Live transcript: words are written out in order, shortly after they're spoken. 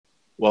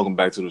Welcome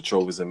back to the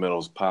Trophies and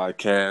Medals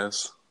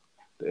podcast.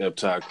 The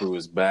Eptide crew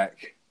is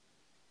back.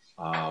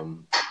 We had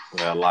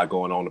a lot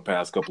going on the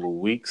past couple of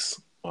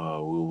weeks. We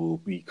will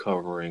be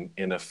covering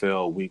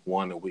NFL Week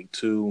 1 and Week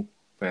 2,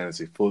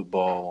 fantasy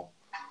football,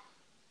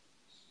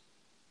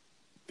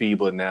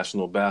 FIBA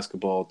National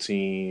Basketball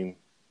Team,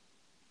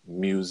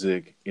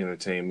 music,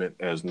 entertainment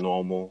as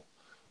normal.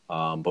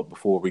 But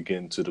before we get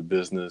into the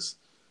business,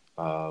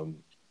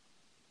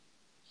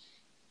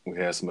 we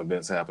had some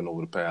events happen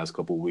over the past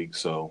couple of weeks,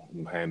 so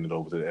I'm handing it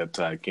over to the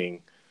Eptide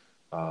King,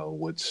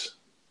 which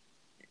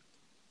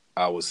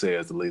I would say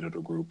as the leader of the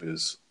group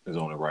is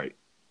on the right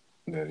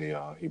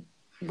that he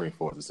bring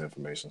forth this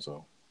information.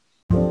 So,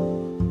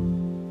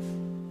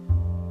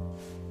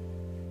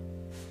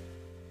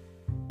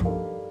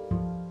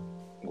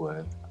 go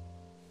ahead.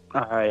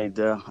 All right,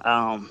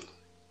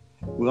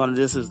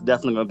 this is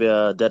definitely gonna be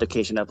a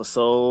dedication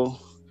episode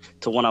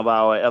to one of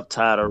our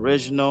Eptide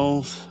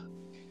originals,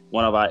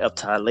 one of our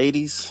Eptide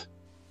ladies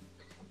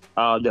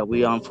that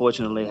we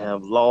unfortunately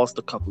have lost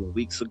a couple of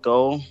weeks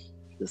ago.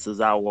 This is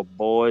our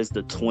boys,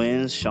 the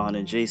twins, Sean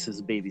and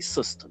Jason's baby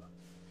sister.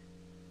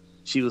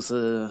 She was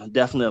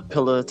definitely a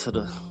pillar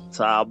to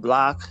our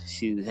block.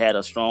 She had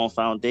a strong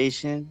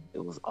foundation.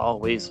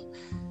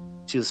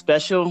 She was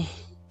special.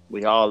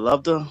 We all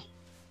loved her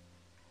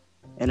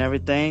and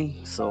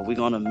everything. So we're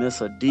gonna miss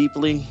her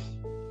deeply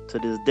to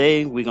this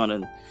day. We're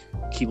gonna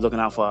keep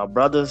looking out for our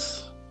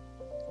brothers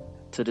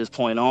to this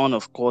point on,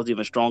 of course,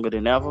 even stronger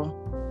than ever.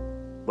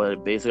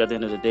 But basically, at the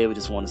end of the day, we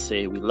just want to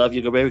say we love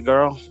you, baby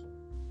girl.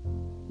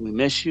 We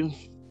miss you.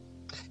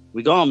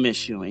 We're going to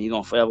miss you, and you're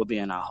going to forever be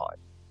in our heart.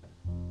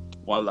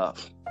 One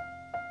love.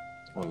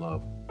 One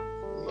love.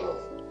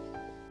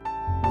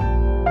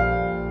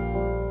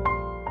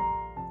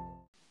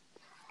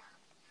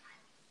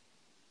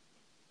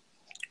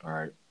 All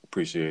right.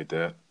 Appreciate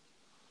that.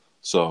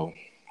 So,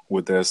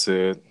 with that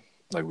said,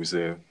 like we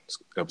said, this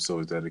episode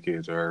is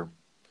dedicated to her.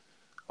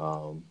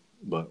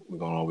 But we're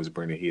going to always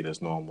bring the heat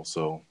as normal.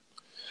 So,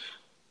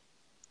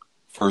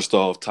 first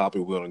off, topic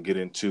we're going to get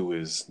into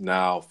is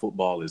now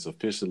football is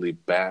officially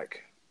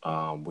back.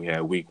 We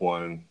had Week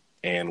 1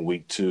 and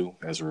Week 2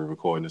 as we're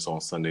recording this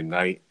on Sunday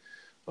night,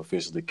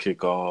 officially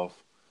kick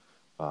off.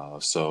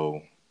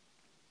 So,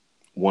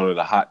 one of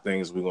the hot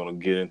things we're going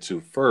to get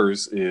into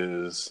first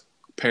is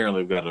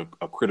apparently we've got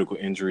a critical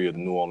injury of the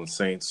New Orleans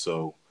Saints.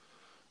 So,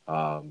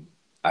 I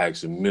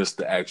actually missed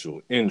the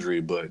actual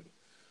injury, but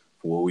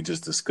what we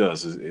just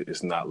discussed,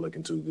 it's not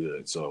looking too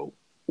good. So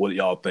what do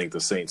y'all think the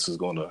Saints is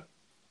going to,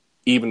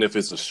 even if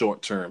it's a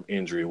short-term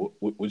injury,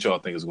 what y'all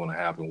think is going to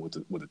happen with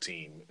the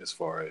team as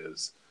far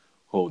as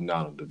holding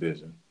down a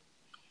division?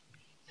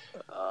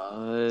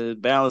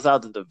 Balance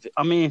out the division.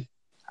 I mean,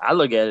 I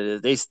look at it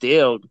as they're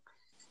still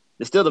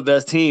the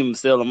best team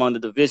still among the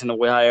division of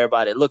how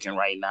everybody looking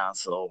right now.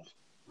 So,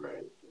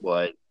 right.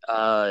 But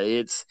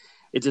it's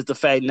just the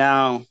fact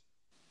now.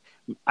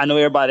 I know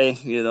everybody,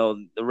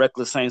 the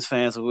reckless Saints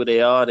fans, who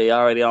they are. They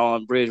already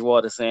on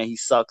Bridgewater saying he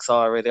sucks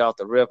already off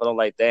the rip. I don't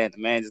like that. The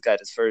man just got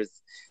his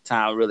first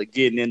time really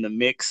getting in the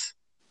mix.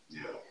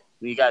 Yeah.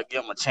 You got to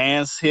give him a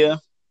chance here.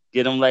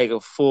 Get him like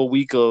a full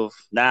week of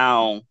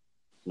now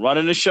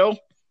running the show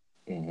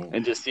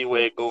and just see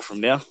where it go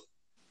from there.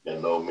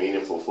 And no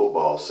meaningful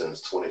football since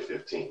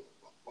 2015.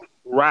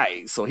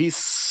 Right. So he's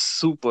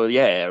super,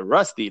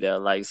 rusty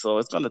there. So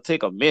it's going to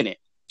take a minute.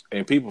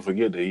 And people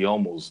forget that he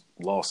almost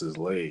lost his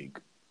leg.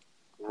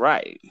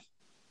 Right.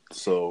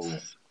 So,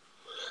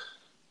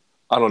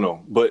 I don't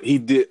know. But he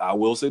did. I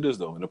will say this,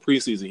 though. In the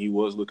preseason, he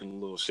was looking a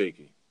little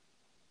shaky.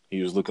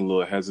 He was looking a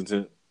little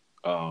hesitant.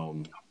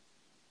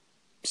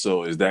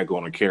 So, is that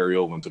going to carry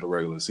over into the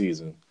regular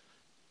season?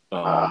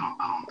 I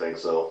don't think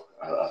so.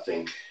 I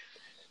think,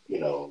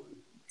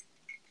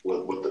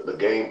 what the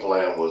game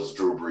plan was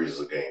Drew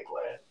Brees' game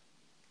plan.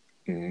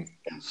 Mm-hmm.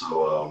 And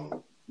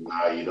so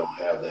now you don't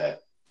have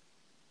that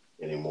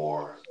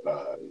anymore.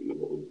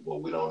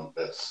 We don't.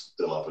 That's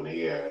still up in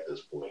the air at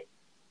this point.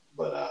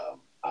 But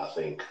I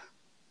think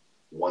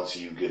once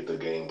you get the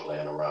game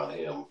plan around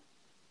him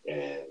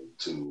and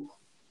to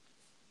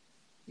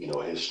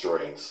his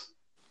strengths,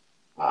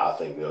 I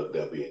think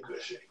they'll be in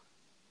good shape.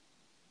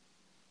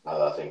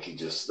 I think he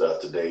just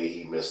today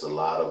he missed a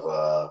lot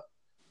of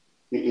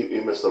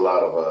he missed a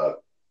lot of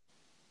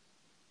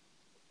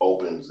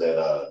opens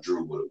that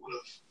Drew would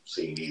have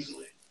seen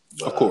easily.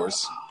 But, of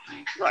course.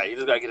 Right, he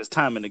just got to get his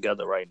timing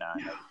together right now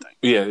and everything.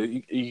 Yeah,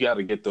 you got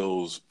to get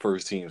those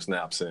first team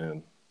snaps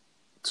in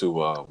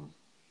to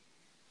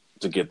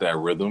get that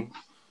rhythm.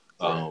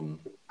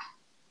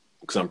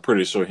 Because I'm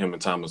pretty sure him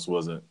and Thomas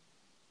wasn't,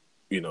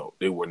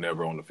 they were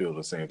never on the field at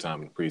the same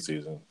time in the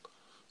preseason.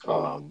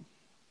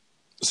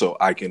 So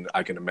I can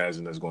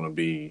imagine there's going to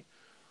be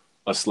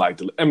a slight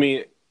delay. I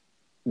mean,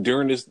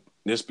 during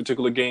this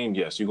particular game,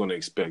 yes, you're going to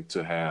expect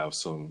to have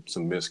some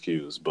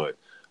miscues, but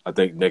I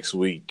think next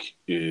week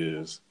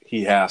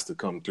he has to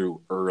come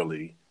through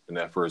early in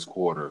that first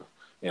quarter,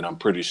 and I'm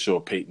pretty sure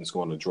Peyton's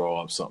going to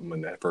draw up something in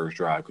that first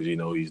drive because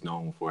he's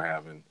known for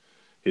having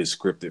his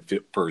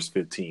scripted first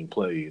 15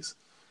 plays.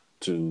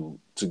 to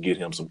get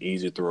him some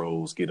easy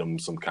throws, get him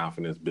some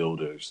confidence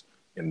builders,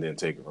 and then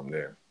take it from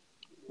there.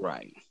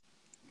 Right.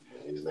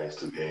 These next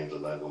 2 games are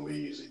not going to be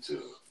easy,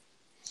 too.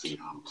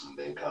 Seahawks and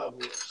then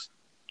Cowboys.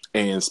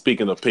 And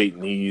speaking of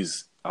Peyton,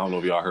 I don't know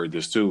if y'all heard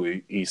this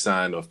too, he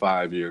signed a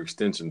 5-year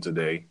extension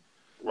today.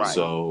 Right.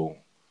 So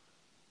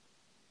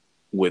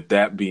with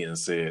that being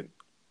said,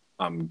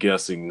 I'm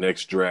guessing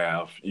next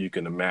draft, you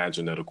can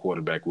imagine that a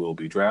quarterback will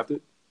be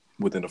drafted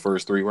within the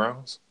first 3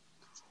 rounds.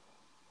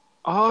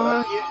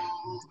 Yeah.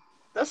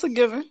 That's a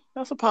given.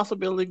 That's a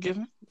possibility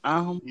given.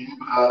 I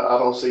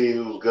don't see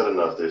who's good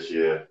enough this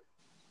year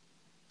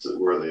to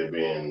worthy of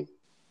being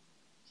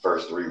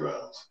first 3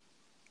 rounds.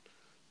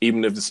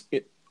 Even if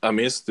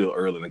it's still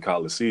early in the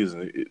college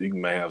season, you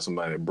may have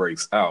somebody that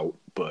breaks out,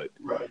 but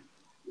right,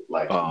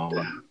 like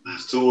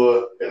there's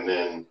Tua, and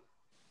then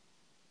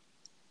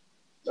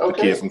the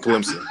kid from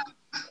Clemson.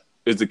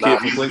 Is the kid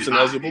from Clemson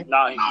eligible?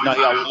 No, he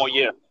got 1 more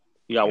year.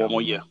 He got 1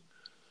 more year.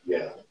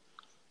 Yeah.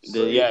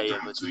 So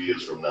but 2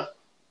 years from now.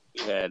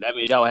 Yeah, that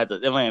means y'all had to.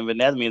 That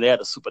means they had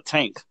a super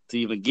tank to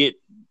even get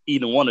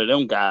either one of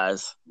them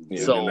guys.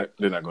 Yeah, so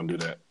they're not going to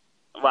do that.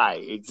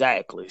 Right,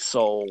 exactly.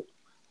 So,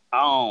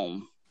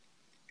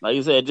 like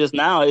you said just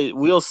now,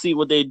 we'll see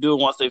what they do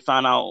once they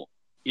find out,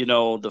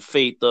 the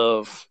fate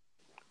of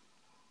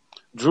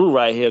Drew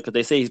right here, because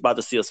they say he's about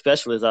to see a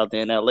specialist out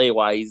there in LA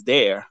while he's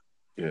there.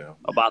 Yeah.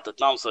 About the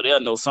thumb, so they'll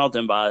know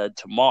something by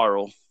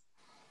tomorrow.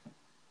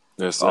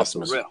 That's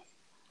real.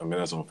 I mean,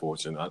 that's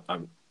unfortunate.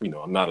 I'm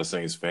not a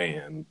Saints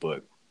fan,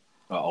 but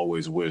I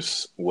always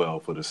wish well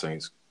for the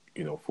Saints,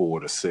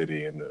 for the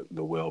city and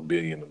the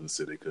well-being of the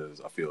city,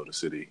 because I feel the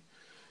city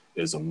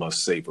is a much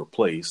safer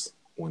place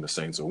when the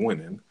Saints are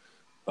winning.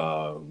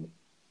 But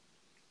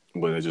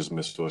it's just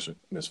misfortunate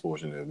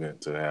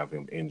event to have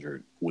him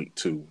injured week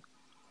 2.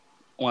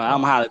 Well,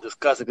 I'm highly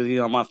disgusted because he's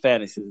on my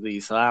fantasy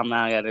league, so I'm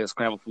now got to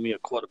scramble for me a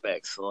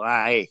quarterback. So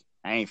I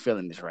ain't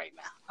feeling this right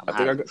now. I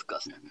think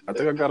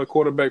I got a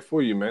quarterback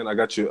for you, man. I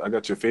got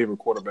your favorite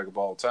quarterback of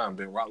all time,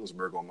 Ben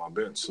Roethlisberger, on my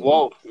bench. So.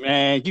 Whoa,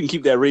 man, you can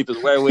keep that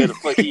rapist where the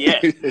fuck he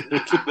at. Keep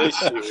that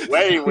shit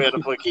where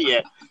the fuck he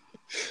at.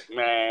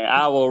 Man,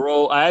 I will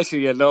roll.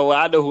 Actually, I know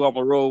who I'm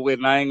gonna roll with,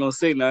 and I ain't gonna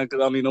say nothing because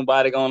I don't need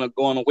nobody gonna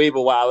go on the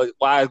waiver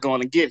wire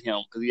going to get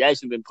him, because he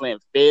actually been playing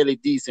fairly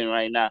decent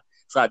right now.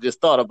 So I just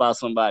thought about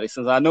somebody,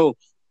 since I know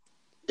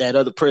that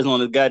other person on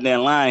this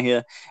goddamn line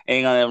here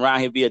ain't gonna around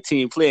here be a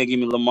team player and give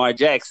me Lamar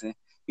Jackson.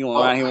 You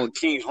want around here with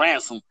King's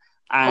Ransom.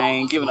 I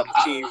ain't giving up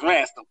King's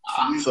Ransom.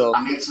 So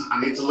I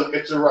need to look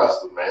at your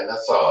roster, man.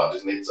 That's all. I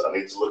need to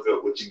look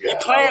at what you got.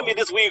 You're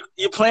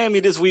playing me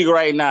this week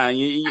right now.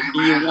 You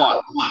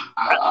won.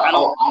 I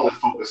don't only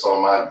focus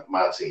on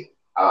my team.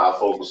 I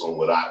focus on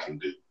what I can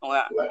do.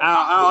 Well,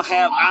 I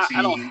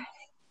don't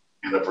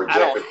and the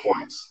projected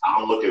points. I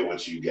don't look at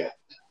what you got.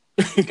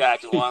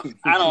 Gotcha.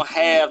 I don't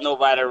have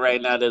nobody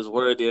right now that's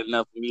worthy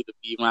enough for me to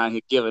be around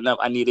here giving up.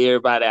 I need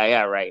everybody I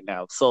got right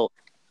now. So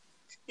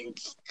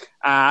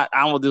I'm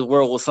gonna just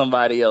work with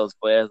somebody else.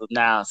 But as of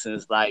now,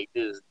 since like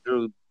this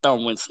Drew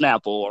throwing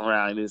Snapple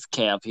around this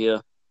camp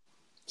here,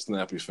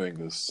 snap your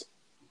fingers,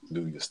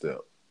 do your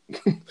step.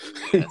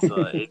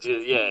 So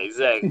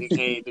exactly. You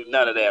can't do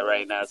none of that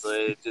right now. So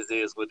it just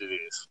is what it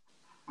is.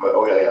 But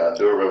I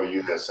do remember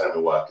you had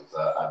Sammy Watkins.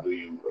 I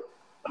knew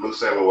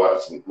Sammy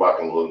Watkins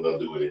wasn't gonna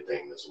do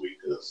anything this week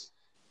because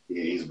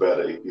he's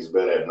better. He's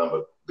better at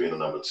being a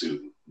number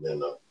 2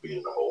 than being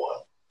a number 1.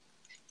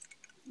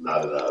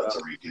 Not that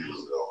Tariq Hill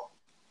is gone.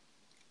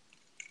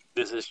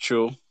 This is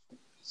true.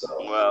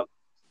 So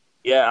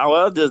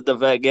just the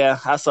fact,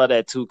 I saw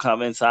that too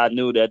coming, so I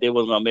knew that they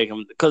wasn't gonna make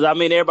him, because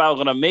everybody was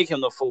gonna make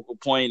him the focal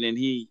point, and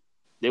he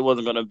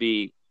wasn't gonna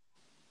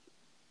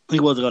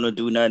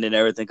do nothing and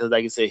everything, because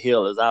like you said,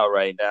 Hill is out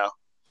right now.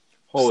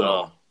 Hold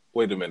on,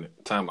 wait a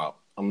minute, time out.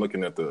 I'm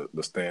looking at the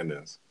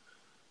standings.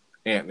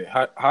 Anthony,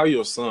 how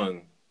your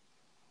son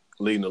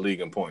leading the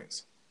league in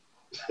points?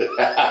 He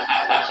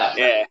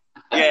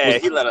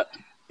let us.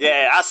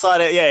 Yeah, I saw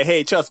that. Yeah,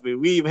 hey, trust me,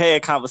 we've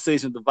had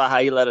conversations about how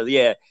he let us.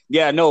 Yeah,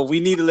 no,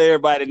 we need to let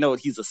everybody know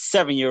he's a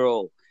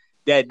 7-year-old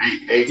that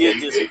did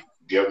this.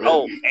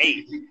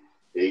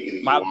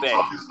 8. My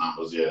bad.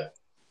 Numbers, yeah.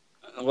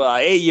 Well,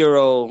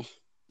 8-year-old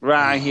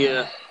around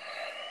here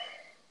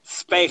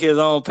spank his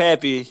own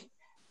pappy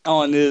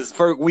on this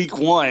first week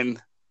 1,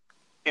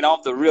 and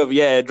off the rip,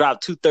 it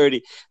dropped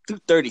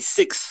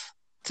 236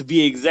 to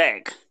be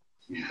exact.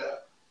 Yeah,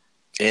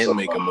 and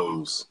making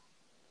moves.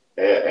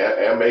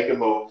 And making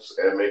moves.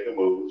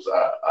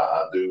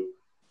 I do.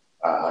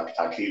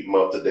 I keep him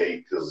up to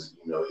date because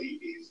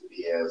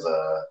he has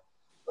a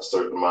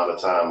certain amount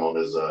of time on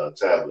his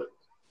tablet.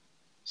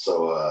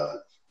 So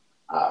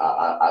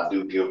I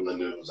do give him the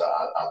news.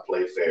 I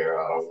play fair.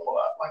 I don't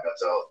want, like I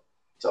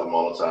tell him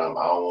all the time,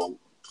 I don't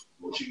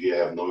want you to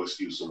have no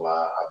excuse of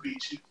why I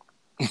beat you.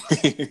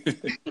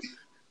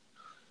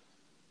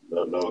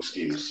 No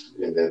excuse.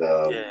 And then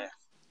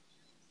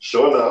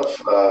sure enough,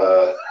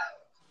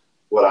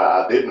 what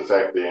I didn't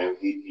factor in,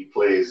 he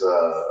plays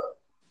on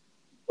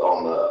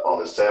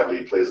his tablet.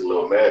 He plays a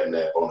little Madden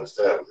app on his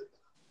tablet.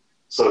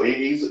 So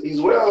he's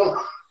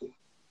well.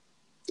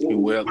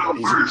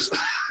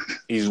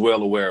 He's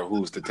well aware of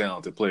who's the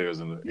talented players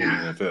in the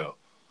NFL.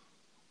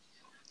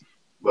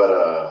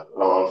 But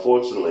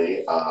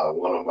unfortunately,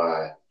 one of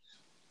my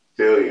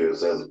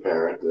failures as a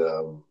parent,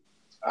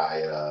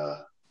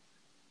 I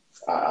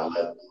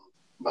let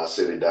my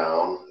city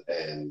down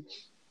and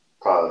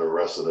probably the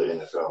rest of the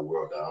NFL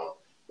world down.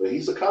 But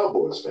he's a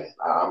Cowboys fan.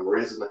 I'm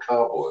raising a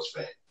Cowboys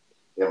fan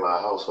in my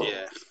household.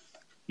 Yeah,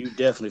 you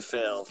definitely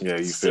failed. Yeah,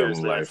 you failed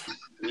in life.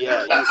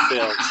 Yeah, you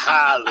failed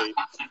highly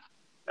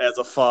as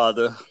a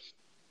father.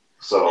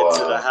 So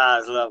to the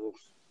highest level.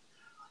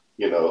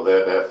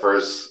 That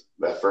first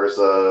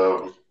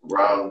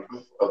round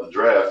of the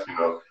draft.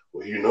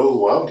 Well,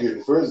 who I'm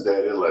getting first,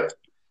 Daddy. Like,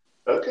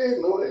 okay,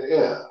 no,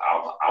 yeah,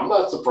 I'm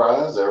not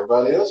surprised.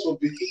 Everybody else will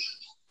be.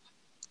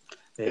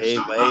 Hey,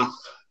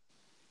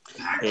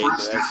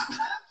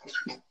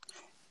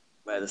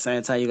 but at the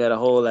same time, you got to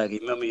hold like.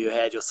 Remember, you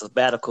had your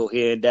sabbatical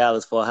here in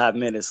Dallas for a hot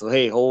minute, so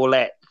hey, hold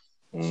that.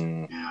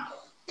 Yeah.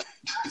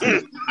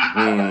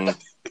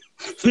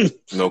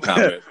 No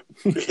comment.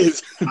 We're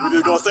just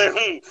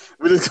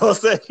gonna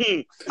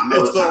say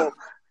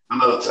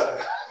Another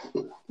time.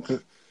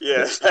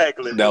 Yeah,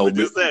 exactly.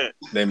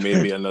 That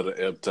may be another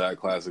Eptide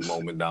Classic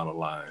moment down the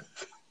line,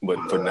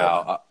 but for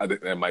now, I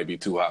think that might be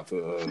too hot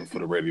for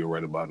the radio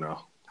right about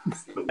now.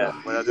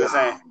 Yeah, but I'm just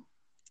saying.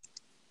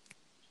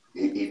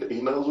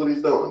 He knows what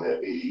he's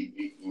doing.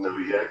 He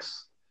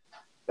asks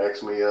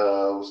me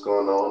what's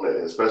going on,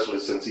 especially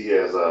since he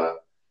has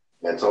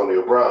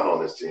Antonio Brown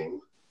on his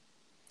team.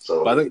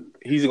 So but I think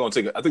he's going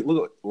to take. I think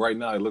look right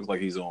now, it looks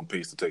like he's on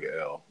pace to take an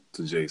L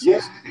to Jason.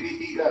 Yes,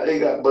 he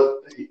got,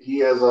 but he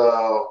has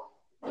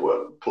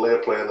player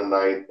playing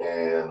tonight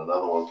and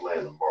another one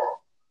playing tomorrow.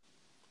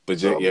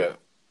 But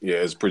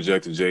it's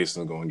projected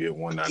Jason's going to get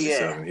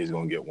 197. He's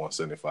going to get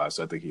 175.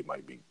 So I think he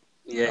might be.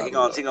 Yeah, he's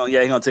gonna take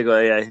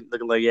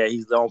looking like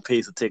he's on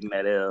pace of taking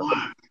that L.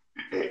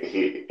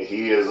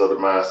 He is of the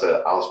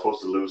mindset. I was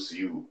supposed to lose to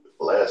you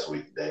last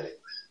week, Daddy.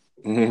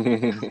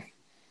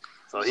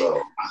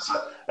 So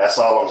that's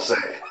all I'm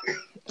saying.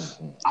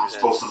 I was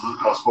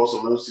supposed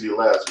to lose to you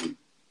last week.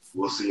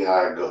 We'll see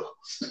how it goes.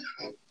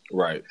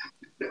 Right.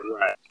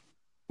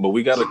 But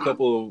we got a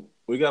couple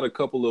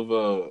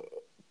of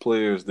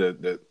players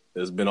that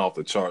has been off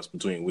the charts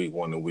between week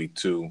 1 and week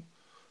 2.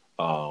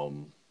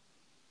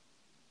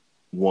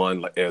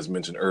 One, as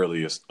mentioned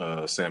earlier,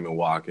 Sammy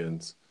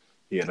Watkins.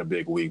 He had a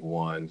big week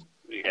 1.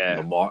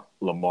 Yeah.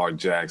 Lamar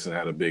Jackson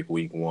had a big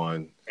week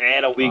 1.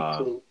 And a week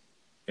 2.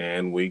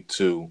 And week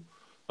 2.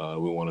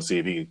 We want to see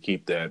if he can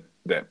keep that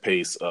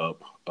pace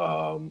up.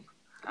 Trying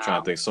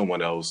to think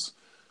someone else.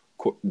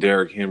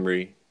 Derrick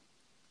Henry.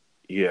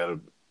 He had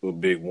a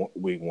big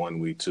week 1,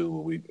 week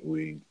 2.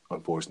 We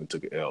unfortunately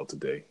took an L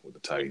today with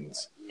the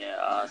Titans.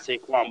 Yeah,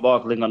 Saquon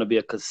Barkley going to be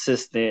a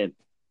consistent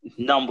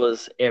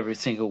numbers every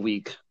single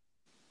week.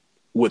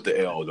 With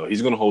the L, though.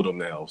 He's going to hold them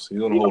L's. He's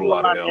going to hold a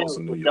lot of L's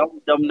in New York.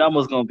 Them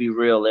numbers going to be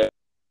real there.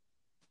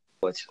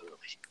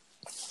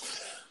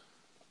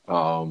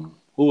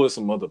 Who are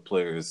some other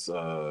players?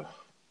 I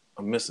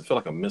feel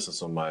like I'm missing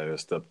somebody that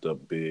stepped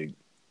up big.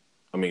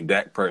 I mean,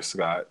 Dak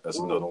Prescott. That's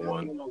another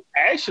one.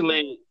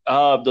 Actually,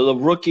 the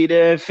rookie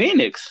there in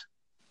Phoenix.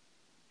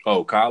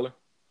 Oh, Kyler?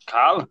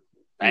 Yeah,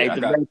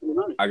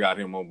 I got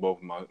him on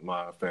both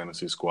my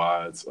fantasy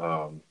squads.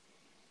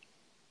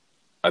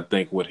 I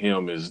think with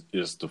him is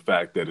the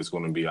fact that it's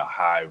going to be a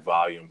high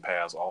volume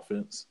pass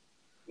offense.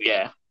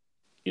 Yeah.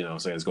 You know what I'm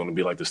saying? It's going to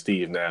be like the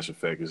Steve Nash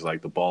effect. It's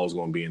like the ball's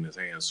going to be in his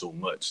hands so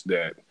much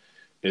that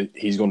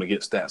he's going to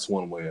get stats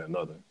one way or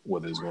another,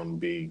 whether it's going to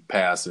be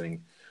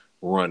passing,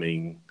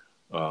 running,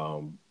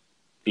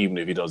 even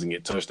if he doesn't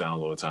get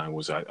touchdowns all the time,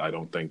 which I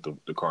don't think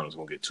the Cardinals are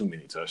going to get too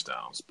many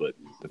touchdowns. But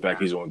the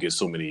fact he's going to get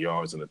so many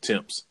yards and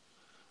attempts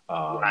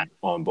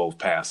on both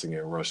passing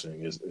and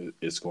rushing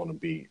it's going to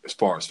be, as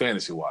far as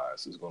fantasy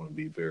wise, it's going to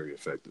be very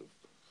effective.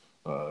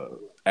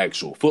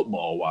 Actual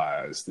football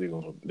wise, they're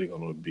going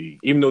to be,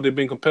 even though they've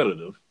been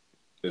competitive,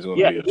 it's going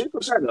to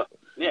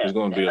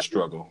be a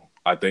struggle.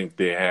 I think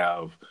they're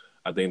on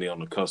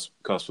the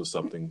cusp of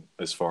something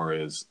as far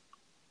as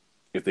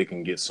if they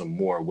can get some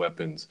more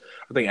weapons.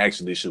 I think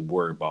actually they should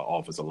worry about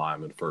offensive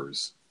linemen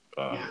first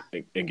and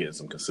getting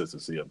some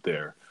consistency up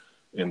there,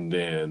 and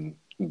then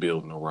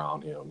building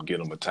around him, get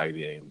him a tight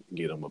end,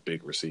 get him a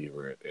big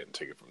receiver, and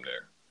take it from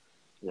there.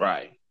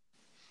 Right.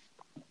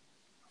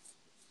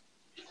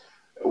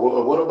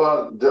 What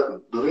about,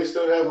 do they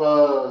still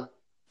have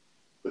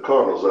the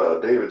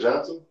Cardinals, David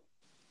Johnson?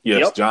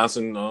 Yes, Yep.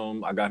 Johnson.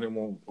 I got him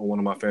on one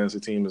of my fantasy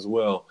team as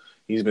well.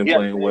 He's been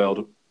playing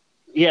well.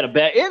 He had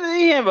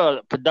he had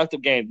a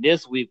productive game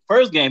this week.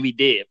 First week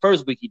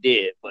he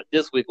did, but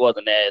this week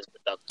wasn't as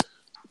productive.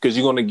 Because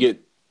you're going to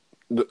get,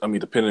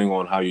 depending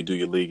on how you do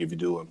your league, if you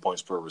do in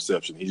points per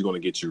reception, he's going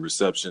to get you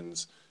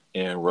receptions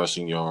and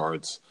rushing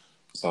yards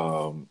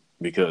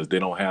because they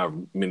don't have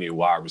many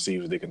wide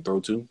receivers they can throw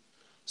to.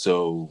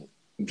 So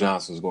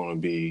Johnson's going to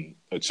be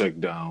a check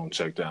down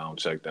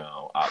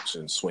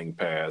option, swing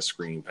pass,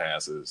 screen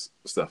passes,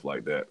 stuff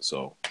like that.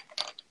 So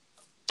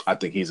I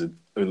think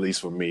at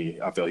least for me,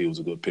 I felt he was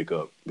a good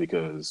pickup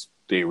because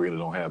they really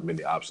don't have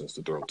many options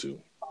to throw to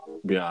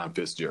beyond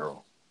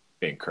Fitzgerald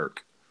and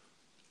Kirk.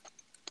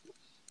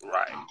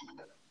 Right.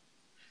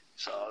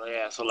 So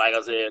yeah, so like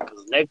I said,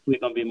 because next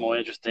week gonna be more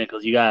interesting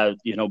because you got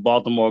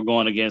Baltimore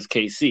going against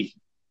KC.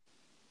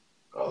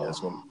 Yeah, that's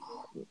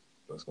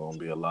gonna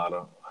be a lot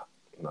of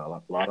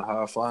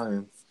high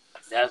flying.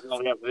 That's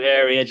gonna be a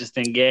very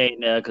interesting game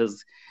now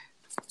because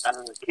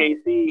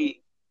KC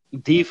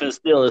defense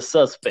still is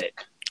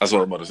suspect. That's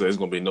what I'm about to say. There's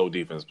gonna be no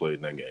defense played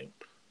in that game.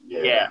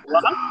 Yeah.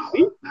 Well,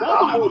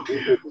 Baltimore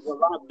defense is a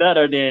lot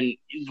better than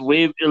a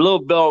little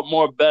bit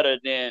more better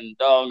than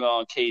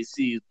doggone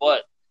KC's,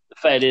 but the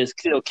fact is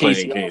still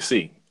KC. Playing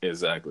KC,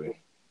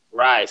 exactly.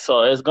 Right.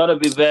 So it's gonna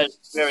be very,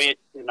 very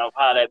interesting of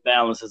how that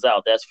balances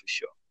out. That's for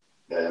sure.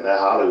 And that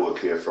Hollywood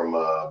kid from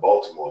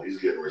Baltimore, he's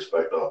getting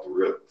respect off the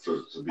rip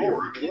to be a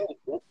rookie. Yeah,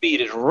 that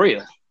speed is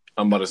real.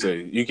 I'm about to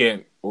say, you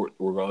can't,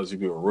 regardless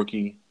if you're a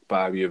rookie,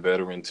 5-year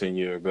veteran,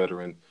 10-year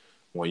veteran,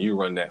 when you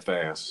run that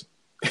fast,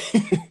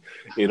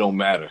 it don't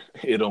matter.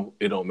 It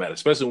don't matter.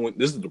 Especially when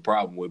this is the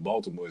problem with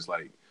Baltimore. It's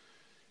like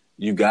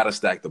you got to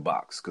stack the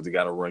box because you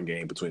got a run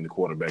game between the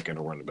quarterback and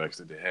the running backs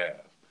that they have.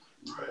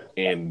 Right.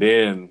 And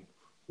then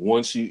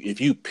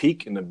if you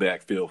peek in the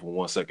backfield for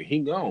 1 second, he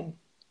gone.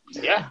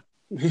 Yeah.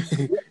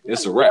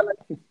 It's a wrap.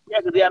 Yeah,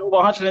 because he had over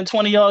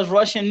 120 yards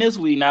rushing this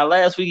week. Now,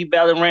 last week he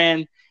barely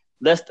ran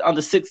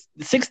under six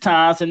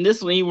times, and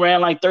this one he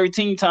ran like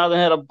 13 times and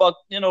had a buck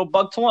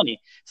 20.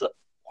 So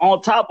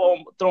on top of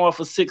throwing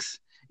for six,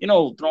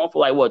 throwing for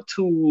like over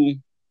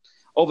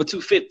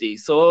 250.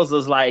 So it was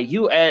just like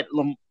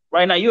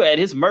right now you're at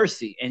his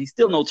mercy, and he's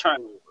still no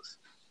turnovers.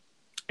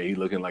 And he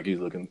looking like he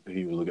was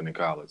looking in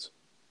college.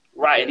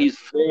 Right, he's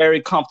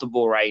very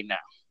comfortable right now.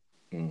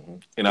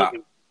 Mm-hmm.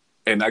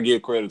 And I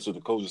give credit to the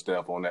coaching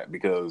staff on that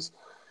because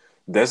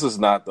this is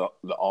not the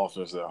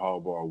offense that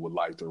Harbaugh would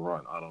like to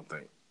run. I don't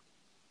think.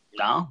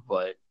 No,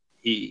 but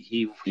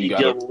you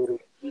gotta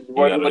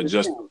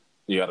adjust.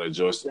 You gotta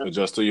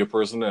adjust to your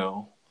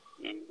personnel,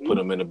 put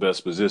him in the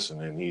best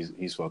position, and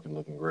he's fucking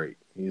looking great.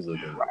 He's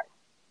looking right.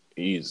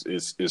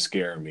 It's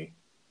scaring me,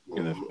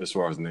 as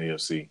far as in the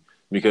AFC,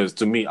 because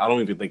to me, I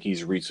don't even think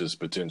he's reached his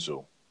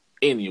potential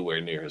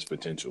anywhere near his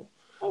potential.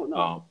 Oh,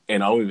 no.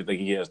 And I don't even think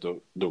he has the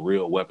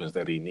real weapons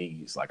that he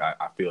needs. Like I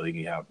feel he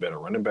can have better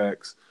running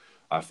backs.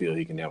 I feel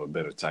he can have a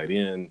better tight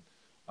end.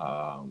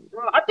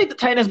 I think the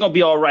tight end's gonna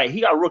be all right.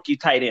 He got rookie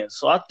tight ends,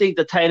 so I think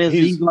the tight ends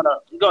he's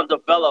gonna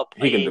develop.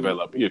 He can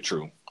develop. You're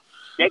true.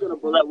 They're gonna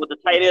develop with the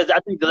tight ends. I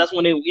think that's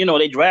when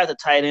they drafted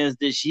tight ends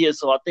this year.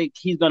 So I think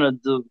he's gonna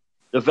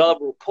develop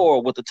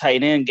rapport with the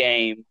tight end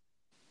game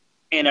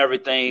and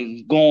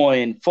everything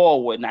going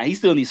forward. Now he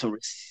still needs some.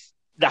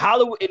 The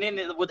Hollywood, and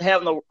then with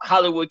having a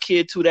Hollywood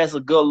kid too, that's a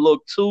good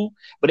look too.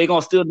 But they're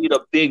gonna still need a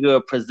bigger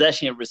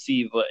possession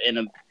receiver in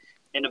a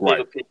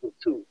bigger picture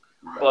too.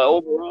 But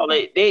overall,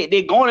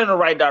 they're going in the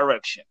right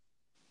direction.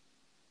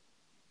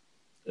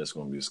 It's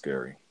gonna be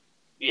scary.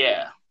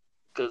 Yeah,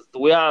 because the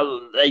way I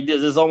like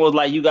this, it's almost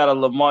like you got a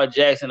Lamar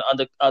Jackson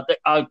under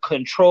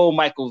control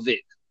Michael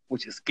Vick,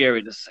 which is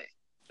scary to say.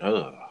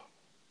 Yeah,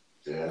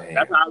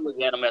 that's how I look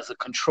at him, as a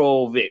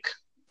control Vick.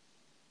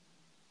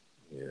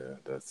 Yeah,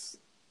 that's.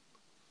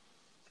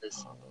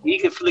 He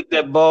can flick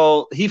that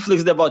ball. He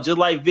flicks that ball just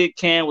like Vic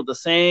can with the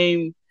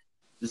same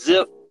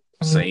zip,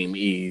 same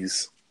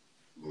ease.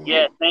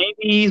 Yeah, same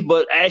ease,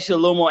 but actually a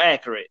little more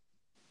accurate.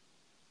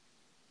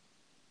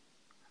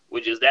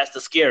 That's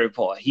the scary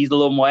part. He's a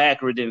little more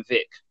accurate than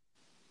Vic.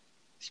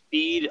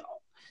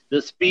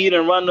 The speed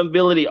and running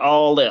ability,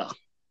 all there.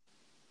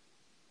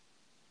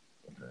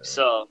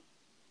 So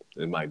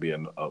it might be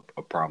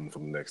a problem for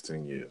the next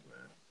 10 years,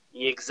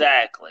 man.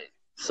 Exactly.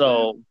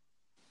 So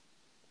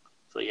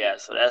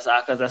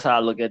that's how I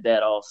look at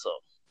that also.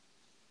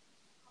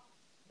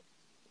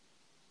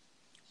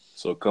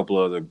 So a couple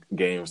other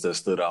games that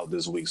stood out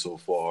this week so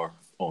far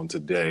on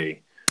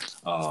today.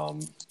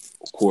 Of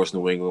course,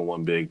 New England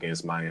won big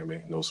against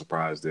Miami. No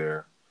surprise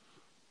there.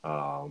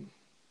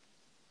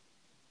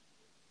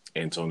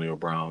 Antonio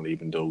Brown,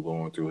 even though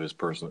going through his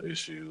personal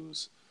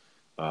issues.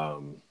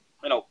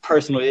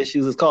 Personal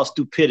issues. It's called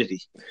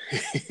stupidity.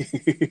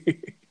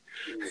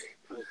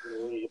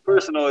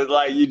 Personal is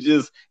like you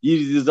just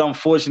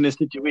unfortunate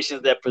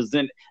situations that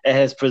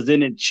has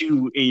presented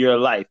you in your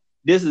life.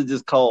 This is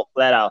just called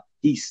flat out.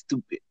 He's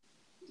stupid.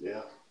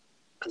 Yeah.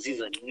 Because he's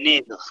a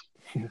nigga.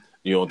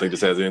 You don't think this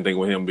has anything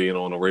with him being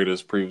on the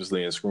Raiders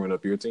previously and screwing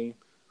up your team?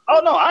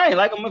 Oh no, I ain't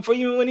like him for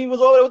you when he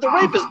was over there with the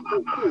Rapists.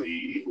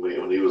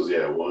 When he was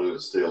one of the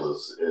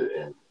Steelers,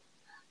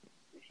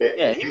 he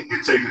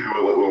take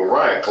with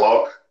Ryan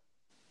Clark.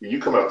 You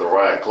come after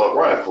Ryan Clark.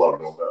 Ryan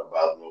Clark don't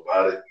bother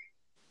nobody.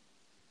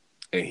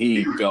 And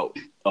he felt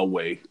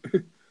away.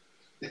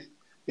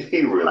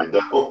 He really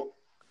don't.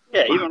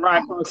 Yeah, even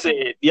Ryan Clark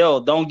said, "Yo,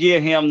 don't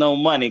give him no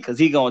money because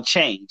he gonna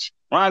change."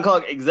 Ryan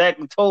Clark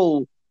exactly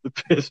told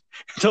the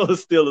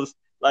Steelers,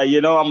 like,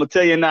 I'm gonna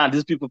tell you now,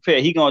 just be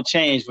prepared. He gonna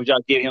change when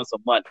y'all give him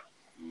some money.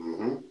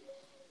 Mm-hmm.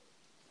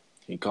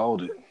 He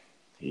called it.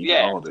 He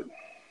called it.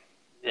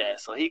 Yeah,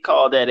 so he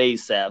called that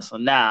ASAP. So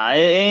it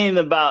ain't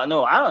about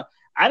no. I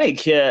didn't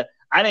care.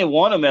 I didn't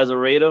want him as a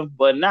Raider,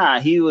 but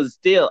he was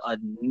still a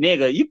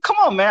nigga. You come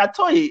on, man. I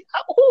told you.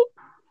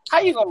 How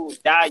you gonna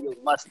dye your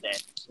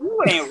mustache? You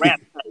ain't rap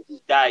like you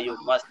dye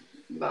your mustache.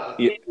 Nah.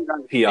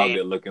 He out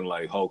there looking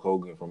like Hulk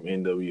Hogan from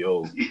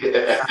NWO.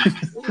 Yeah.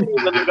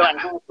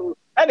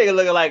 That nigga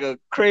looking like a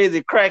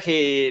crazy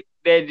crackhead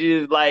that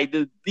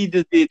he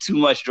just did too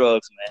much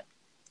drugs,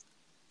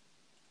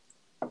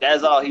 man.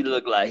 That's all he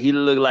looked like. He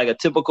looked like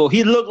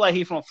he looked like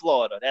he from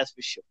Florida, that's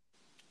for sure.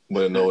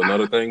 But no,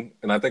 another thing,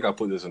 and I think I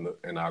put this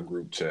in our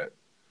group chat,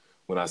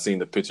 when I seen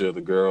the picture of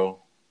the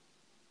girl,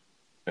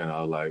 and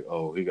I was like,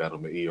 oh, he got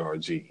him an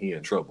ERG. He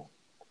in trouble.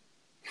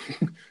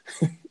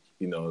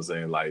 You know what I'm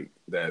saying? Like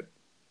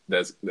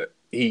that's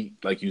he,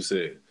 like you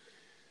said,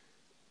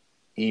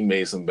 he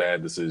made some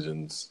bad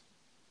decisions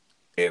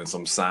and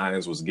some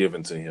signs was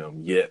given to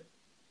him, yet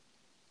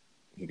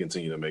he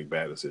continued to make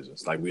bad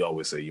decisions. Like we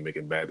always say, you're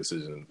making bad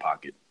decisions in the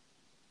pocket.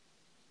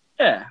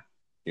 Yeah.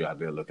 You're out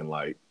there looking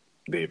like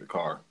David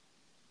Carr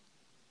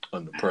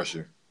under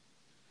pressure.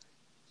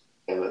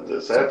 And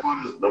the sad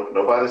part is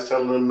nobody's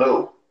telling him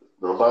no.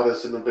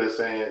 Nobody's sitting there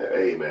saying,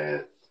 hey,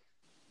 man,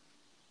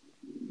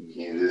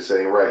 this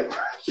ain't right.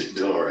 You're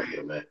doing right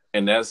here, man.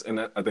 And I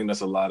think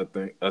that's a lot of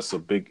things. That's a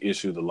big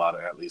issue that a lot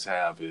of athletes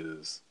have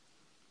is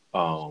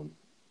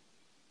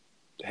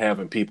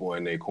having people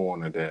in their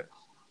corner that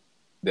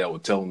will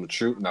tell them the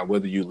truth. Now,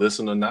 whether you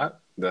listen or not,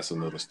 that's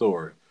another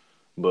story.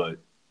 But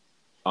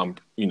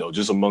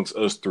just amongst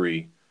us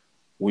three,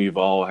 we've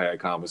all had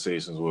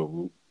conversations where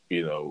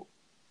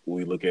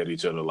we look at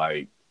each other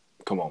like,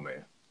 "Come on,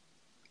 man,"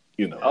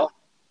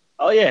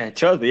 Oh yeah,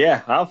 trust me.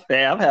 Yeah, I've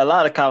had a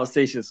lot of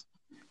conversations.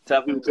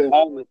 Tell people to go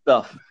home and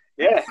stuff.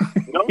 Yeah,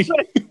 you know what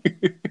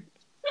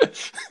I'm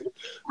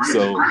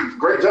saying?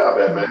 Great job,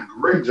 man.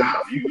 Great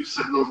job. You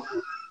sitting on.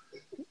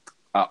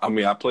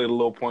 I played a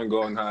little point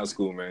guard in high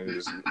school, man.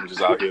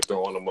 Just out here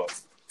throwing them up.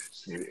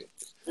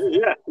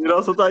 Yeah,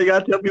 sometimes you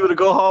gotta tell people to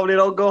go home. They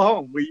don't go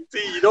home. When you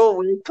see,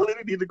 we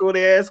clearly need to go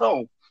their ass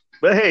home.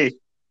 But hey,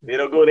 they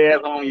don't go their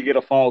ass home. You get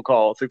a phone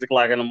call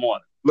 6:00 in the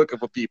morning looking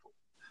for people.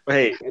 But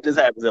hey, it just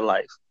happens in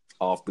life.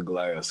 Off the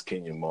glass,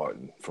 Kenyon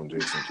Martin from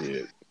Jason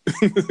Kidd.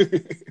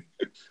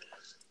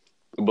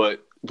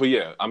 But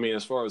yeah, I mean,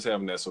 as far as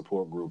having that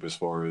support group, as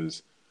far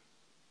as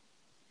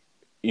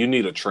you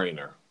need a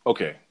trainer.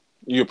 Okay,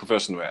 you're a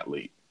professional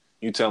athlete.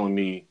 You telling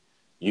me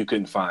you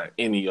couldn't find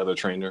any other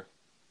trainer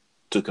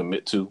to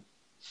commit to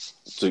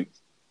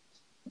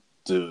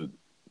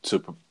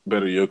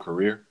better your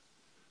career?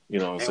 You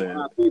know what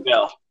I'm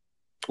saying?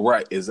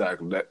 Right,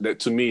 exactly. That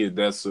to me,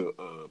 that's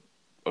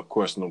a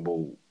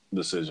questionable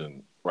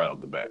decision right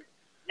off the bat.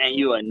 And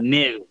you a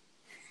nigga.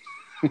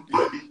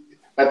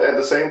 At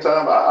the same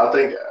time, I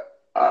think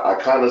I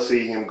kind of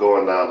see him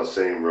going down the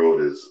same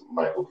road as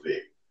Michael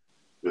Vick.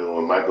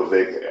 When Michael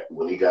Vick,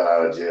 when he got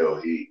out of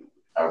jail,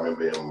 I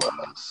remember him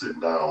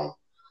sitting down.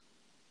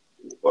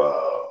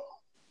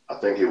 I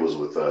think it was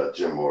with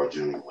Jim Moore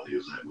Jr. when he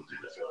was with the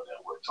NFL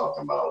Network,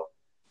 talking about,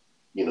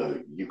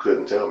 you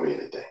couldn't tell me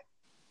anything.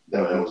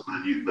 That was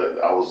not you.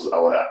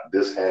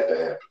 This had to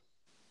happen.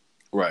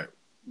 Right.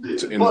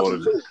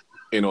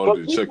 In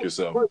order to check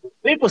yourself.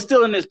 Vic was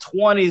still in his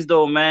 20s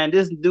though, man.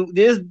 This dude,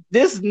 this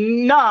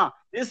nigga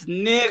is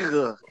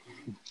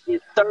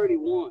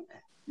 31.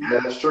 Yeah,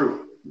 that's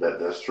true.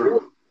 That's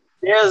true.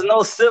 There's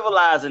no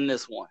civilizing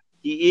this one.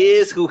 He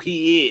is who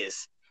he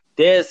is.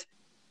 There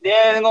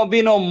ain't gonna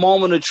be no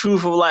moment of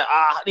truth of like,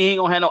 he ain't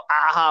gonna have no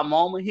aha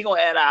moment. He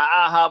gonna have an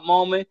aha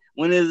moment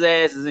when his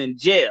ass is in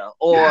jail.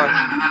 Or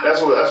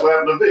that's what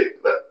happened to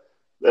Vic.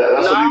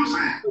 That's what he was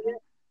saying.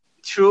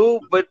 True,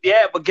 but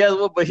guess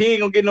what? But he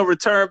ain't gonna get no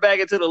return back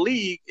into the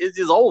league. It's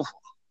just over.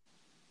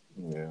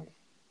 Yeah.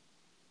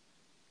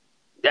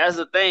 That's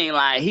the thing.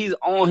 Like, he's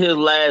on his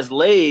last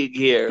leg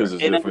here. Because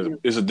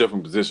it's a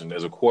different position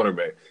as a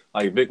quarterback.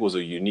 Like, Vic was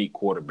a unique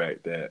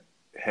quarterback that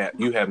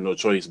you have no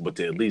choice but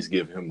to at least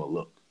give him a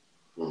look.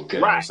 You know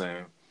what I'm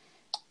saying?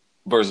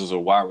 Versus a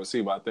wide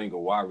receiver. I think a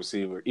wide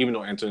receiver, even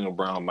though Antonio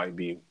Brown might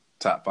be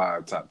top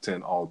 5, top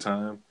 10 all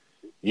time,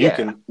 you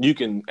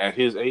can at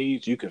his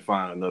age, you can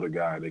find another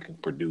guy that can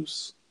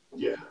produce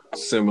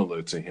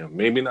similar to him.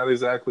 Maybe not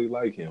exactly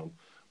like him,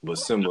 but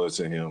similar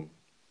to him,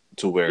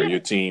 to where your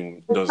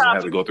team doesn't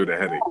have to go through the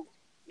headache.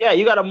 Yeah,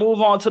 you got to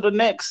move on to the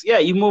next. Yeah,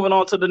 you're moving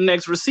on to the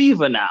next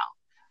receiver now.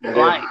 And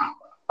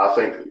I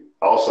think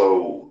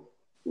also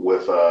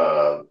with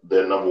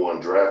their number 1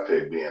 draft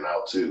pick being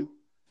out too,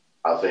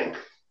 I think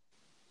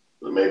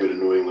maybe the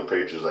New England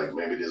Patriots, like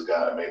maybe this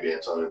guy, maybe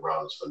Antonio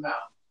Brown is for now.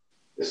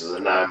 This is a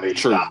 $9 million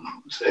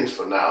thing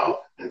for now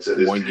until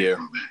this 1 year.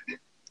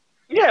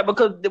 Yeah,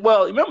 because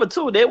remember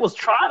too, they was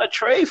trying to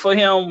trade for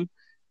him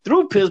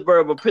through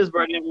Pittsburgh, but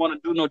Pittsburgh didn't want to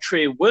do no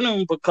trade with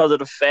him because of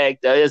the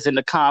fact that it's in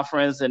the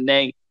conference and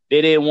they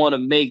didn't want to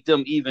make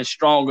them even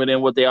stronger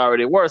than what they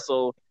already were.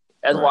 So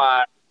that's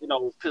why,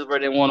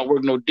 Pittsburgh didn't want to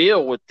work no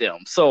deal with them.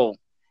 So,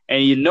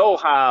 and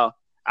how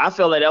I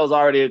felt like that was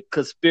already a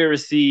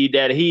conspiracy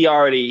that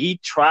he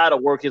tried to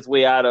work his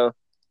way out of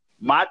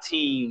my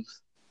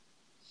team's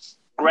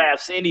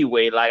graphs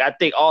anyway. Like, I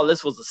think all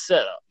this was a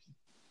setup.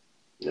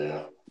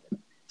 Yeah.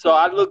 So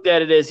I looked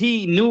at it as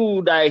he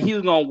knew that he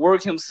was gonna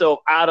work himself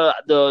out of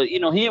the, he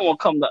didn't want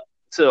to come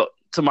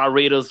to my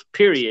Raiders,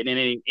 period,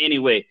 in any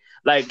way.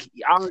 Like,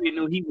 I already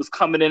knew he was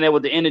coming in there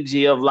with the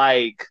energy of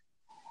like,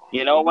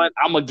 you know what,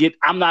 I'm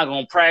not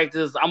gonna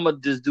practice. I'm gonna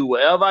just do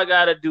whatever I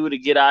gotta do to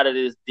get out of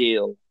this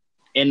deal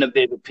in the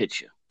bigger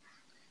picture.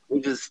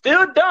 Which is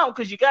still dumb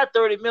because you got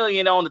 $30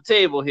 million on the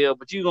table here,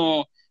 but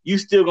you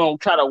still gonna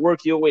try to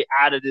work your way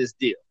out of this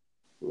deal.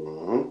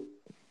 Mm-hmm.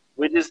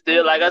 Which is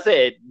still, like I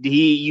said,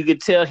 you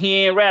could tell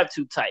he ain't wrapped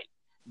too tight.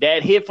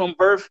 That hit from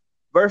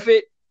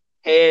Burfitt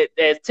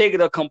has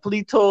taken a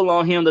complete toll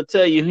on him to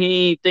tell you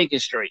he ain't thinking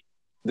straight.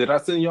 Did I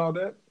send y'all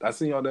that? I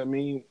sent y'all that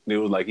meme. It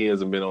was like he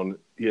hasn't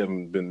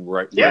been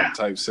right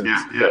type since.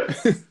 Yeah.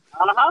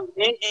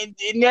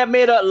 And that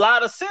made a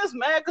lot of sense,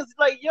 man. Because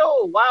like,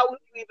 yo, why would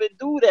you even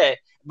do that?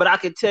 But I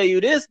can tell you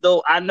this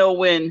though. I know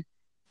when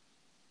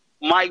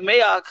Mike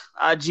Mayock,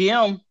 our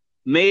GM,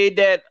 made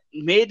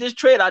this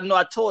trade, I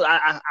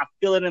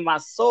feel it in my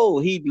soul.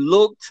 He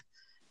looked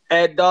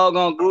at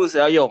doggone Gruden and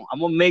said, yo,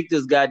 I'm gonna make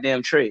this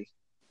goddamn trade.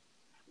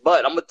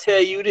 But I'm gonna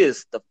tell you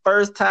this: the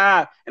first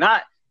time,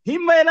 he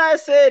may not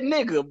have said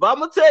nigga, but I'm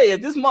gonna tell you,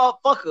 if this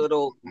motherfucker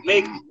though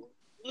make one,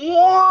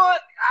 I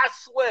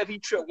swear, if he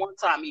tripped one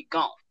time, he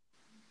gone.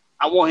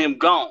 I want him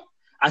gone.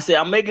 I said,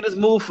 I'm making this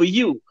move for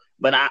you,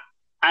 but I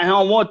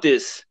don't want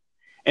this.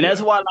 And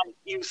that's why, like,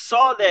 you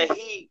saw that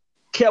he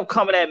kept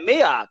coming at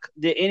Mayock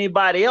than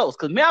anybody else,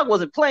 because Mayock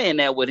wasn't playing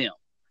that with him.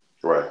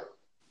 Right.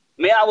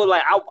 Mayock was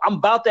like, I'm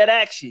about that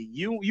action.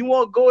 You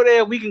want to go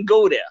there, we can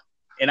go there.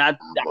 And I'm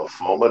a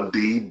former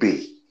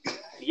DB.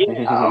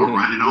 Yeah. I'll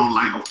run it on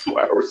like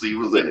wide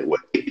receivers anyway.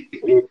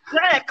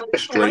 Exactly.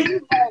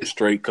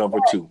 Straight cover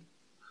 2.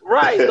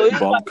 Right. So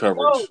bump like,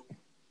 coverage.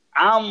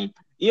 I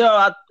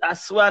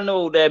swear I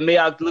know that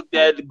Mayock looked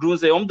at Gruden and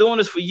said, I'm doing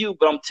this for you,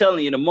 but I'm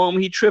telling you, the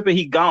moment he tripping,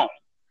 he gone.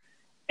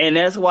 And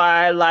that's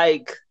why,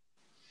 like,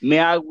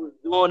 Mayock was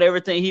doing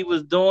everything he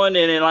was doing,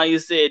 and then, like you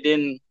said,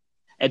 then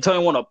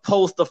Antonio want to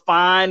post the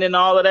fine and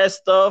all of that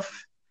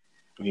stuff.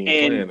 He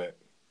ain't playing that.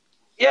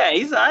 Yeah,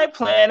 I ain't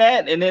playing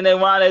that. And then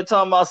while they're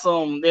talking about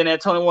then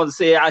Antonio wanted to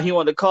say how he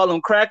wanted to call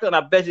him cracker, and I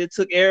bet you it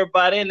took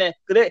everybody in there.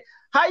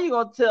 How you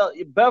gonna tell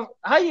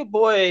how your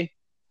boy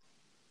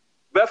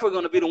Bedford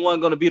gonna be the one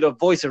gonna be the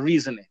voice of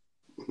reasoning?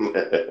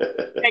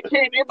 And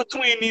came in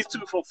between these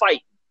two for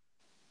fighting.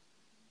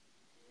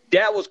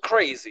 That was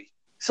crazy.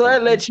 So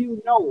that lets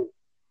you know,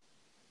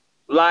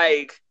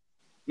 like,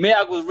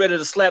 Mayock was ready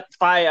to slap the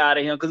fire out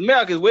of him, because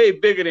Mayock is way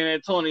bigger than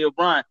Antonio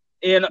Brown.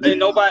 And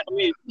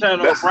nobody,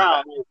 Antonio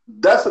Brown.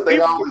 That's the thing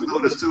I always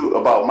notice too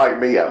about Mike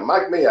Mayock.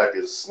 Mike Mayock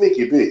is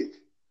sneaky big.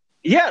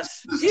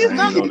 Yes, he ain't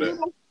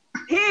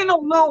no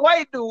little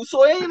white dude,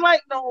 so it ain't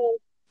like no.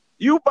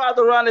 You about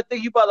to run and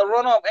think you about to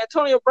run up.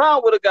 Antonio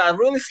Brown would have got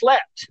really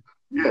slapped.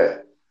 Yeah,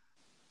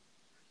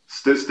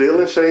 still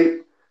in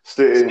shape.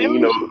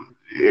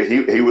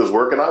 He was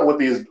working out with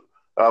these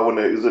when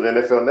he was at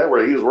NFL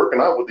Network. He was working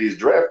out with these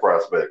draft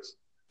prospects.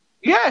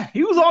 Yeah,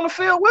 he was on the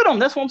field with them.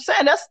 That's what I'm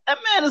saying. That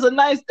man is a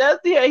nice.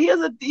 He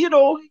is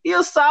he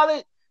a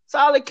solid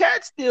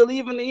cat still.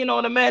 Even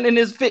the man in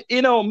his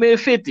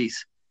mid-50s.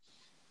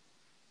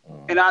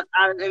 And I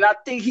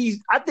think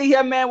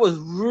that man was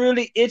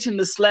really itching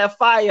to slap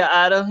fire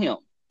out of him.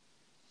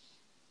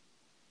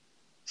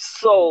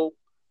 So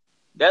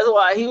that's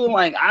why he was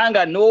like, I ain't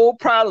got no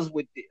problems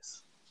with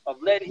this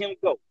of letting him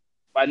go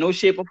by no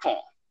shape or form.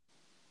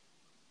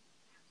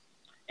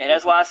 And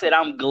that's why I said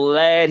I'm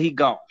glad he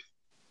gone.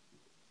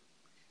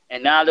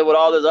 And now that with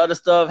all this other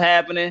stuff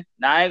happening,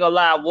 now I ain't gonna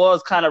lie, I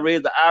was kind of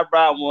raised the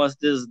eyebrow once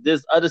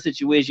this other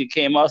situation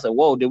came out. I said,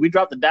 whoa, did we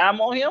drop the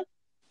dime on him?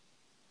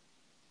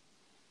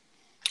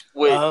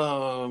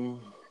 I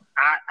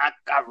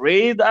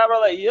raised the eyebrow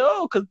like,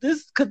 yo, because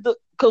with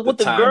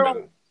the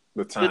girl,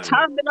 the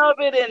timing of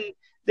it, and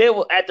they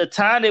were at the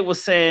time they were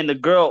saying the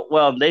girl.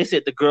 Well, they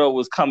said the girl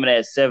was coming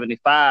at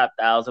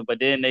 $75,000, but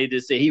then they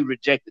just said he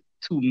rejected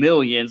 $2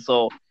 million.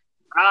 So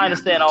I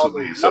understand all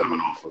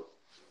the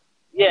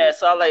yeah.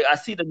 So I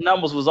see the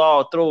numbers was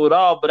all throw it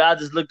off, but I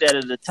just looked at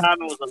it. The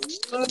timing was a little bit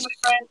strange.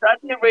 I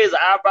did raise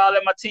the eyebrow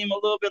at my team a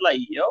little bit, like,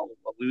 yo,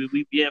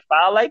 we being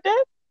fouled like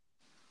that.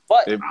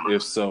 But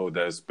if so,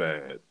 that's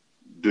bad.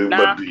 Dude,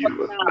 I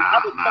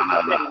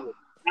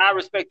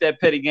respect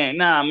that petty game.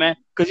 Nah, man.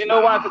 Because you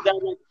know why? Because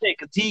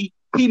he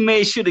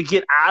made sure to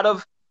get out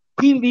of.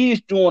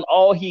 He's doing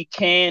all he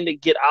can to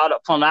get out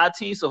of from our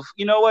team. So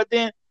you know what?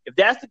 Then if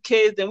that's the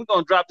case, then we're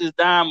gonna drop this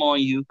dime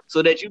on you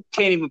so that you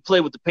can't even play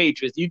with the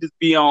Patriots. You just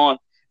be on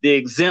the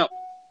exempt,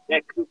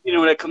 that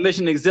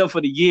commission exempt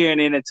for the year,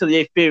 and then until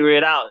they figure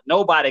it out,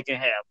 nobody can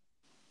have it.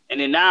 And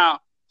then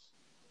now,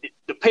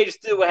 the Patriots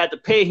still will have to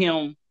pay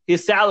him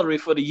his salary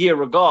for the year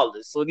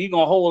regardless. So he's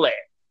going to hold that.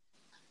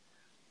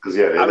 Because,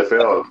 the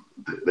NFL,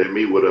 they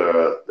meet with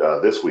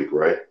this week,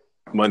 right?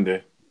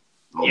 Monday.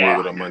 Meet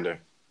with on Monday.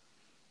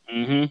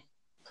 Mm-hmm.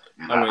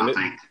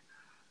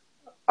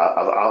 I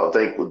I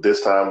think with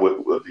this time with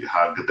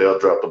how Goodell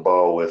dropped the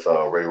ball with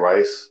Ray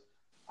Rice,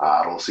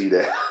 I don't see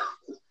that.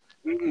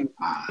 He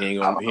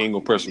ain't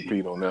gonna press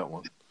repeat on that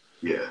one.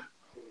 Yeah.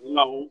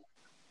 No.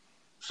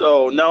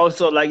 So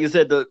like you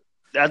said,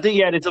 I think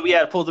we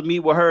had supposed to meet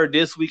with her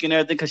this week and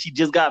everything because she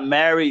just got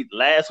married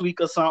last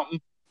week or something,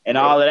 and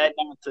all of that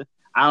nonsense.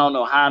 I don't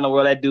know how in the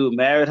world that dude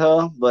married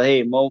her, but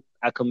hey, more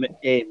props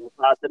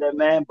to that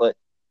man. But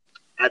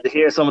after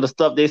hearing some of the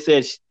stuff they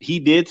said he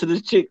did to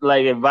this chick,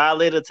 like it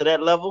violated to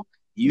that level,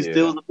 you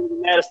still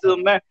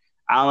married.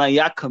 I'm like,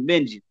 I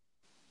commend you.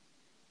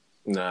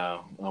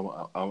 No,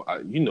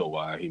 you know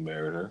why he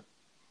married her.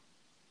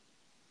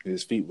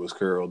 His feet was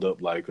curled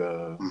up like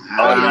Eddie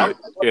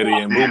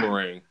and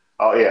Boomerang.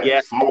 Oh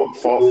yeah.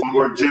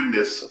 Former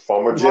gymnast.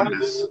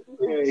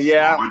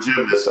 Yeah. Former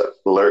gymnast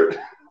alert.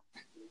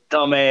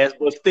 Dumbass,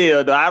 but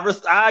still, though,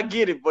 I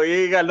get it, but you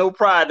ain't got no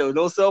pride though,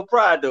 no self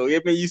pride though. I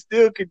mean, you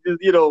still could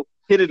just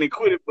hit it and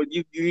quit it, but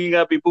you ain't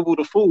gotta be boo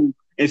the fool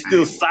and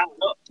still sign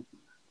up.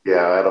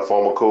 Yeah, I had a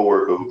former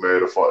coworker who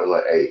married a former.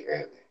 Like, hey,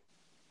 Andy,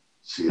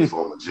 she a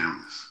former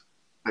gymnast.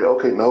 Like,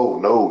 okay, no,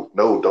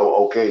 don't.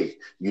 Okay,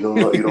 you don't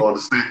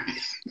understand me.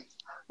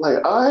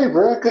 Like, all right,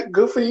 bro,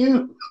 good for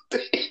you.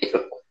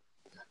 Damn.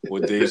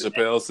 What Dave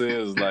Chappelle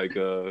says, like,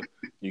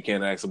 you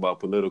can't ask about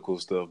political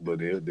stuff, but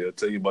they'll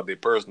tell you about their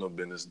personal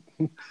business.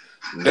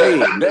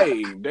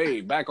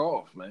 Dave, back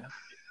off, man.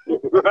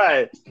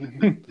 Right.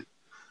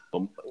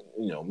 But,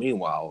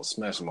 meanwhile, I was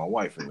smashing my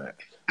wife in the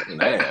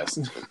ass.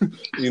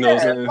 You know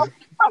what I'm saying?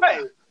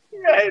 Right.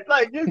 Yeah, it's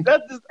like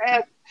that's just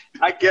ass.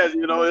 I guess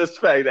it's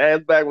fact.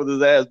 Ass backwards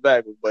is ass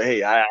backwards. But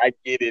hey, I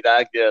get it.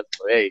 I guess.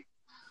 But hey,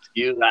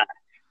 excuse me.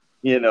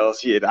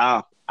 Shit.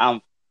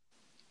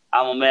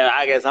 I'm a man.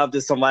 I guess I'm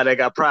just somebody that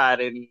got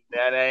pride, and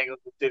that ain't gonna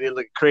sit there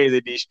looking crazy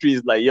in these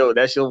streets. Like, yo,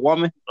 that's your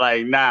woman.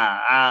 Like, nah,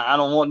 I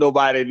don't want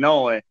nobody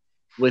knowing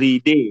what he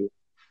did.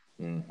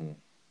 Mm-hmm.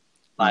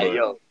 Like,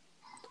 yo.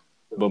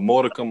 But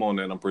more to come on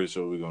that. I'm pretty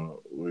sure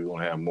we're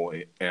gonna have more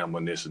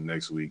ammunition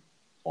next week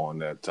on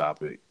that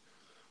topic.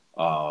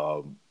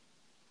 And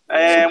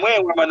we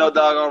ain't worried about no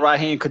dog on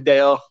Raheem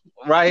Goodell.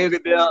 Raheem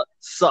Goodell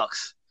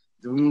sucks.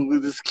 We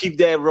just keep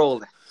that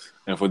rolling.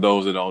 And for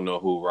those that don't know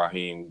who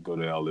Raheem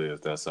Goodell is,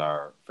 that's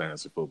our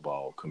fantasy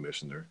football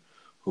commissioner,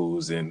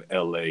 who's in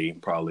LA,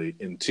 probably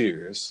in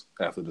tears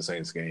after the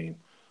Saints game.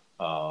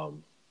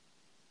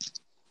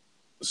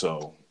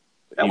 So.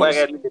 That way I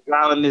got to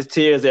drowning his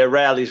tears at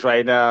rallies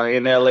right now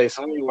in LA.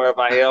 So we ain't worry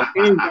about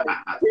him.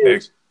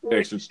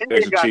 Extra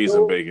cheese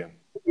and bacon.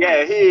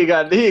 Yeah, he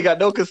ain't got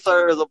no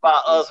concerns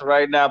about us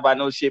right now by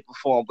no shape or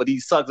form. But he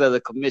sucks as a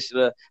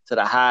commissioner to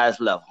the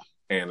highest level.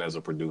 And as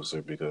a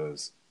producer,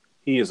 because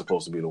he is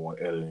supposed to be the one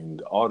editing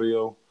the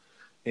audio,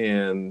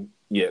 and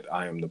yet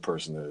I am the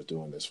person that is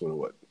doing this for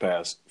the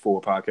past 4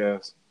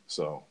 podcasts.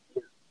 So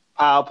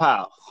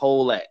pow,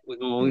 whole lot. We're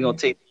gonna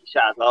take these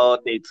shots all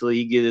day till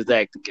he get his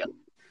act together.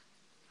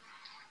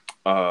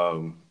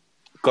 A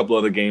couple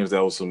other games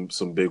that was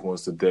some big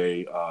ones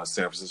today.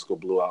 San Francisco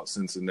blew out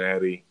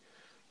Cincinnati,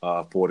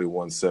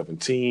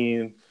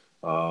 41-17.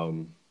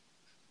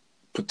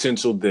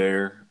 Potential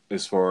there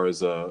as far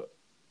as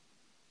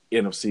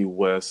NFC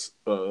West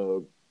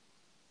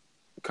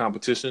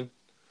competition.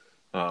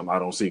 I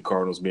don't see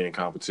Cardinals being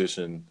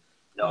competition.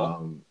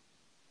 No.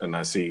 And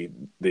I see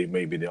they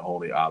may be the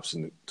only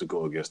option to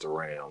go against the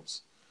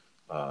Rams.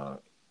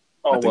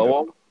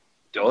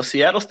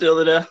 Seattle's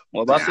still there.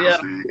 What about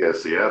Seattle? Yeah,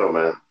 Seattle,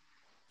 man.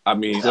 I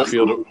mean,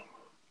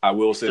 I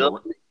will say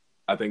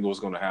I think what's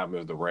going to happen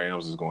is the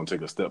Rams is going to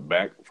take a step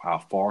back. How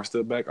far a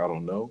step back, I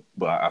don't know.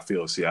 But I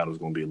feel Seattle's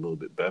going to be a little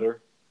bit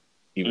better,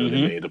 even though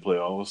they made the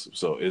playoffs.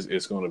 So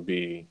it's going to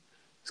be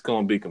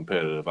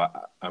competitive.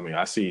 I mean,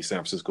 I see San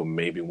Francisco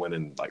maybe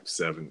winning like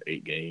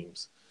 7-8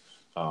 games,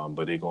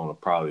 but they're going to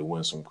probably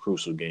win some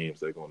crucial games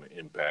that are going to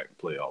impact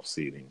playoff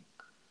seeding.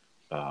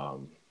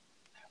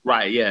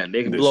 Right, yeah,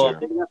 they can blow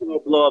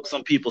up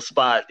some people's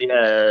spots,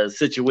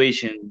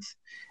 situations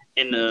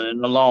in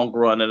the long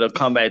run that'll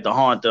come back to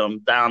haunt them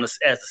down as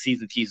the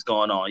season keeps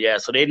going on. Yeah,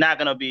 so they're not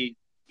gonna be.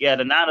 Yeah,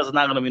 the Niners are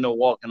not gonna be no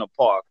walk in the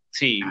park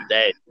team.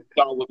 That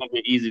probably gonna be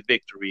an easy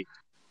victory.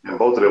 And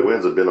both of their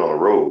wins have been on the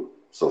road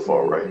so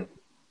far, right?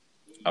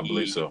 I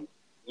believe so.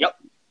 Yep.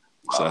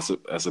 So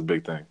that's a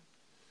big thing.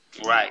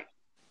 Right.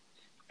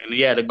 And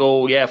to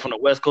go from the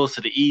West Coast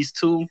to the East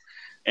too.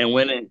 And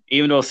winning,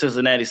 even though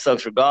Cincinnati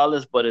sucks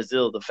regardless, but it's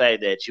still the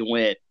fact that you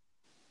went,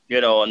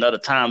 another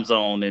time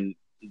zone and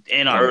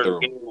in an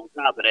early game on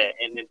top of that,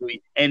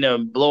 and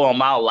then blow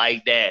them out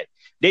like that.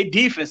 Their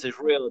defense is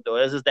real though.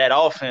 It's just that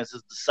offense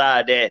is the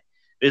side that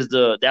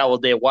was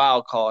their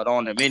wild card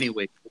on them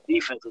anyway. The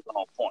defense is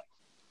on point.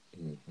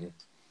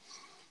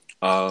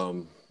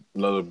 Mm-hmm.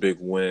 Another big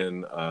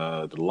win.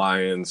 The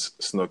Lions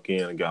snuck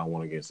in and got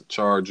one against the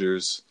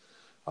Chargers.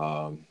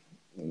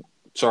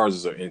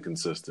 Chargers are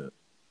inconsistent,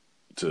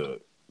 to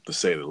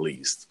say the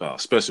least,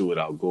 especially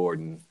without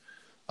Gordon.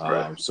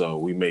 Right. So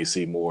we may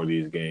see more of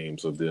these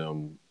games of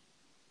them,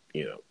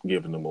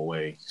 giving them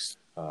away.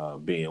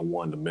 Being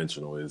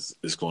one-dimensional is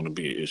going to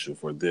be an issue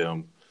for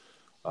them.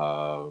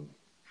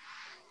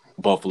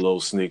 Buffalo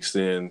sneaks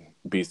in,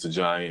 beats the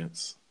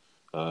Giants.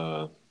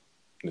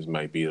 This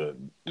might be the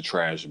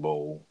trash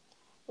bowl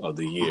of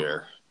the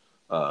year.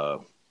 I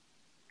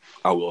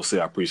will say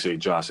I appreciate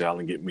Josh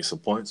Allen getting me some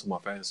points on my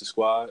fantasy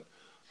squad.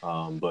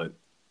 But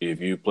if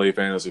you play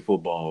fantasy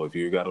football, if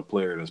you got a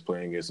player that's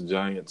playing against the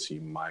Giants,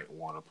 you might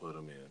want to put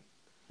him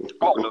in.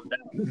 Oh, no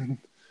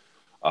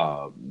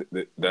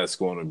doubt. That's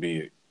going to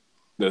be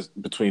that's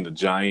between the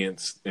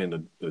Giants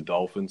and the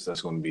Dolphins.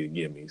 That's going to be the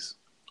gimmies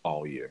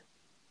all year.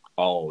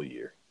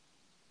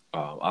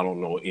 I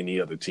don't know any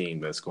other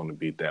team that's going to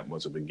be that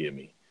much of a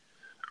gimme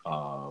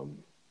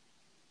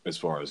as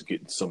far as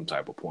getting some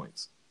type of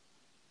points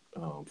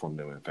from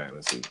them in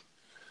fantasy.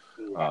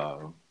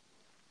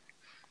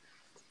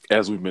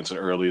 As we mentioned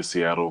earlier,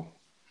 Seattle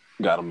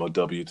got them a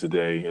W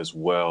today as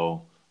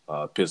well.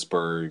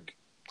 Pittsburgh,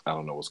 I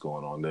don't know what's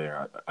going on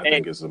there. I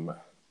think it's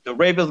the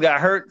Ravens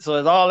got hurt, so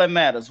it's all that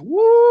matters.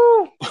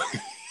 Woo!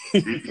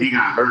 He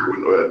got hurt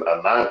with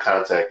a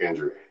non-contact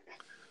injury.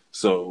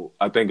 So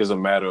I think it's a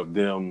matter of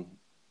them,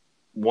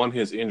 one,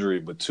 his injury,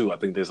 but two, I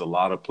think there's a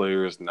lot of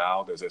players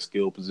now that's at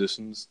skill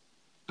positions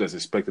that's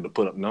expected to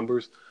put up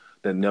numbers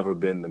that never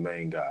been the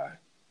main guy.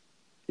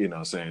 You know what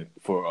I'm saying?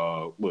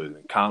 For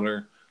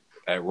Connor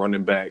at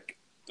running back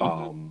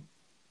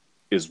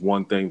is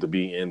one thing to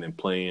be in and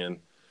playing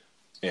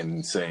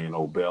and saying,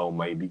 oh, Bell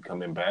might be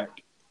coming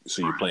back.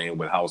 So you're playing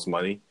with house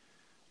money.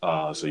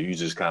 So you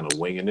just kind of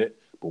winging it.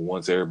 But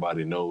once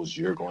everybody knows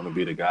you're going to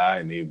be the guy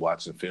and they're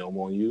watching film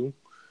on you,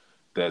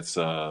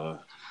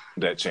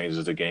 that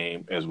changes the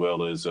game, as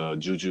well as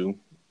Juju,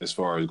 as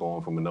far as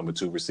going from a number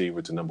 2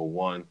 receiver to number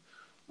 1.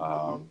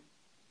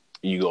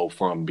 You go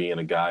from being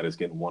a guy that's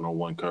getting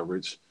one-on-one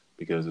coverage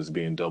because it's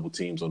being double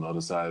teams on the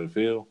other side of the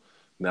field.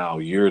 Now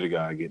you're the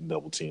guy getting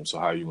double teamed. So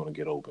how are you going to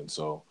get open?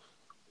 So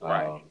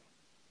I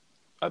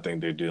think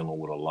they're dealing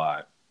with a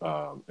lot.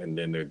 And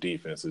then their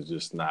defense is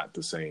just not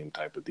the same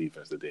type of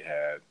defense that they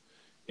had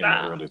in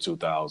the early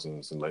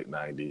 2000s and late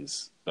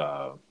 90s.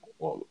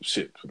 For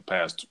the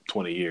past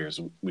 20 years,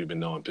 we've been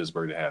knowing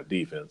Pittsburgh to have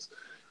defense,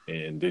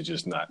 and they're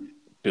just not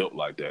built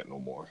like that no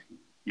more.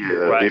 Yeah,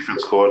 the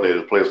defense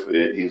coordinator plays.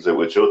 He's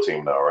with your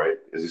team now, right?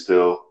 Is he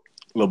still?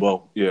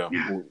 LeBeau, yeah.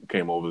 Who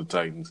came over the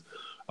Titans.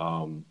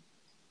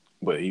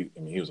 But he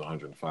was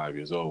 105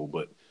 years old.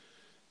 But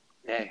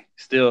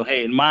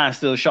mine's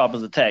still sharp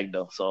as a tack,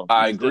 though. So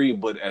I agree,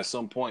 but at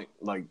some point,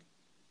 like,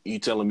 you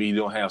telling me you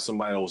don't have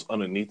somebody else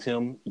underneath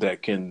him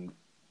that can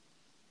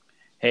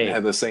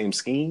have the same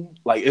scheme?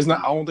 Like, it's not.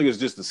 I don't think it's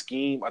just the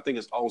scheme. I think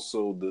it's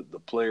also the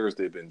players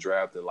they've been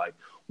drafted. Like,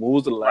 what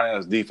was the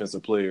last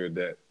defensive player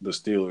that the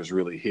Steelers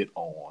really hit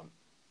on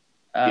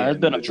it's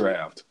been the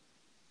draft?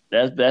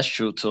 That's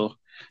true too.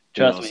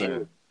 Trust me.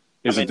 Doing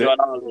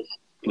all this,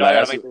 I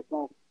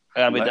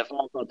gotta make that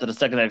phone call to the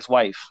second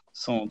ex-wife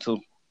soon too.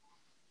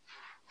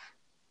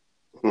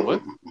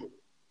 What?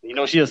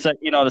 The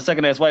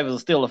second ex-wife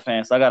is a Steelers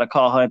fan, so I gotta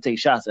call her and take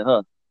shots at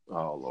her.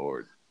 Oh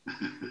Lord.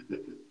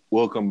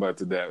 We'll come back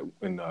to that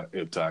in the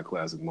Iptide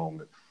Classic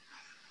moment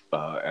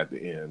at the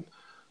end.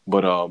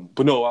 But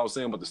no, I was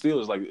saying about the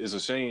Steelers, like, it's a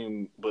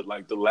shame, but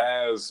like the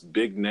last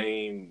big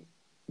name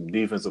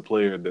defensive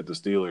player that the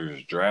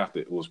Steelers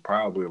drafted was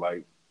probably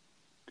like,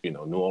 New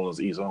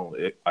Orleans East own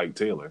Ike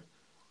Taylor.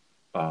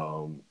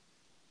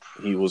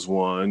 He was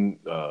one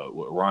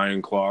with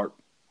Ryan Clark,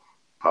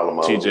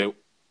 TJ.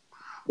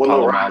 Well,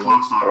 no, Ryan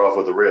Clark started off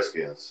with the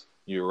Redskins.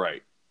 You're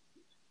right.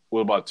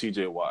 What about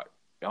TJ Watt?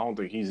 I don't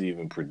think he's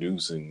even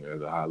producing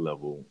at a high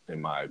level,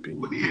 in my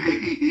opinion.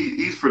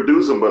 He's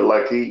producing, but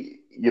like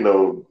it's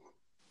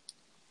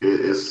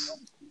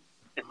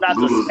not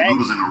the same.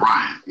 Losing a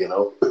riot,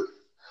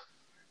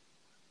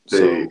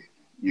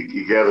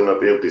 You're gathering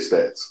up empty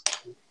stats.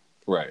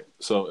 Right.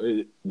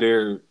 So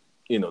they've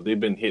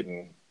been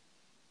hitting.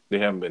 They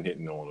haven't been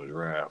hitting on the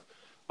draft.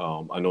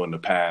 I know in the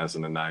past,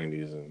 in the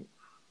 90s and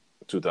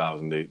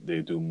 2000, they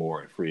do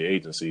more in free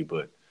agency,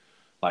 but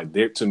like,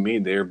 to me,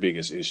 their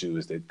biggest issue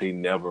is that they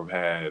never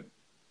had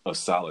a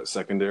solid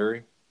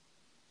secondary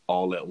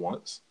all at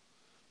once.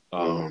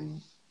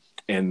 And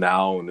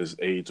now in this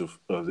age of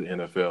the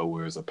NFL,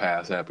 where it's a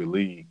pass-happy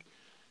league,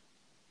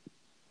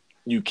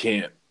 you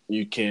can't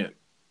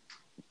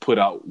put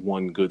out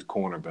one good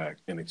cornerback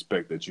and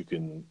expect that you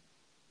can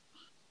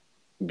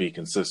be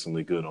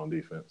consistently good on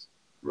defense.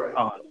 Right.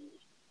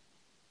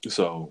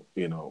 So,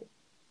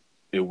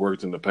 it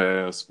worked in the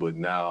past, but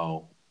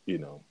now,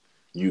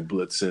 you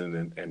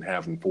blitzing and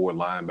having 4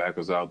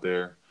 linebackers out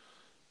there,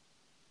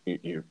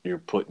 you're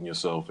putting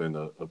yourself in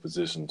a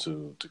position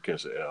to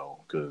catch an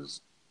L,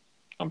 because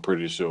I'm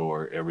pretty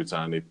sure every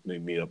time they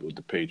meet up with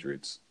the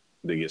Patriots,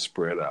 they get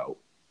spread out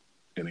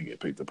and they get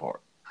picked apart.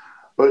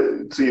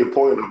 But to your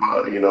point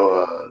about,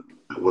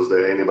 was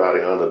there anybody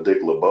under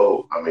Dick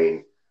LeBeau? I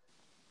mean,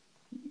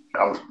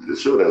 I'm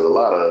sure there's a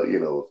lot of,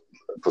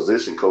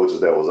 position coaches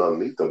that was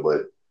underneath them,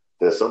 but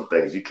there's some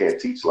things you can't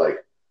teach.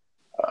 Like,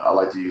 I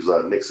like to use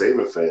Nick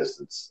Saban, for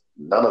instance.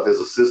 None of his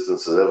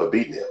assistants has ever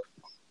beaten him.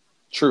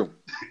 True.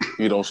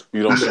 You don't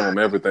show him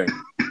everything.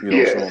 You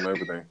don't show him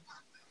everything.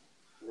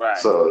 Right.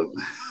 So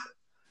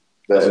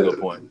That's a good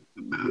point.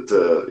 He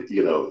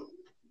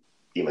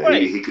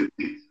could.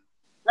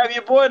 Have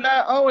your boy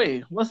not? Oh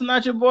wait, wasn't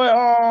not your boy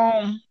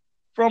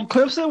from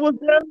Clemson was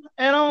there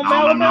and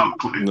Alabama?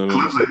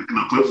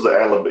 Cliff is an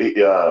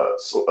Alabama.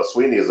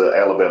 Sweeney is an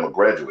Alabama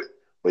graduate,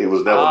 but he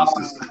was never an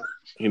assistant.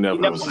 He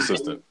never was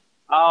assistant.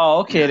 Oh,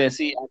 okay. Then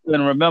see, I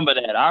couldn't remember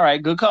that. All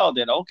right, good call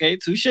then. Okay,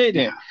 touche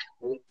then.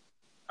 Yeah.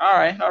 All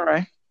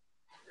right.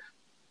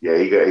 Yeah,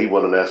 he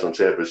won a national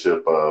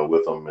championship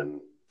with them,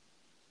 and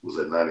was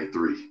at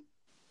 '93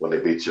 when they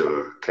beat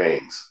your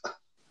Canes.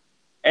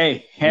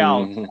 Hey,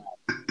 hell,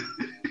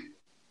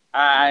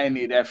 I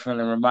need that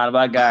feeling reminded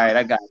by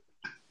that guy.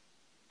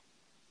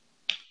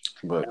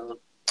 But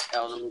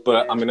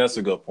I mean that's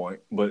a good point.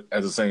 But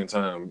at the same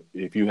time,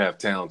 if you have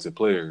talented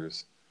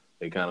players,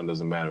 it kind of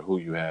doesn't matter who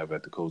you have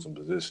at the coaching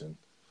position.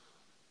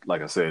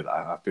 Like I said,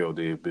 I feel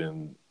they've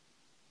been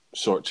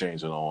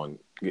shortchanging on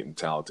getting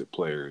talented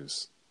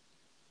players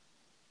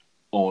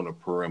on the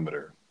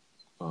perimeter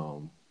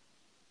for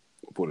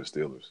the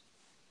Steelers.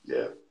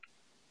 Yeah.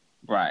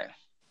 Right.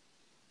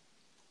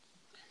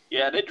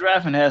 Yeah, their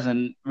drafting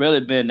hasn't really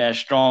been that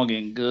strong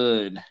and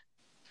good.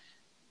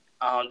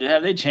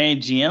 Have they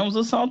changed GMs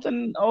or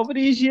something over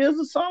these years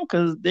or something?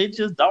 Because they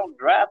just don't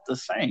draft the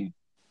same.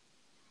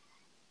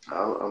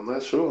 I'm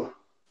not sure.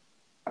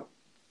 I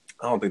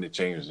don't think they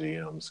change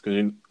GMs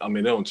because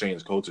they don't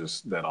change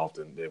coaches that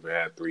often. They've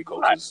had 3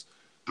 coaches.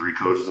 3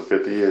 coaches in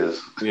 50 years.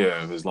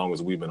 Yeah, as long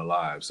as we've been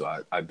alive.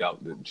 So I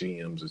doubt that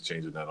GMs is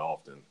changing that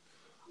often.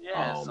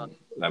 Yeah,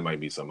 that might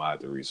be something I have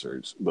to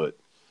research, but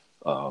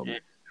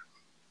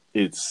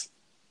it's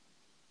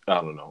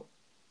I don't know.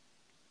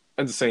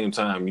 At the same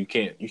time, you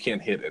can't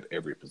hit at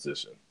every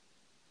position.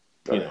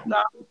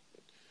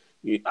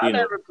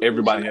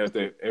 Everybody has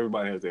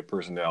their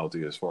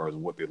personality as far as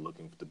what they're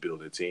looking to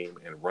build a team,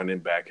 and running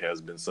back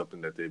has been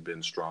something that they've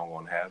been strong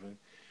on having,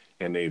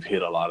 and they've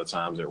hit a lot of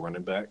times at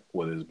running back,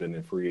 whether it's been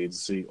in free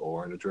agency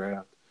or in the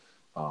draft.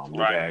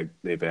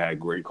 They've had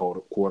great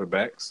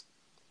quarterbacks.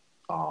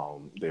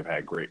 They've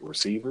had great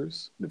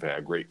receivers. They've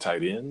had great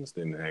tight ends.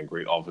 Then they had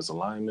great offensive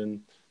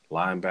linemen,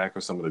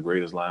 linebackers, some of the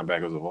greatest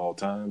linebackers of all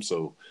time.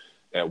 So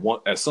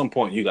at some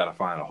point, you got to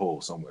find a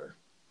hole somewhere.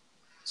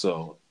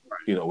 So,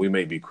 we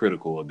may be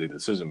critical of their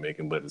decision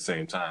making, but at the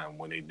same time,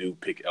 when they do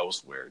pick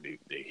elsewhere, they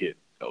hit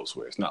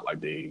elsewhere. It's not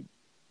like they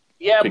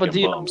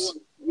bums.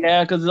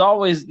 Because it's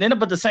always then.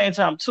 But at the same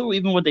time, too,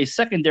 even with their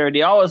secondary,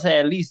 they always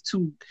had at least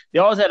 2. They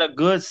always had a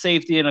good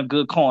safety and a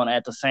good corner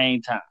at the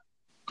same time.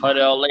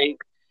 Cardell Lake,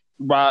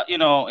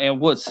 and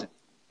Woodson.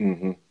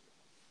 Mm-hmm.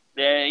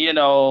 Then you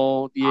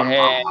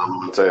had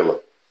Taylor.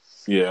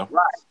 Yeah.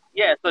 Right.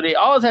 Yeah. So they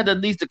always had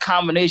at least a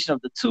combination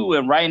of the 2,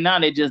 and right now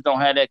they just don't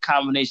have that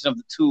combination of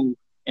the 2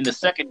 in the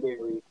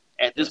secondary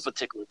at this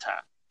particular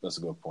time. That's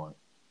a good point.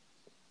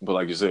 But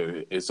like you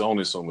said, it's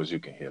only so much you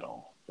can hit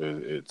on.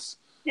 It's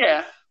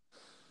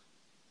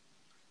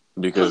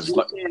because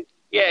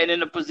and in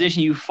the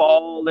position you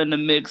fall in the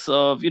mix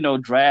of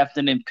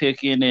drafting and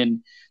picking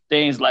and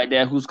things like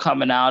that. Who's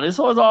coming out? It's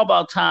always all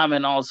about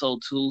timing, also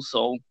too.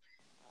 So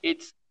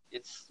it's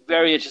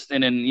very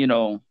interesting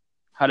in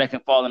how that can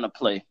fall into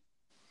play.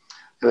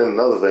 And then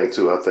another thing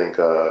too, I think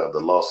the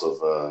loss of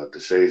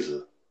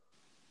DeShazier.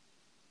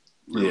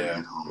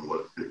 It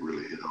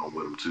really hit home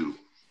with him too.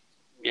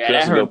 Yeah,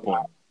 that's a good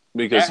point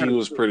because he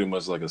was pretty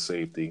much like a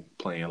safety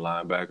playing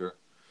linebacker.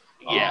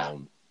 Yeah.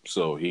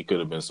 So he could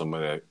have been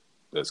somebody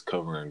that's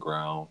covering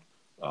ground.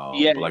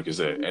 But like you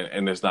said,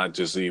 and it's not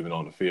just even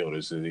on the field;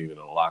 it's even in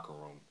the locker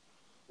room.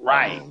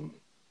 Right.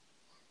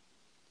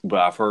 But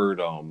I've heard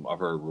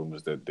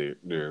rumors that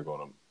they're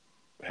going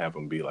to have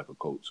him be like a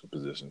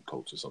position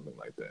coach or something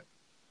like that,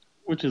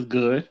 which is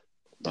good.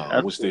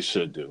 Which they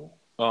should do.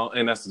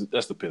 And that's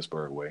the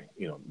Pittsburgh way.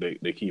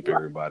 They keep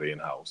everybody in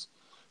house,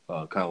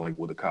 kind of like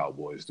what the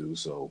Cowboys do.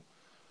 So,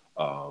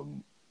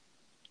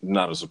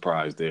 not a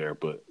surprise there.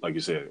 But like you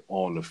said,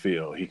 on the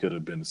field, he could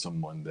have been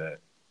someone that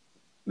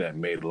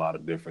made a lot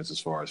of difference as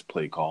far as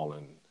play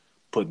calling,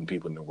 putting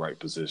people in the right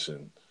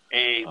position,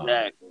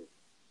 exactly,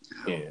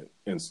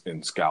 and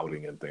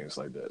scouting and things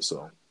like that.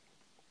 So,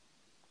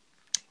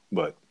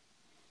 but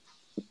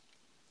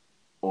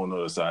on the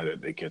other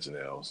side, they catching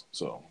L's.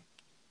 So.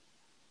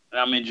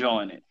 I'm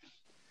enjoying it.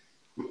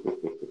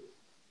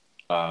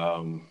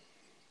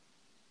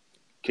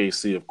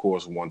 KC, of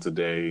course, won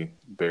today.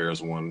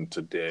 Bears won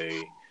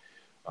today.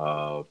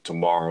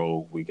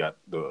 Tomorrow we got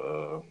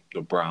the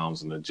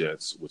Browns and the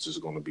Jets, which is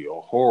going to be a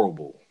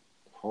horrible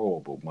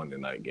Monday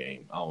night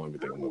game. I don't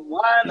even think.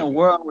 Why in the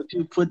world would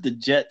you put the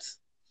Jets?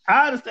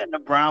 I understand the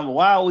Browns, but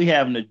why are we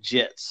having the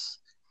Jets?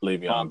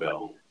 Le'Veon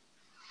Bell,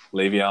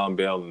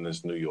 and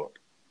it's New York.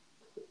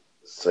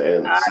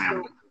 Sam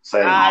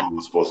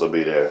was supposed to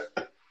be there.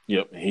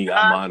 Yep, he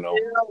got mono. Who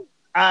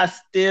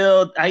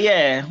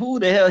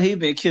the hell he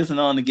been kissing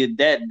on to get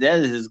that? That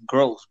is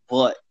gross,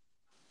 but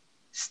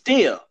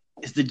still,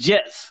 it's the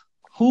Jets.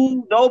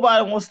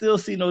 Nobody wants to still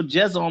see no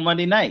Jets on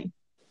Monday night.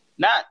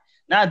 Not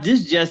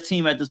this Jets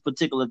team at this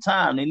particular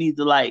time. They need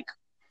to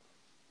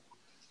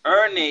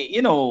earn their,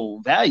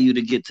 value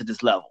to get to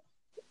this level.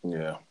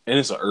 Yeah, and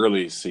it's an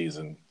early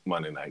season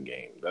Monday night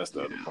game. That's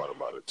the other part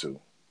about it too.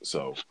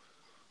 So,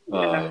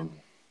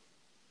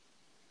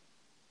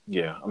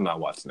 yeah, I'm not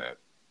watching that.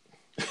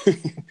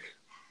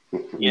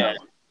 Yeah.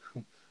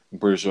 I'm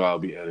pretty sure I'll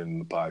be editing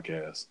the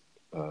podcast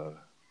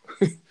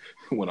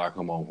when I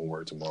come home from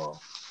work tomorrow.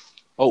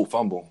 Oh,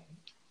 fumble!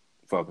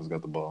 Falcons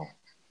got the ball.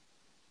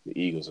 The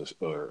Eagles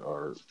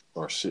are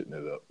shitting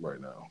it up right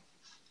now.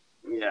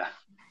 Yeah.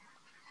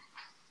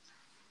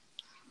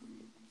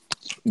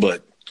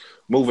 But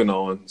moving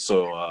on.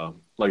 So,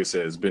 like I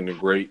said, it's been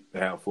great to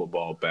have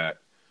football back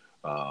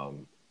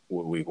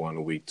with week 1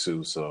 and week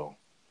 2. So,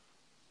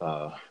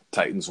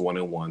 Titans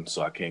 1-1,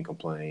 so I can't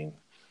complain.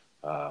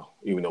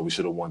 Even though we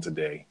should have won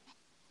today.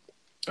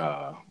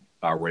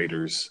 Our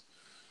Raiders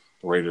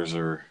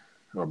are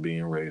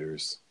being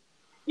Raiders.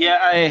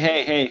 Yeah,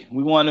 hey,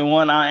 we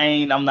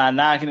 1-1. I'm not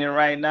knocking it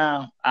right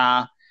now.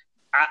 I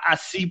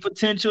see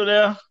potential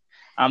there.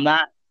 I'm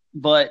not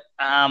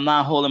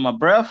holding my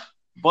breath.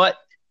 But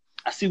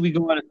I see we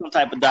going in some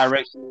type of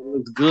direction. It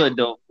looks good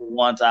though. For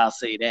once, I'll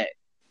say that.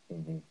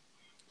 Mm-hmm.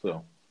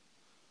 So,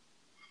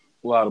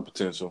 a lot of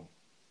potential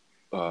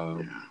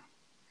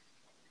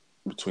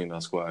between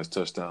our squads.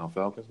 Touchdown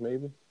Falcons,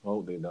 maybe.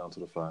 Oh, they're down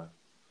to the 5.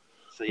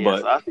 So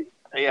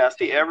I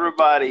see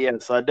everybody.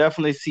 Yes, I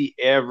definitely see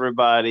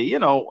everybody. You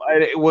know,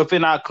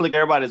 within our clique,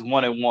 everybody's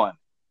 1-1.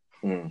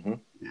 Mm-hmm.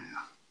 Yeah.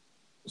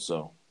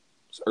 So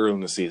it's early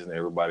in the season.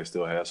 Everybody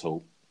still has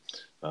hope.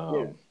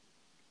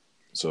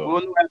 So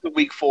we'll know after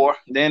week 4.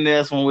 Then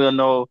that's when we'll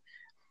know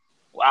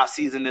our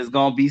season is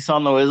gonna be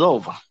something or is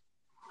over.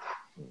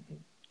 Mm-hmm.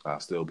 I'll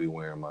still be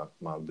wearing my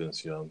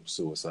Vince Young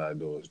Suicide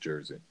Doors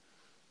jersey,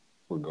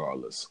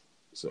 regardless.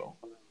 So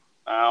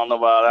I don't know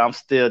about it. I'm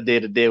still day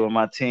to day with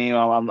my team.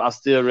 I'm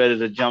still ready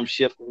to jump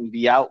ship and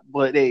be out.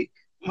 But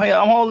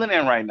I'm holding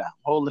in right now. I'm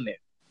holding in.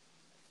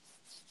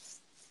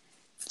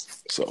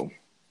 So,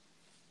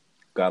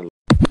 gotta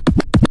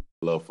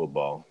love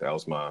football. That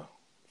was my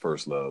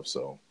first love.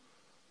 So,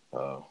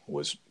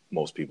 which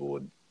most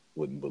people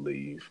wouldn't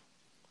believe.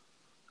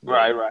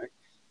 Right.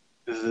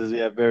 This is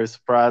very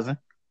surprising.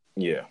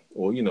 Yeah.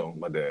 Well,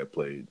 my dad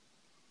played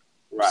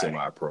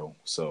semi-pro,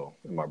 so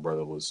and my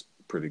brother was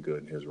pretty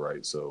good in his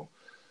right. So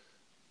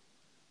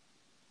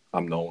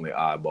I'm the only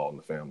eyeball in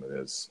the family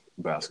that's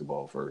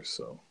basketball first.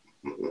 So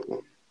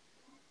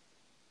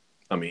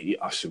I mean,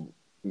 I should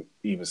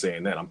even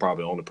saying that I'm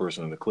probably the only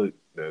person in the clique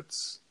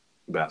that's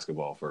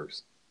basketball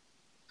first.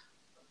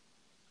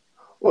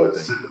 Well,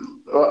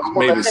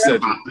 maybe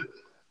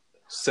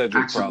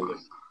Cedric probably.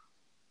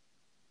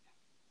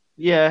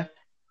 Yeah,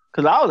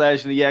 because I was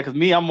actually because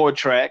me I'm more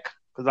track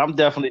because I'm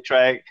definitely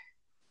track.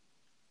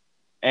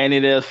 And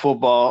it is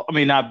football. I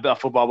mean, not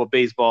football, but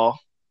baseball.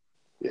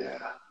 Yeah.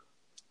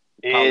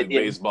 Probably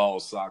baseball,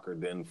 soccer,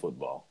 then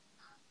football.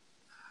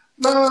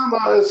 No.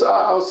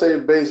 I would say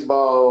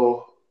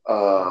baseball,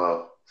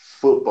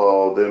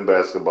 football, then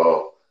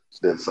basketball,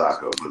 then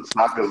soccer. But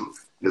soccer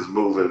is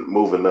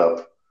moving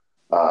up.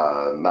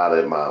 Not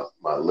at my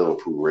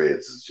Liverpool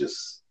Reds. It's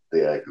just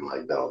they acting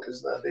like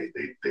donkeys now. They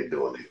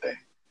doing their thing.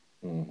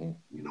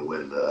 Mm-hmm.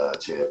 Winning the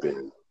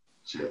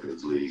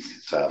Champions League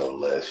title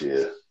last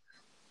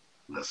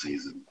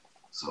season.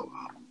 So,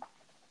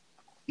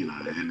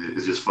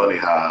 it's just funny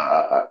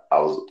how I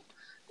was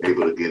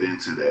able to get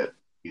into that,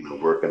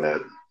 working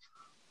at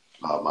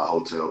my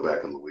hotel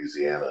back in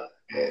Louisiana.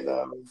 And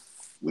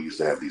we used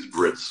to have these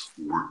Brits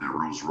who worked at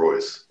Rolls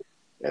Royce,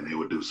 and they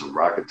would do some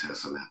rocket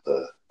testing at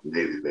the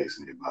Navy base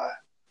nearby.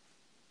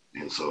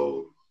 And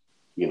so,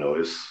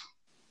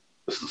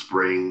 it's the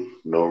spring,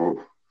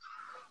 no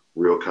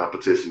real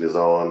competition is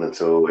on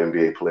until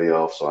NBA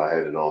playoffs. So I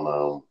had it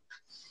on.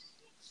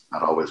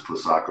 I'd always put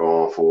soccer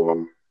on for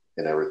them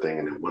and everything.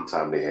 And then one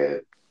time they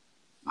had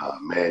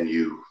Man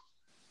U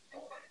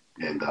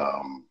and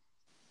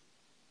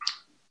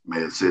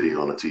Man City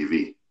on the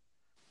TV.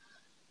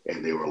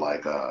 And they were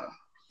like,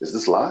 is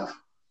this live?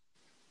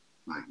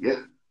 I'm like,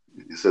 yeah,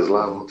 it says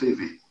live on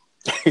TV.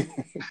 It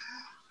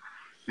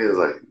was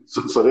like,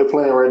 so they're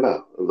playing right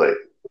now. I was like,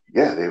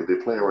 yeah,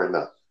 they're playing right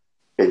now.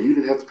 And you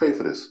didn't have to pay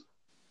for this.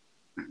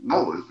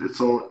 No, it's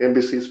on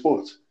NBC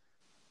Sports.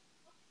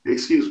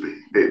 Excuse me.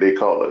 They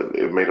called it.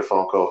 They made a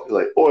phone call. He's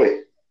like, "Oi,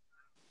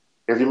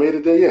 have you made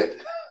it there yet?"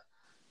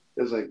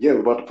 It's like, "Yeah,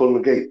 we're about to pull in the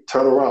gate.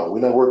 Turn around. We're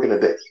not working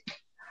today."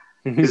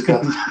 He's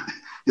got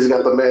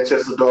the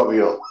Manchester Derby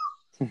on.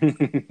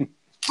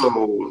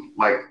 So,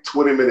 like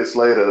 20 minutes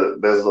later,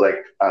 there's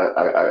like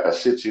I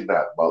shit you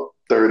not, about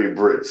 30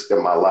 Brits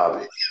in my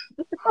lobby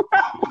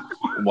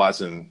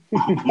watching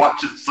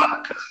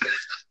soccer.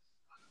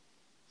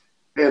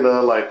 And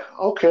like,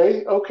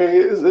 okay,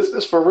 is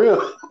this for real?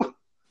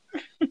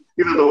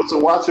 To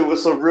watch it with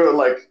some real,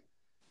 like,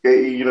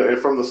 and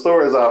from the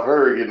stories I've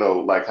heard,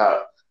 like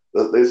how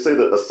they say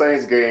that a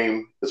Saints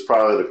game is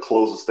probably the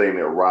closest thing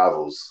that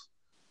rivals.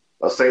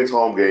 A Saints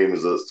home game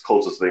is the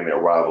closest thing that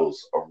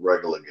rivals a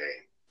regular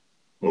game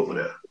over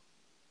there.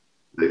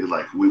 They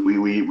like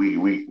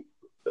we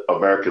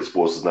American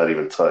sports does not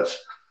even touch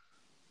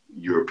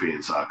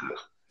European soccer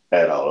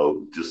at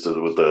all. Just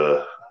with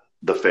the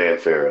the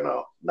fanfare and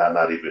all.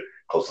 Not even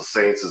because the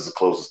Saints is the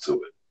closest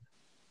to it.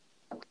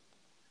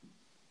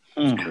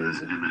 And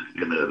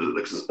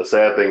the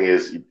sad thing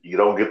is you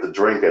don't get the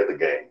drink at the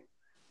game.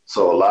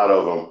 So a lot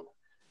of them,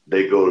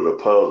 they go to the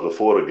pubs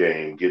before the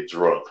game, get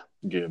drunk,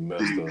 get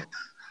messed up,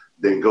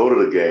 then go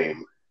to the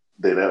game.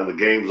 Then when the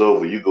game's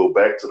over, you go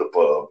back to the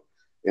pub,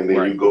 and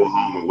then you go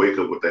home and wake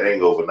up with the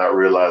hangover, not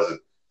realizing,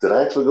 did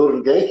I actually go to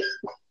the game?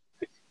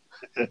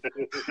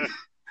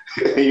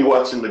 And you're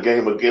watching the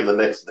game again the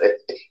next day.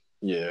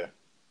 Yeah.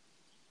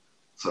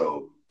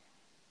 So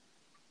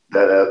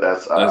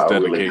that's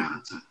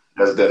dedication.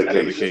 That's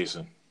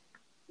dedication.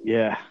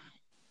 Yeah.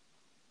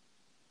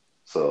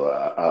 So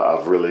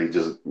I've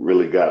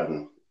really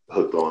gotten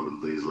hooked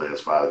on these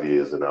last 5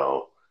 years and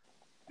all,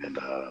 and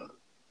the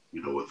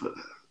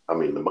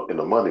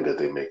money that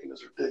they're making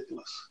is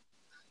ridiculous.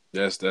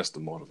 That's the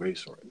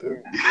motivation right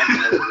there.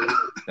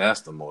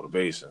 That's the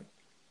motivation,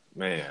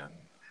 man.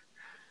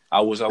 I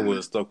wish I would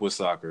have stuck with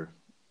soccer.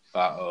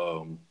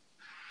 I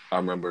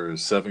remember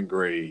 7th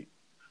grade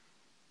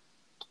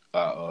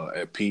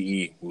at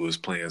PE, we was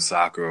playing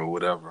soccer or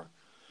whatever.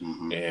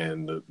 Mm-hmm.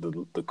 And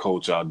the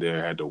coach out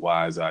there had the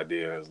wise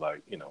idea. It was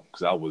like,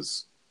 because I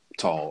was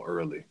tall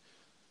early.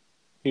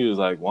 He was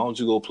like, why don't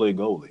you go play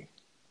goalie?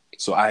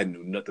 So I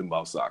knew nothing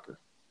about soccer.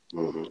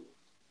 Mm-hmm.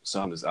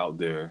 So I'm just out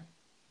there.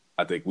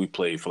 I think we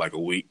played for like a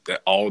week.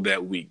 All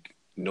that week,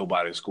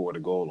 nobody scored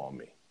a goal on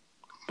me.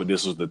 But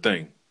this was the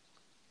thing.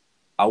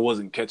 I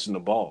wasn't catching the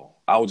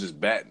ball. I was just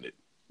batting it.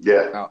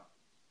 Yeah.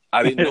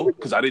 I didn't know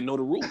because I didn't know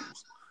the rules.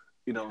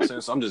 You know what I'm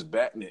saying? So I'm just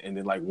batting it. And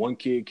then like one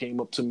kid came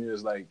up to me and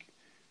was like,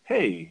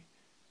 hey,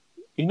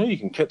 you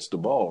can catch the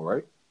ball,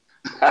 right?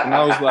 And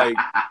I was like,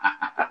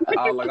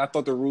 I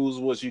thought the rules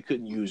was you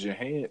couldn't use your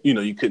hand.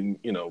 You couldn't,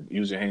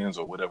 use your hands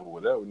or whatever.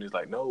 And he's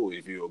like, no,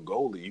 if you're a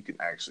goalie, you can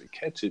actually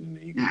catch it and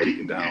then you can kick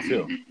it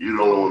downfield. You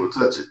don't want to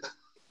touch it.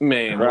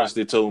 Man, once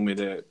they told me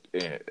that,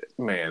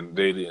 man,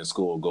 they didn't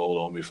score a goal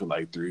on me for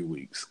like 3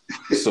 weeks.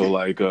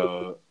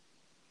 So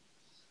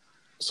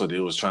so they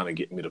was trying to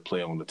get me to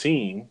play on the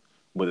team.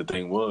 But the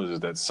thing is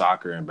that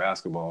soccer and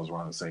basketball was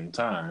around the same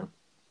time.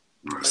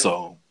 Right.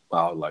 So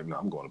I was like, no,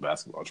 I'm going to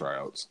basketball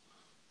tryouts.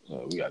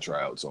 We got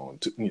tryouts on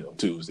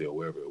Tuesday or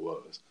wherever it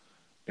was.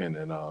 And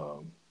then I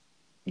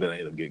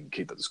ended up getting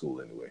kicked out of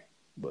school anyway.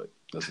 But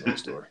that's another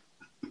story.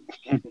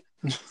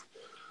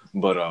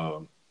 But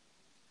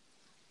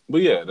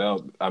yeah,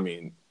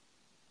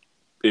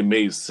 it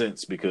made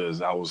sense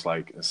because I was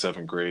like in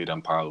 7th grade, I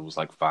probably was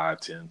like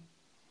 5'10".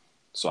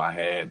 So I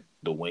had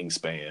the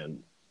wingspan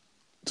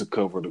to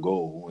cover the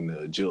goal and the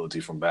agility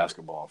from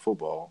basketball and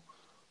football.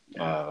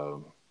 Yeah.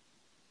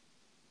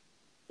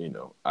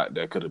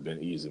 That could have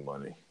been easy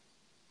money.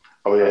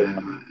 I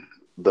mean,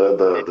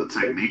 the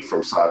technique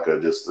from soccer,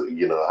 just how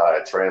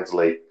it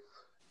translate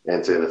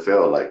into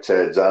NFL. Like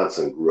Chad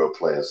Johnson grew up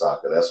playing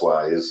soccer. That's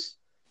why his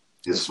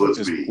foot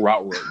speed,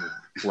 route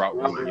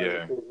running,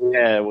 yeah.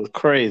 Yeah, it was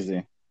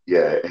crazy.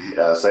 Yeah,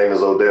 same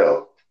as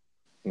Odell.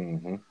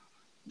 Mm-hmm.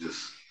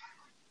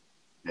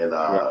 And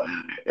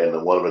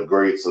one of the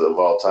greats of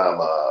all time,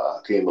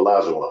 Hakeem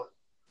Olajuwon.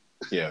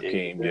 Yeah,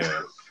 Hakeem.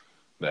 Yeah,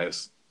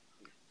 that's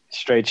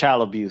straight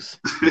child abuse.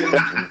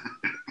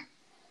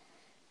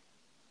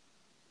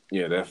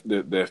 Yeah,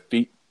 that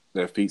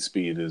feet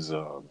speed is.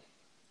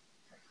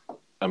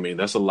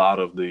 That's a lot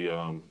of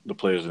the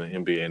players in the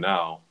NBA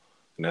now,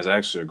 and that's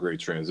actually a great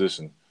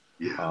transition.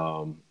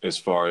 Yeah. As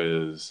far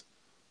as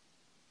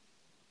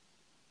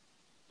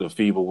the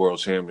FIBA World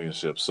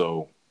Championship,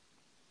 so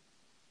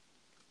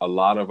a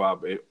lot of I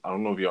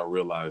don't know if y'all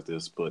realize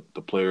this, but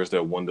the players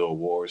that won the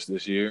awards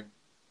this year,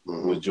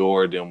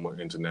 majority of them were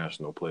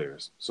international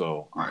players.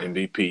 So our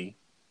MVP,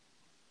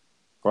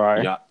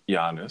 right,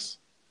 Giannis.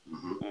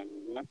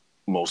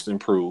 Most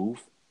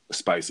improved,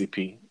 Spicy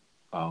P,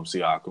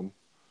 Siakam.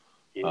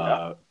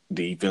 Yeah.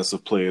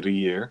 Defensive Player of the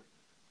Year,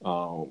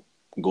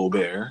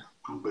 Gobert.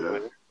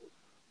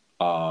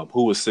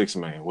 Who was sixth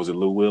man? Was it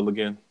Lou Will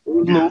again?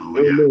 Lou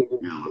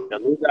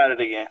got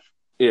it again.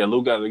 Yeah,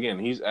 Lou got it again.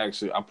 He's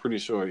actually, I'm pretty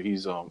sure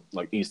he's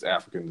like East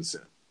African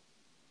descent.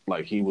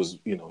 Like he was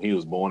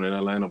born in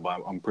Atlanta,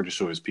 but I'm pretty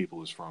sure his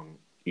people is from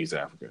East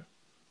Africa,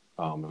 if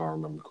I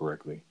remember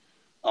correctly.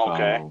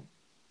 Okay.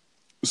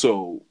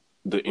 So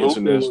the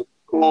international.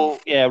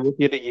 Yeah,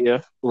 Rookie of the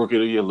Year. Rookie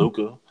of the Year,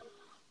 Luka.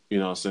 You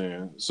know what I'm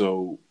saying?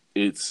 So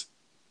it's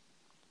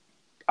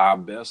our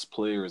best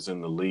players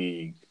in the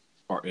league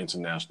are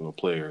international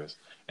players,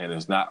 and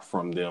it's not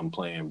from them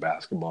playing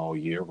basketball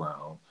year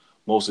round.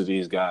 Most of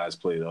these guys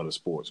played other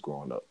sports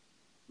growing up.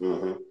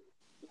 Mm-hmm.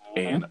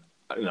 And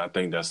I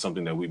think that's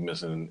something that we're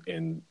missing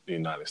in the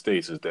United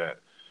States is that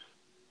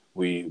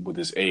with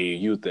this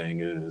AAU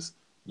thing is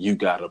you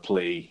got to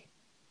play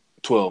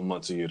 12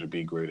 months a year to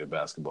be great at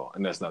basketball.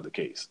 And that's not the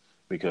case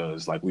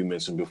because like we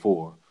mentioned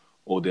before,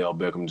 Odell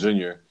Beckham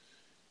Jr.,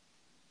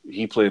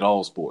 he played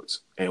all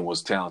sports and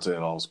was talented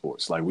at all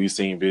sports. Like we've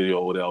seen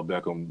video Odell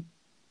Beckham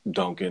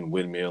dunking,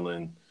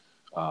 windmilling.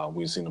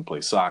 We've seen him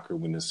play soccer.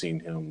 We've seen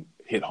him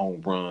hit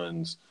home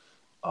runs.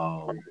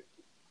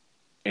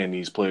 and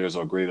these players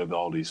are great at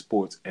all these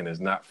sports, and it's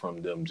not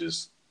from them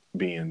just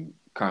being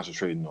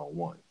concentrating on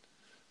one.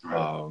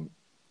 Right.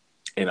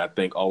 And I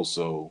think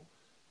also,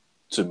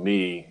 to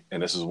me,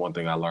 and this is one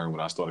thing I learned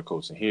when I started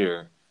coaching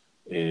here,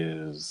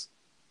 is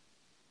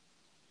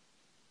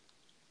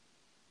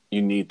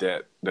you need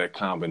that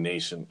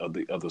combination of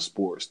the other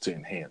sports to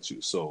enhance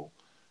you. So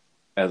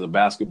as a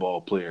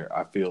basketball player,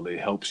 I feel it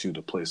helps you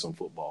to play some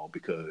football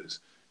because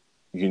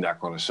you're not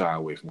going to shy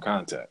away from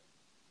contact.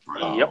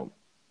 Right. Yep.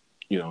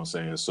 You know what I'm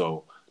saying?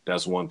 So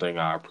that's one thing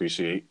I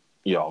appreciate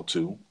y'all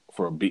too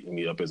for beating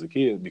me up as a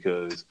kid,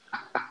 because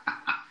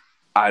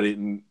I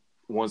didn't,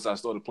 once I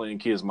started playing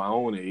kids my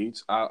own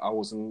age, I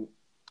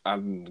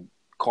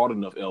caught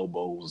enough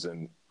elbows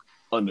and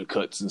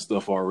undercuts and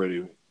stuff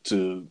already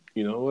to,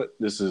 you know what,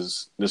 this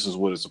is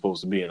what it's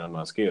supposed to be, and I'm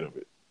not scared of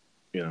it.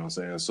 You know what I'm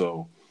saying?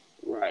 So,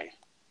 Right.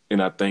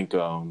 and I think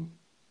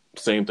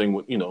same thing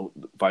with,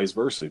 vice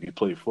versa. If you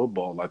play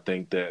football, I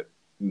think that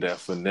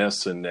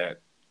finesse and that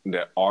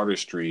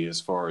artistry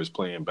as far as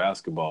playing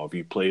basketball, if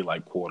you play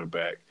like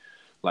quarterback,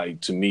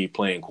 like to me,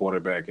 playing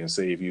quarterback, and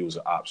say if you was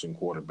an option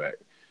quarterback,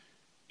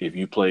 if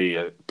you play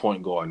a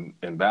point guard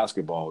in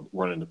basketball,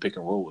 running the pick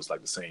and roll is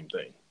like the same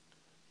thing.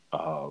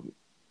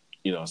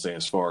 You know what I'm saying?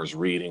 As far as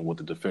reading what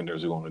the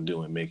defenders are going to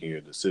do and making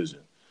a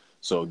decision.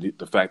 So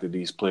the fact that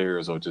these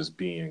players are just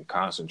being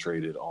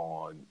concentrated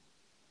on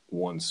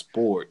one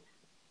sport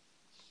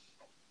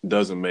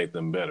doesn't make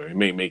them better. It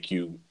may make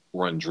you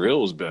run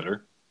drills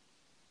better.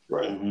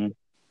 Right. Mm-hmm.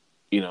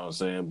 You know what I'm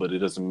saying? But it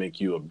doesn't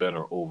make you a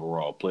better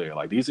overall player.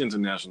 Like these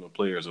international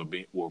players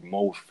were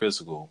more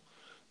physical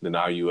than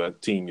our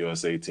Team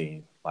USA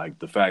team. Like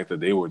the fact that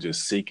they were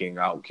just seeking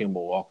out Kemba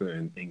Walker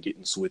and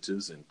getting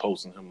switches and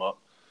posting him up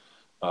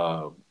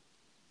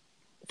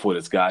for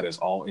this guy that's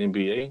all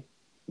NBA,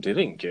 they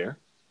didn't care.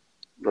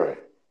 Right.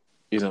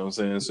 You know what I'm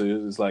saying? So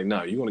it's like,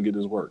 no, you're going to get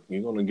this work.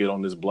 You're going to get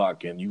on this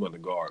block and you're going to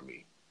guard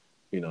me.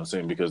 You know what I'm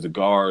saying? Because the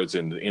guards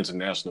in the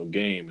international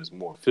game is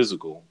more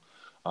physical.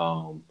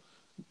 What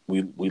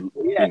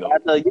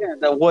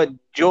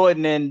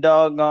Jordan and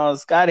doggone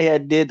Scotty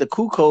had did the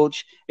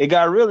coach, it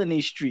got real in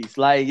these streets.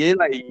 Like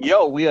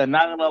yo, we are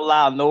not gonna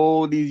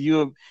allow these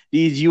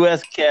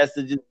US cats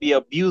to just be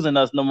abusing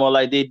us no more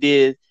like they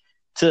did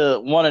to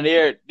one of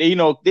their. They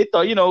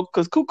thought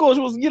because Kukoc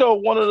was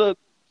one of the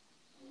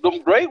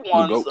great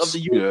ones of the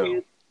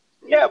Europeans.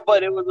 Yeah,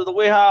 but it was the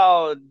way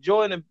how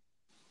Jordan and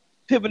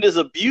Pippen just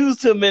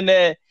abused him in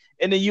the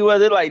US.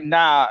 They're like,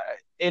 nah.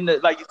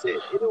 Like you said,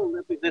 in the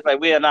Olympics, it's like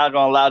we are not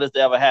going to allow this to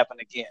ever happen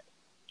again.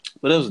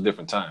 But it was a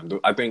different time.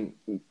 I think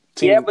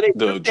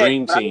the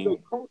dream team.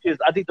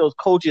 I think those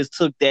coaches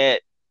took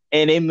that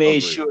and they made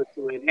sure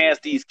to enhance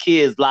these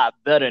kids a lot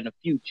better in the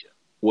future.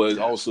 Well,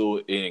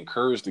 it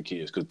encouraged the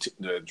kids because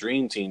the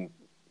dream team,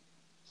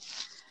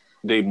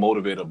 they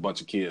motivate a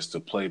bunch of kids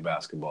to play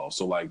basketball.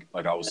 So like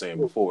I was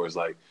saying before, it's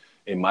like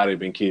it might have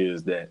been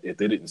kids that if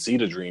they didn't see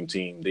the dream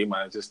team, they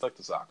might have just stuck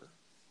to soccer.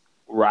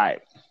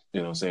 Right. You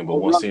know what I'm saying? But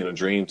once seeing a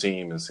dream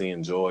team and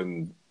seeing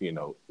Jordan,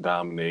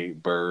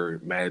 dominate,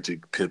 Bird,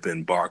 Magic,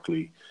 Pippen,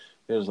 Barkley,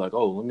 it was like,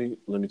 oh,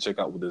 let me check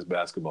out what this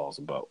basketball's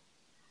about.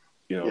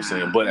 You know what I'm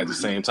saying? But at the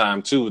same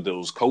time, too,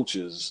 those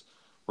coaches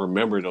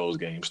remember those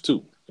games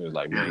too. It was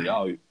like, man,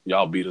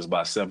 y'all beat us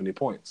by 70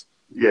 points.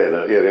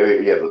 Yeah. I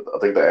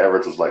think the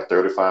average was like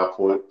 35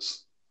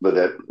 points, but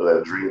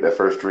that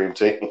first dream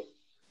team,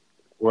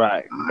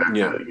 right?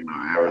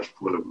 Average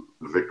point of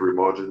the victory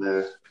margin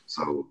there.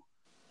 So.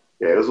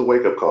 Yeah, it was a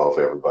wake up call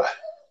for everybody.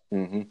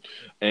 Mm-hmm.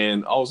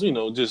 And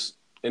also, just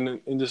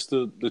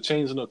the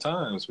changing of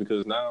times,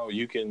 because now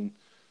you can,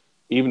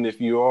 even if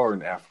you are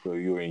in Africa,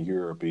 you're in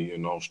Europe, you're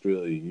in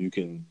Australia, you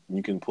can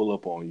pull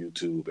up on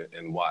YouTube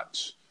and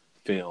watch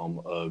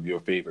film of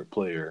your favorite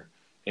player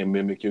and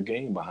mimic your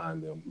game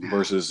behind them. Yeah.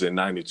 Versus in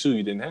 '92,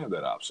 you didn't have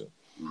that option.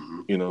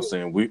 Mm-hmm. You know what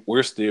I'm saying?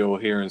 We're still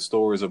hearing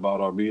stories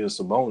about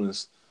Arvydas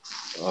Sabonis,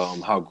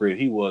 how great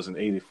he was in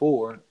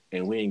 '84,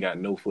 and we ain't got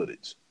no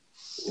footage.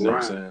 You know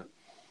what I'm saying?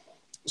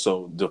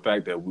 So the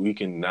fact that we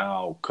can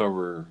now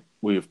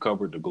we have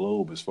covered the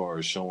globe as far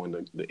as showing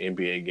the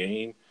NBA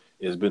game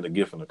has been a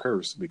gift and a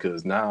curse,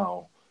 because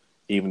now,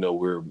 even though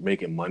we're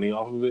making money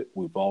off of it,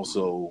 we've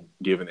also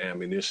given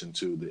ammunition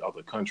to the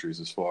other countries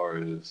as far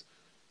as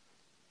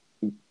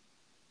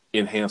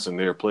enhancing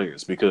their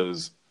players.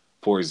 Because,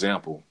 for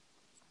example,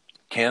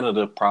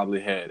 Canada probably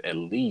had at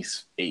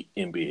least 8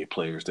 NBA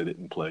players that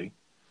didn't play.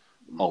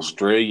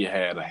 Australia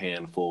had a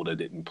handful that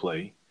didn't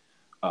play.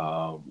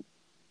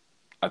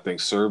 I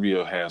think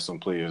Serbia has some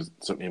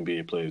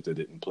NBA players that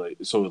didn't play.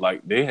 So,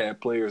 like, they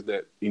had players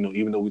that,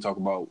 even though we talk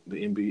about the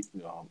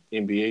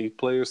NBA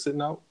players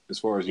sitting out as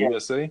far as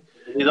USA,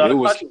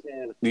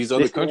 these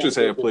other countries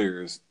had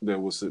players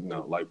that were sitting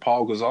out. Like,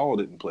 Paul Gasol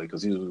didn't play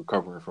because he was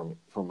recovering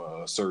from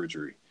a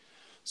surgery.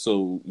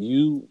 So,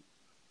 we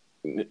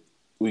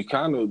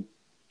kind of,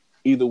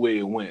 either way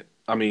it went.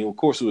 I mean, of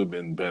course, it would have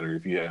been better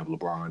if you have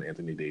LeBron,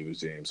 Anthony Davis,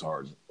 James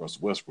Harden,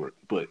 Russell Westbrook,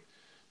 but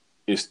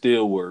it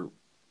still were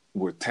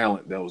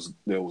talent that was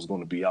going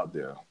to be out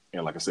there.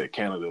 And like I said,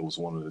 Canada was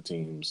one of the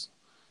teams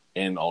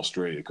in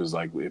Australia, because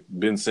like if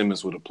Ben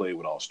Simmons would have played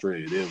with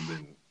Australia, they'd have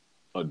been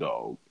a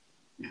dog.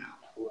 Yeah.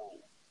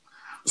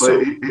 So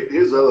But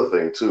here's the other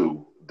thing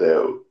too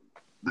that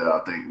I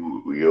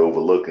think we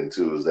overlooking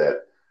too is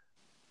that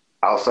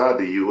outside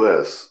the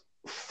U.S.,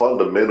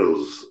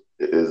 fundamentals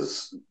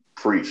is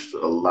preached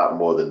a lot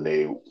more than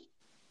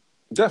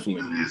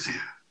definitely, it is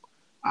here.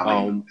 I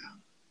mean,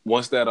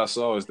 one stat I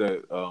saw is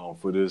that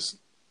for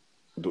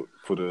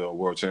the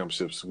World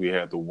Championships, we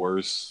had the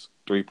worst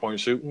 3-point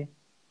shooting.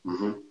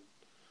 mm-hmm.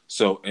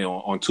 So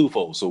on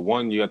twofold. So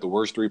one, you got the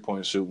worst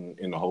 3-point shooting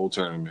in the whole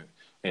tournament,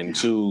 and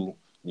two,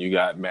 you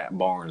got Matt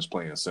Barnes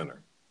playing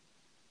center.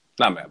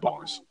 Not Matt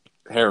Barnes,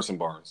 Harrison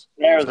Barnes.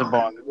 Harrison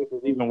Barnes, which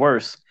is even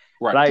worse.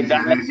 Right.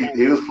 Like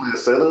he was playing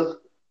center?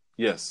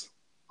 Yes.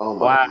 Oh,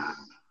 my God.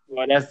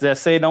 Well,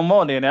 that's say no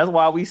more then. That's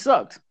why we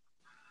sucked.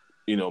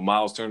 You know,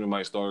 Miles Turner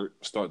might start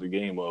the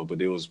game up, but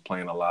they was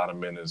playing a lot of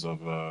minutes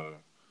of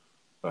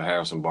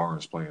Harrison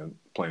Barnes playing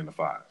the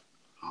 5.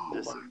 Oh,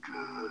 my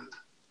God.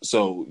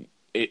 So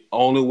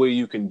only way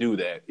you can do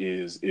that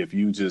is if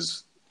you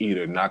just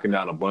either knocking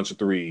down a bunch of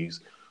threes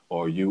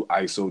or you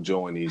ISO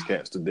Joeing these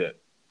cats to death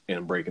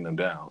and breaking them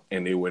down,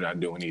 and they were not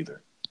doing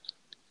either.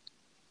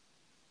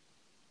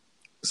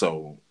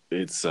 So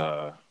it's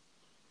me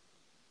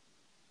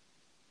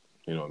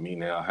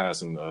now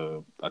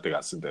Hassan. I think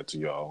I sent that to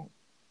y'all.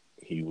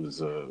 He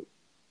was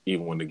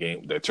even when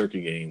that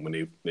Turkey game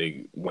when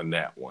they won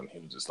that one, he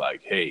was just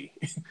like, hey.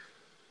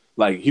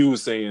 Like he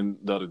was saying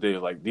the other day,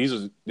 like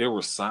there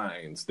were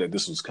signs that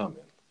this was coming.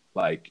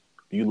 Like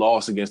you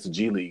lost against the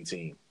G League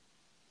team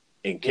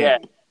in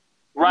camp. Yeah.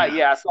 Right,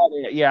 yeah, I saw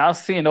that. Yeah, I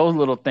was seeing those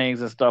little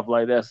things and stuff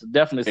like that. So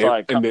definitely saw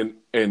it coming.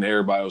 And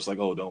everybody was like,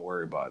 "Oh, don't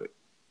worry about it."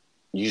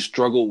 You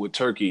struggled with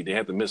Turkey; they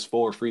had to miss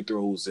 4 free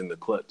throws in the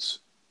clutch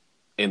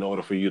in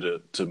order for you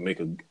to make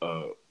get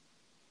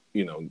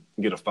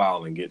a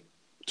foul and get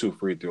 2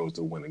 free throws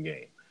to win a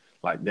game.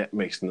 Like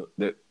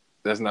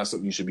that's not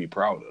something you should be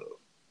proud of.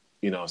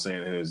 You know what I'm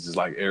saying? And it's just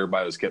like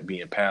everybody just kept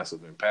being passive,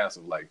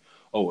 like,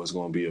 oh, it's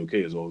going to be okay.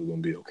 It's always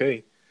going to be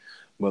okay.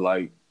 But,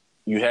 like,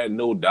 you had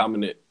no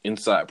dominant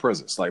inside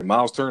presence. Like,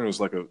 Miles Turner was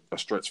like a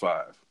stretch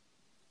 5.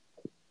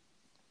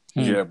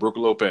 You had Brook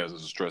Lopez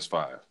as a stretch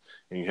 5.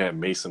 And you had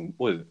Mason,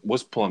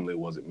 what's Plumlee?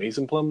 Was it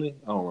Mason Plumlee?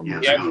 I don't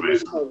remember.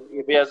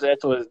 Yes,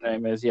 that's what his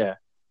name is, yeah.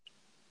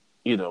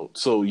 You know,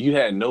 so you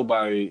had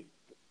nobody,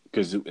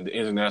 because in the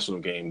international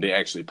game, they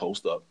actually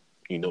post up.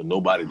 You know,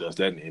 nobody does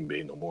that in the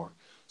NBA no more.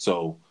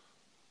 So,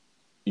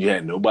 you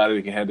had nobody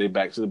that can have their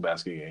back to the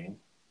basket game.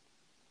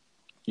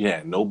 You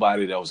had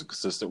nobody that was a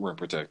consistent rim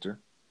protector.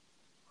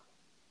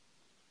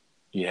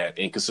 You had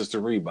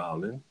inconsistent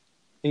rebounding.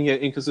 And you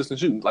had inconsistent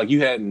shooting. Like,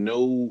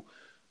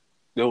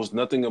 there was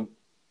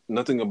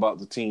nothing about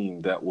the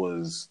team that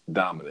was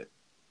dominant.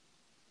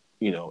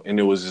 You know, and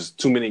there was just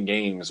too many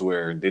games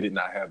where they did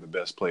not have the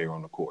best player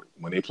on the court.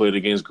 When they played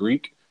against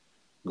Greece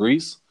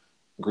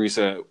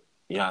had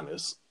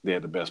Giannis. They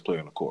had the best player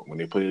on the court. When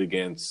they played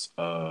against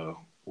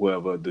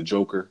whoever the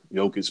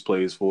Jokic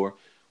plays for,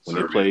 when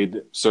they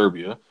played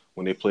Serbia,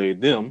 when they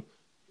played them,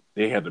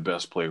 they had the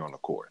best player on the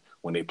court.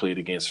 When they played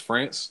against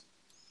France,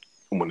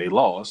 when they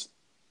lost,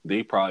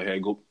 they probably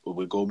had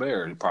with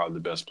Gobert, probably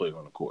the best player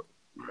on the court.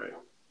 Right.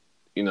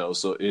 You know,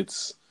 so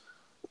it's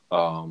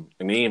and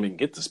they didn't even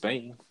get to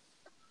Spain.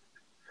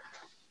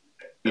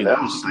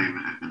 That was the thing.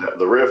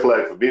 The red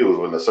flag for me was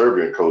when the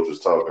Serbian coach was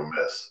talking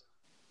mess.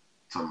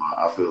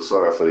 I feel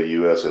sorry for the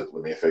U.S.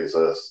 when they face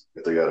us,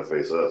 if they got to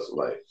face us.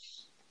 Like,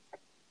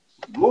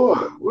 boy,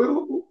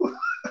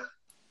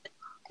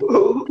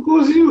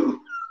 who's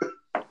you?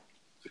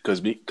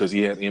 Because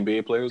he had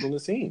NBA players on the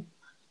team.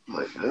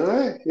 Like, all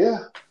right,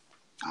 yeah.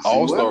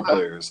 All-star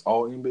players,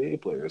 all NBA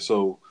players.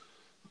 So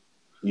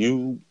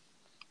you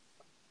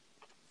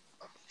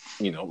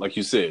know, like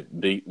you said,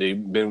 they've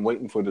been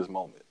waiting for this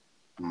moment.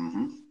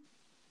 Mm-hmm.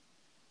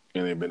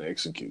 And they've been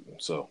executing.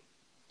 So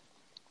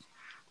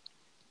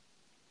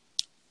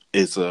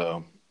it's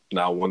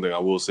now one thing I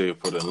will say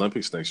for the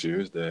Olympics next year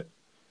is that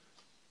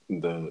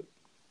the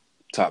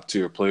top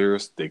tier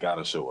players, they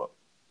gotta show up.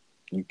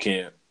 You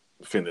can't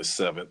finish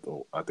 7th,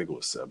 or I think it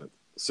was 7th,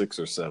 6th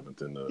or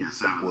 7th in the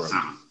world.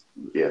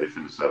 Yeah, they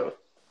finished 7th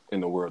in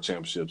the World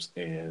Championships,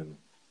 and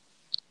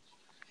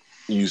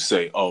you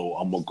say, "Oh,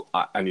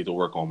 I need to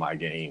work on my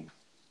game.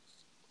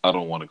 I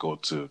don't want to go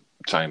to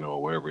China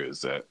or wherever it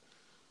is at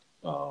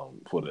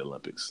for the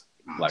Olympics."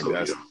 Like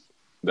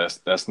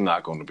that's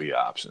not going to be an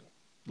option.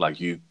 Like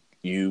you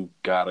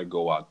gotta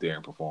go out there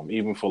and perform.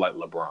 Even for like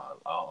LeBron.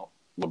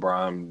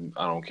 LeBron,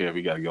 I don't care if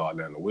he got to go out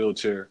there in a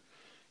wheelchair.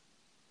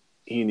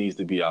 He needs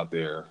to be out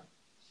there,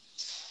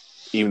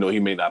 even though he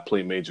may not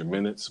play major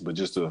minutes, but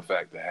just to the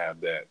fact to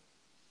have that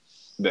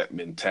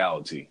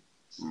mentality,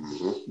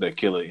 that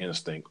killer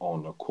instinct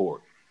on the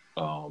court,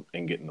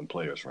 and getting the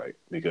players right.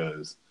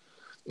 Because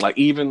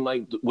even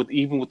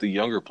with the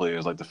younger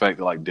players, like the fact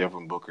that like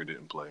Devin Booker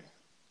didn't play,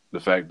 the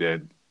fact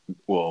that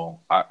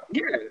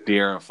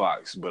De'Aaron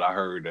Fox, but I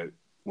heard that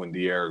when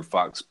De'Aaron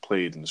Fox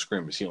played in the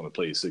scrimmage, he only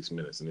played 6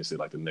 minutes, and they said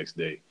like the next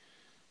day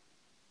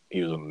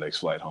he was on the next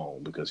flight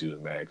home because he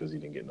was mad because he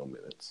didn't get no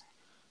minutes.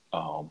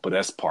 But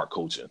that's part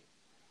coaching.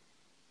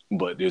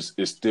 But there's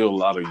still a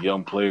lot of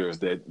young players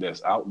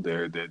that's out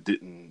there that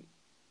didn't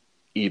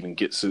even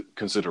get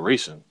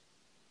consideration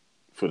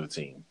for the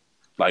team.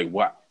 Like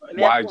why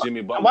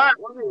Jimmy Butler?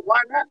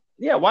 Why not?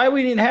 Yeah, why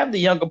we didn't have the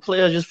younger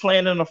players just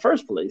playing in the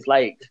first place?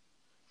 Like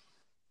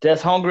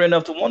that's hungry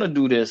enough to want to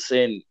do this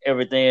and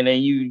everything, and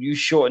then you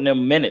shorten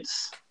them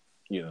minutes.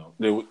 There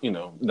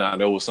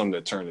was some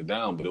that turned it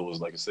down, but it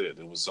was like I said,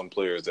 there was some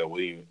players that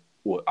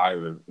were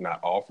either not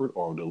offered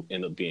or they'll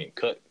end up being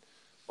cut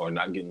or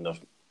not getting enough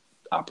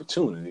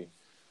opportunity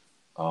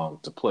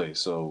to play.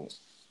 So,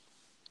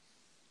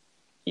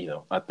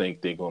 I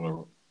think they're going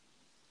to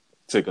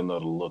take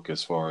another look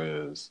as far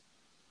as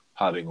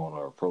how they're going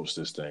to approach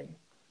this thing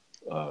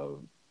to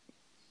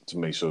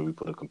make sure we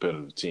put a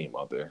competitive team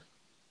out there.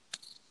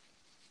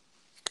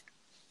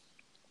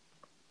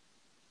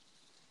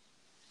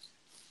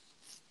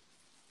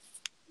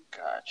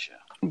 Gotcha.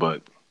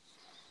 But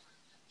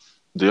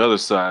the other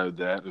side of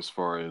that, as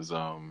far as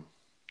NBA,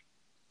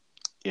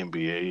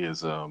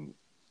 is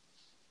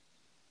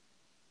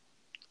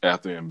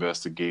after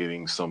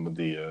investigating some of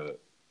the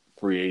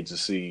free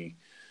agency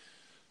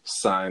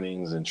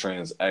signings and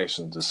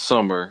transactions this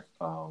summer,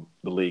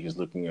 the league is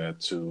looking at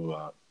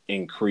to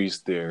increase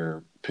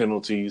their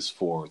penalties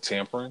for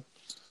tampering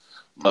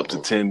up to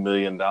 $10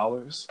 million.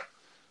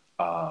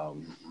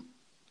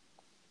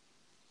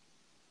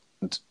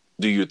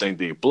 Do you think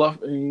they're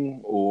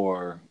bluffing,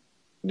 or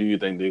do you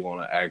think they're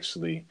going to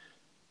actually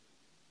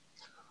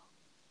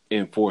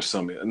enforce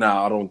something?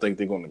 Now, I don't think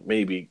they're going to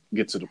maybe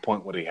get to the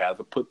point where they have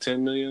to put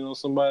 $10 million on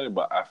somebody,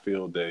 but I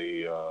feel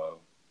they're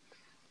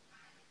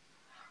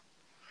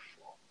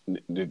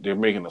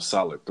making a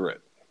solid threat.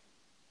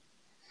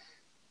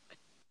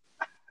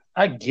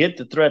 I get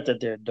the threat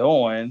that they're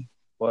doing,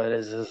 but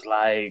it's just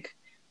like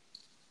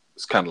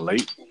it's kind of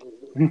late.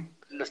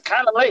 It's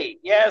kind of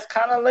late. Yeah, it's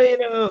kind of late,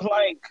 and it's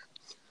like,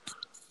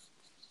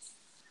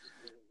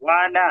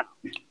 why not?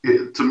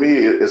 To me,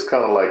 it's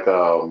kind of like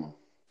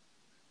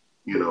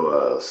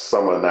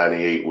summer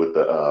 '98 with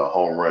the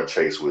home run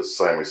chase with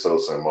Sammy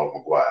Sosa and Mark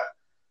McGwire.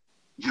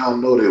 Y'all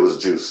know they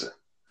was juicing.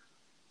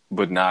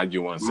 But now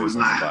you want to say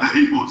something about it.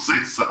 You want to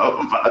say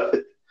something about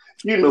it.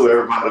 You knew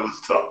everybody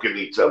was talking to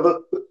each other.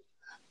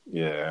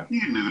 Yeah.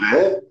 You knew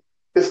that.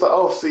 It's the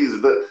off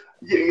season.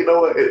 You know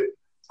what?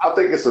 I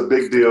think it's a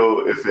big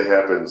deal if it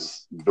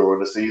happens during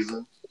the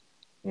season.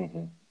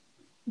 Mm-hmm.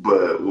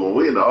 But when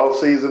we're in the off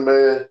season,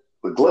 man,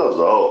 the gloves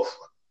are off.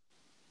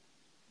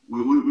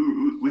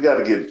 We got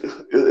to get.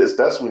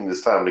 That's when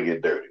it's time to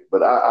get dirty.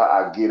 But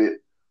I get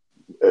it.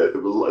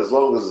 As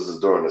long as it's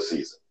during the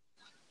season,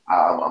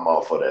 I'm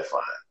all for that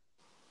fine.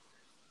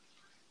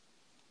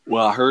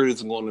 Well, I heard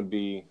it's going to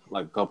be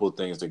like a couple of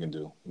things they can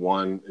do.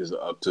 One is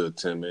up to a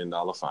 $10 million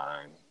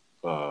fine.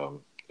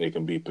 It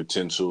can be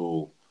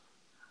potential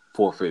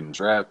forfeiting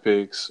draft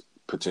picks,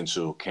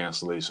 potential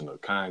cancellation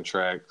of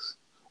contracts,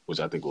 which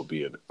I think will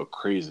be a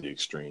crazy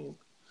extreme.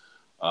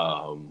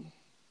 I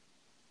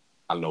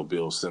know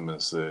Bill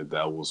Simmons said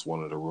that was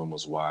one of the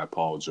rumors why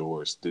Paul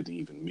George didn't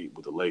even meet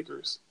with the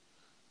Lakers,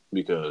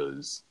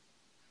 because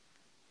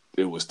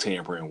it was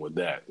tampering with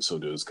that. So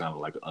there was kind of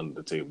like an under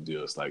the table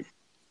deal. It's like,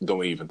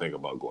 don't even think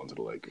about going to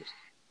the Lakers.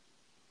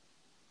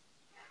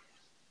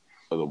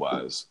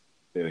 Otherwise,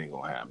 it ain't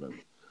gonna happen.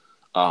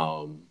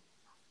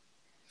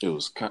 It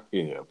was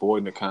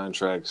avoiding the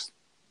contracts,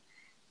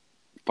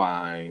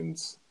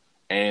 fines,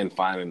 and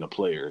fining the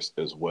players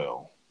as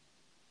well.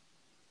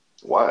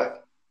 Why?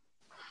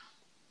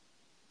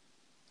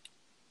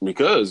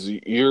 Because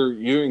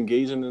you're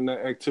engaging in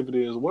that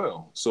activity as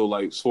well. So,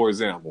 like, for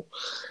example,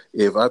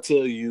 if I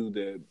tell you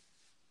that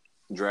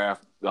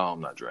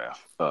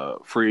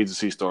free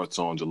agency starts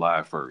on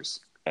July 1st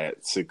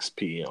at 6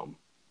 p.m.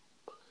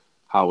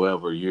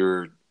 However,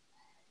 you're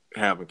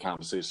having a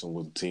conversation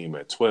with the team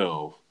at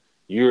 12,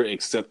 you're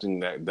accepting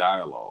that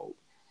dialogue.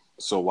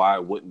 So why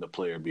wouldn't the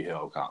player be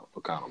held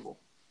accountable?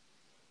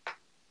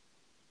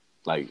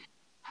 Like,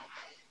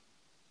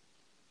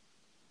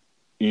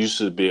 you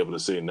should be able to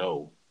say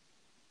no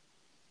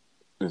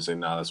and say,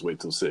 nah, let's wait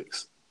till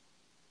 6.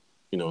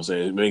 You know what I'm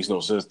saying? It makes no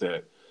sense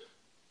that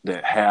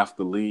half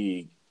the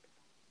league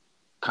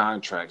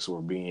contracts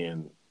were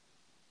being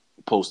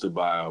posted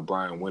by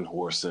Brian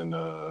Windhorst and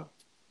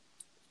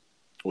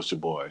what's your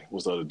boy?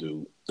 What's the other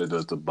dude that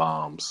does the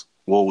bombs?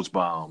 Woj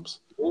bombs.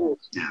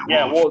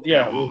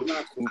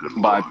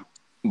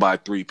 By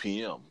 3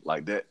 p.m.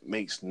 Like, that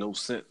makes no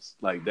sense.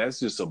 Like, that's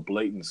just a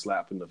blatant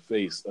slap in the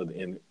face of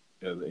the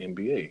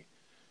NBA.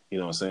 You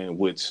know what I'm saying?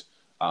 Which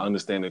I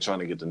understand they're trying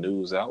to get the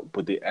news out,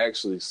 but they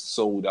actually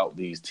sold out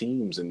these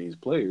teams and these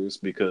players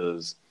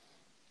because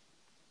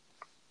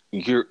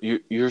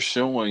you're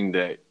showing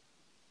that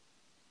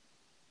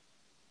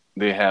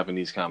they're having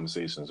these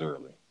conversations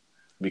early.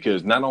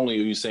 Because not only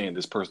are you saying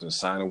this person is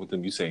signing with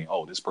them, you're saying,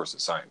 oh, this person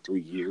signed 3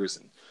 years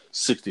and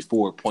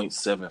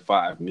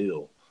 $64.75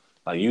 million.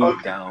 Like,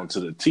 you down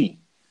to the T.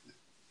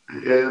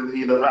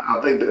 And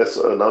I think that's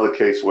another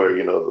case where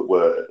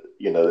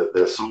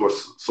their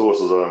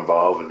sources are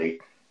involved, and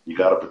you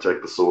got to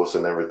protect the source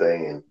and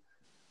everything. And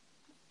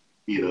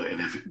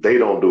and if they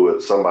don't do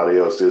it, somebody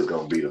else is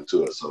going to beat them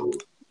to it. So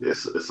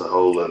it's a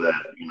whole of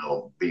that,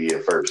 be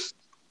it first.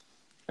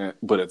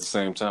 But at the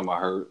same time, I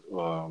heard,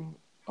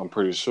 I'm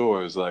pretty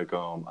sure it's like,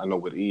 I know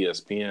with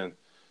ESPN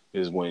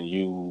is when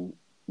you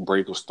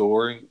break a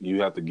story,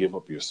 you have to give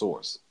up your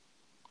source.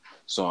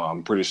 So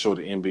I'm pretty sure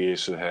the NBA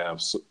should have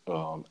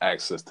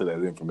access to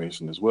that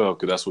information as well,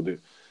 because that's what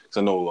because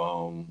I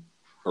know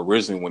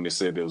originally when they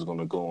said they was going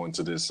to go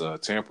into this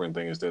tampering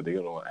thing is that they're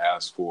going to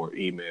ask for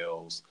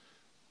emails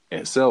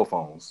and cell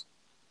phones.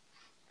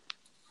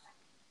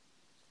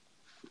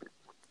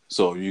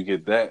 So you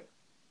get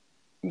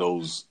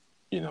those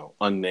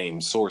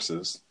unnamed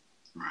sources,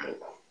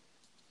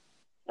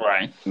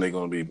 right, and they're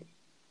going to be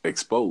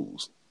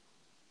exposed.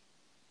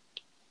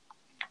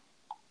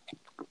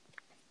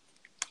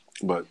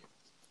 But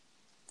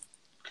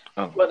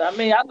I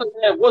mean, I look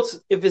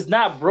at if it's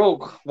not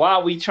broke, why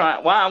are we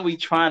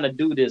trying to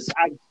do this?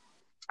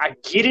 I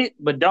get it,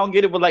 but don't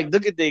get it. But like,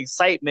 look at the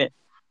excitement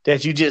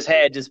that you just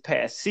had this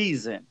past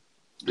season.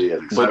 Yeah,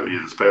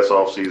 this past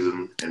off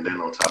season, and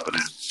then on top of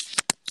that,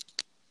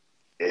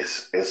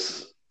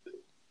 it's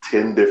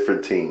 10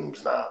 different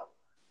teams now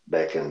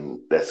that's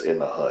in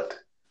the hunt.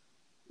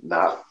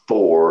 Not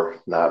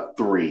 4, not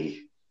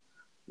 3,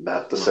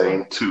 not the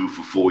same 2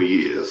 for 4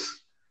 years.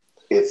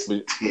 It's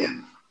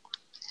 10.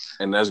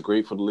 And that's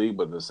great for the league,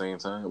 but at the same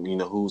time, you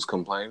know who's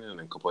complaining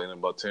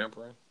about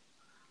tampering?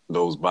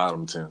 Those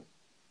bottom 10.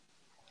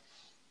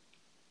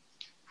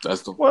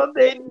 Well,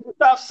 they need to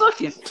stop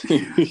sucking.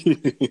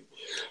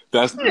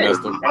 that's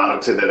the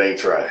bottom 10 that ain't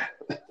trying.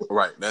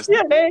 Right. They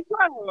ain't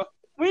trying.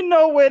 We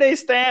know where they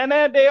stand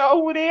at. They are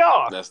who they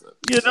are. That's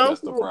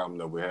the problem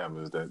that we have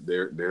is that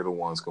they're the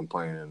ones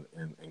complaining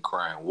and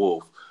crying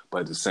wolf,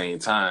 but at the same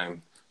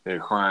time they're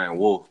crying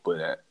wolf,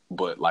 but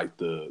like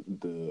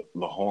the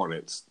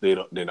Hornets,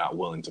 they're not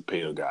willing to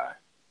pay a guy.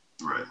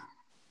 Right.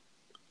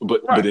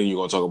 But then you're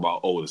gonna talk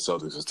about the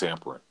Celtics is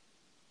tampering.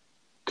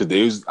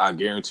 Because I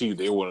guarantee you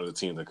they're one of the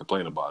teams that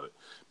complain about it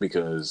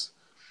because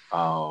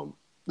the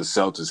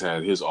Celtics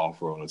had his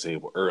offer on the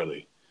table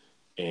early.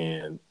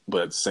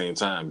 But at the same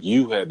time,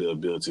 you had the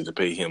ability to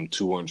pay him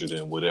 $200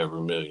 and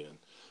whatever million,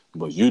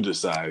 but you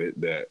decided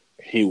that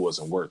he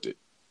wasn't worth it.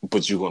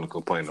 But you're going to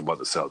complain about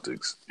the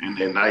Celtics, and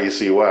then now you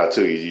see why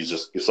too. You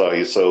saw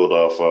he sold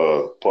off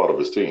part of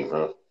his team,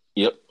 huh?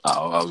 Yep,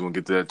 I was going to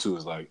get to that too.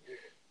 It's like,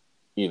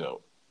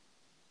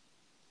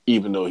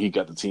 even though he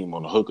got the team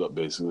on the hookup,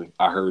 basically,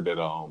 I heard that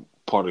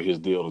part of his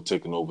deal to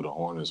taking over the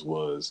Hornets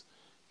was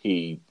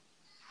he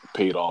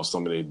paid off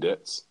some of their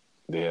debts.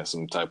 They had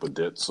some type of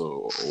debts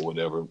or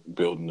whatever,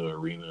 building the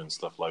arena and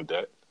stuff like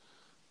that.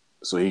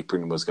 So he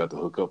pretty much got the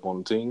hookup on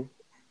the team.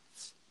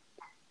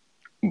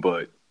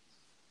 But,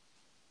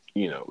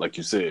 like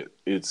you said,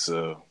 it's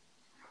a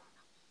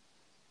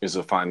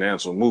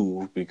financial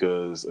move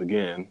because,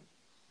 again,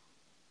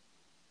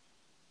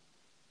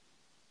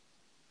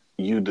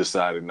 you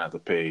decided not to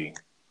pay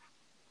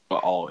an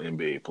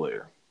all-NBA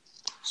player.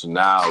 So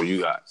now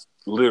you got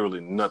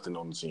literally nothing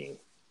on the team.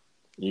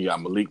 You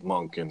got Malik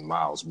Monk and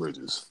Miles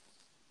Bridges.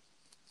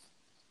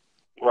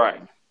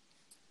 Right.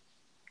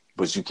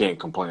 But you can't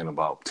complain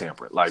about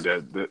tampering. Like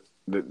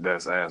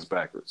that's ass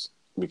backwards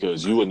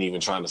because you wasn't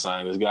even trying to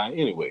sign this guy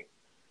anyway.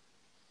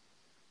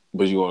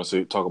 But you want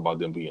to talk about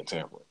them being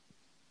tampered.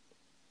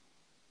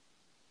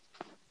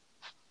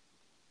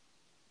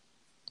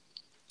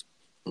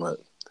 But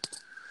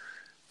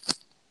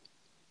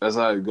that's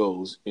how it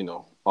goes.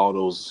 All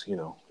those,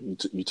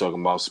 you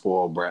talking about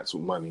spoiled brats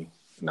with money,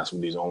 and that's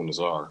what these owners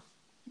are.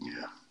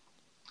 Yeah.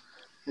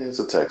 It's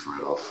a tax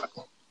write-off.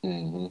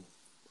 Mm-hmm.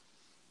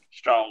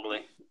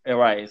 Strongly.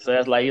 Right. So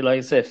that's like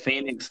you said,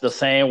 Phoenix the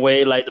same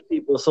way. Like the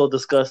people are so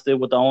disgusted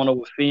with the owner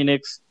with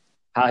Phoenix,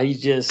 how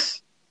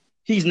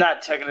he's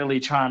not technically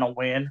trying to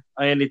win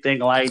or anything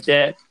like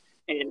that.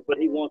 But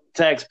he wants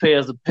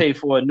taxpayers to pay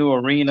for a new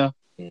arena.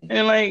 Mm-hmm.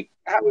 And like,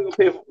 how we gonna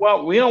pay for?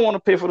 Well, we don't want to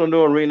pay for the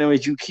new arena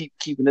if you keep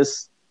keeping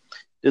this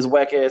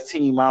whack ass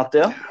team out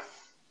there.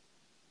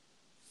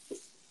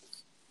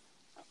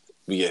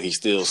 But yeah, he's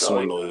still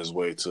swindling his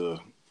way to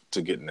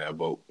getting that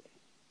vote.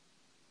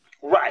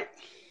 Right.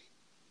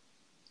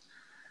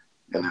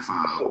 And if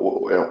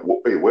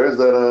wait, where's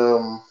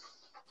that?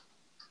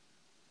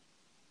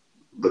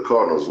 The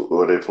Cardinals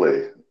where they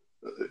play?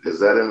 Is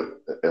that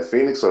in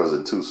Phoenix or is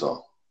it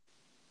Tucson?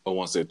 I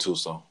want to say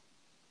Tucson.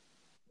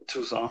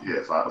 Tucson. Yeah,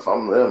 if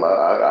I'm them,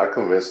 I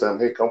convince them,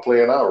 hey, come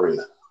play in our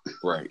arena.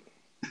 Right.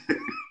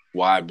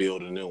 Why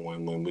build a new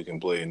one when we can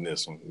play in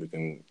this one? We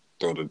can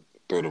throw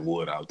the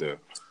wood out there.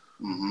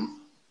 Mm-hmm.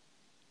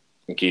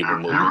 And keep it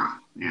moving.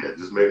 Yeah,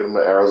 just make them the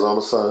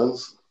Arizona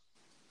Suns.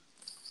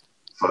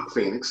 Fuck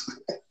Phoenix.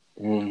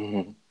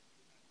 Mm-hmm.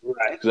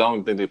 Right. Because I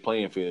don't think they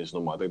play in Phoenix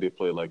no more. I think they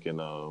play like in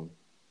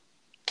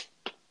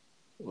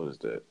what is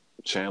that?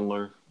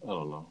 Chandler? I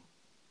don't know.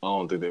 I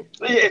don't think they.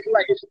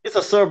 It's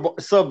a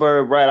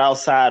suburb right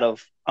outside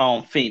of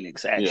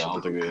Phoenix. Actually, yeah, I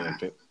don't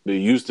think they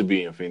used to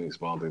be in Phoenix,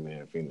 but I don't think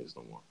they're in Phoenix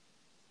no more.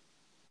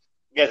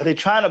 Yeah,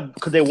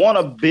 because they want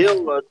to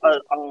build a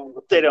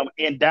stadium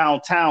in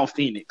downtown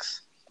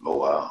Phoenix. Oh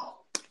wow!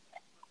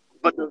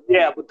 That's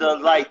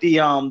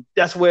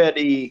where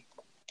the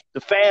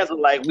fans are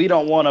like, we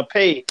don't want to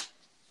pay.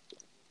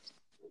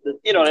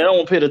 They don't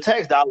want to pay the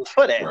tax dollars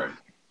for that. Right.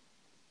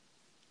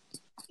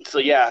 So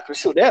yeah,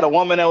 sure, they had a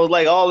woman that was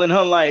like all in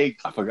her like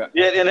I forgot.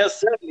 Yeah, in her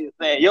 70s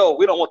saying, "Yo,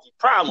 we don't want these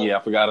problems." Yeah,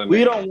 I forgot her name.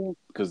 We don't want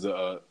because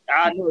the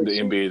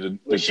NBA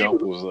the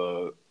jump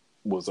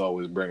was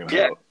always bringing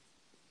her up.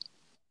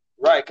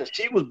 Right, because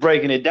she was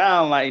breaking it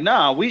down like,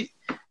 nah,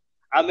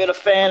 I'm in a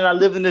fan and I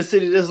lived in this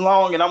city this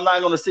long, and I'm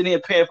not going to sit here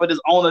and pay for this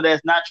owner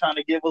that's not trying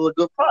to give us a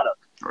good product.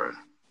 Right.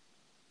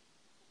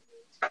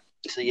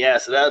 So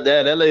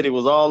that lady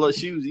was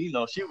she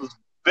was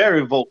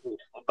very vocal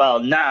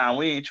about, nah,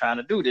 we ain't trying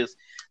to do this.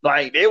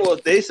 Like they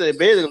said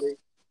basically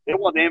they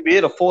want the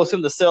NBA to force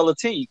him to sell a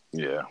team.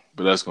 Yeah,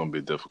 but that's going to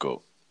be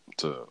difficult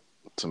to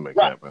make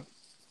happen.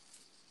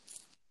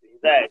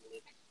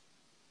 Exactly.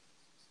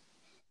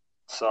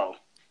 So.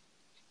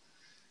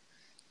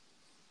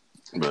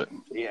 But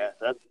yeah,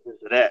 that's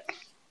that.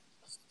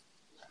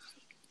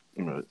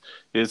 But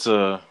it's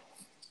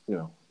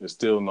it's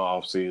still in the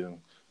off season.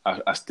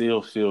 I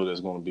still feel there's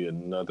going to be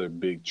another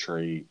big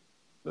trade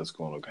that's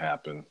going to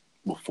happen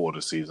before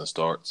the season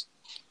starts.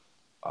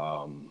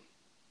 I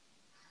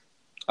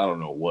don't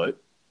know what.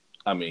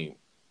 I mean,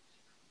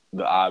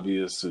 the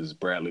obvious is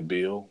Bradley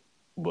Beal,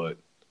 but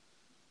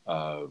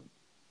I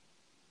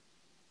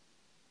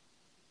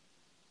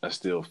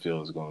still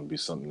feel it's going to be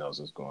something else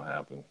that's going to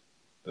happen.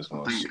 That's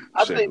going to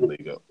shake the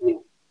league up.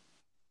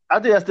 I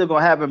think that's still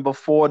going to happen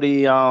before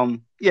the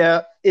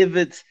if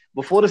it's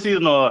before the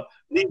season or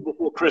maybe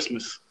before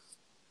Christmas.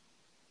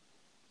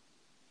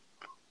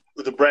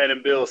 With the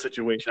Brandon Bill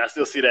situation, I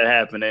still see that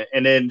happening.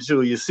 And then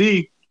too, you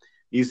see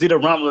the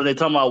rumble. They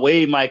talking about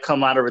Wade might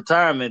come out of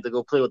retirement to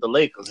go play with the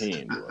Lakers. He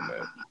ain't doing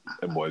that.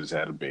 That boy just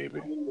had a baby.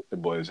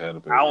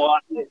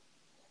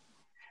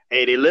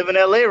 Hey, they live in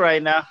LA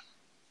right now.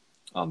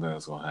 I don't think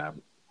that's going to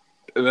happen.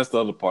 And that's the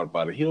other part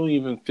about it. He don't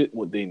even fit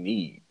what they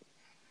need.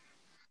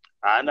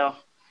 I know.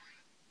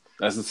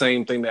 That's the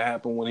same thing that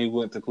happened when he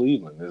went to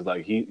Cleveland. It's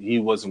like he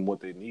wasn't what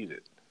they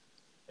needed.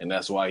 And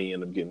that's why he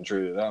ended up getting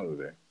traded out of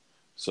there.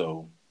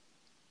 So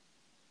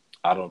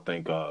I don't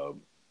think that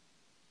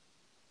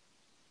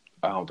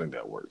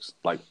works.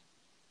 Like,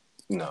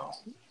 no.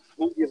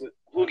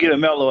 Who give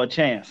Melo a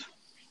chance?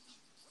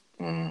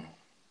 I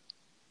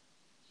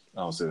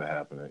don't see that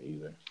happening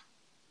either.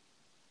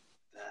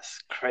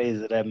 That's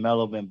crazy that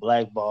Melo been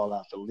blackballed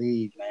out the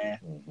league, man.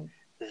 Mm-hmm.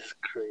 This is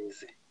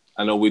crazy.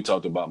 I know we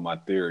talked about my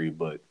theory,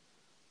 but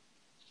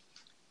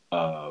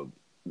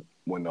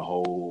when the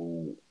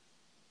whole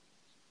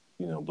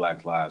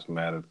Black Lives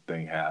Matter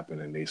thing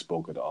happened and they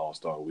spoke at the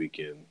All-Star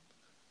weekend,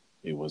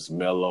 it was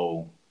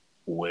Melo,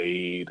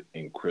 Wade,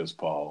 and Chris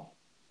Paul.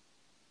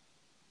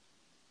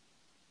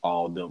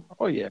 All of them.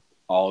 Oh yeah.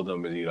 All of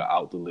them is either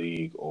out the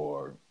league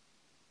or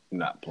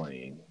not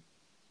playing.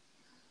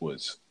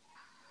 Which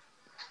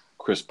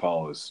Chris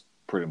Paul is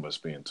pretty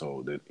much being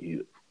told that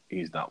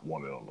he's not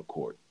wanted on the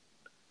court.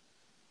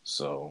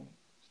 So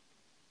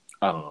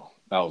I don't know.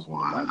 That was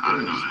one of my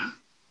theories.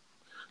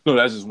 No,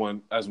 that's just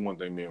one. That's one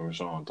thing me and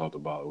Rashawn talked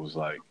about. It was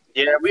like,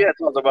 yeah, we had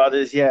talked about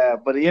this, yeah,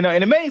 but and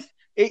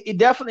it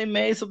definitely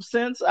made some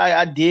sense.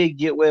 I did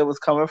get where it was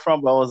coming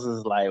from, but I was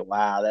just like,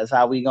 wow, that's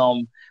how we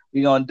gonna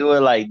do it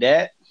like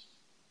that.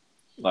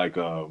 Like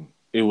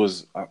it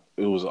was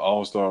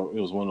All-Star. It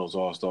was one of those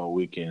All-Star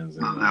weekends,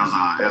 and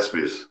that was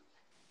ESPYs.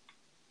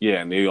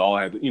 Yeah, and they all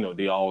had,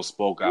 they all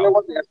spoke out. It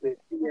was the ESPYs.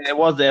 Yeah, it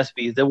was the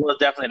ESPYs. It was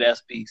definitely the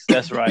ESPYs.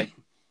 That's right.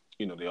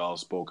 They all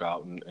spoke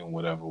out and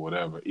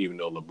whatever. Even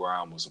though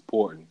LeBron was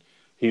supporting,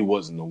 he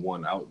wasn't the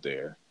one out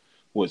there.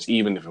 Which,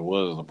 even if it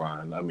was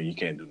LeBron, I mean, you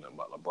can't do nothing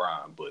about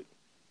LeBron. But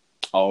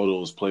all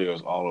those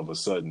players, all of a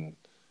sudden,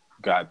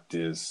 got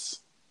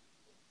this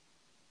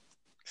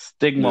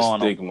stigma on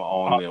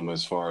them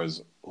as far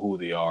as who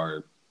they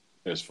are,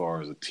 as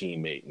far as a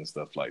teammate and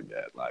stuff like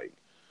that. Like,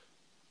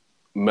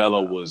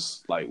 Melo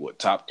was like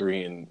top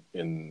 3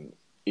 in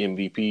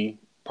MVP,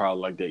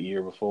 probably like that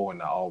year before, and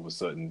now all of a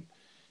sudden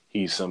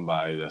he's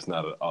somebody that's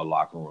not a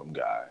locker room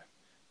guy.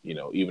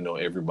 Even though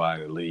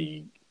everybody in the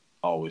league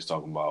always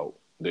talking about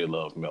they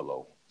love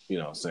Melo.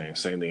 Saying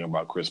same thing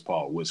about Chris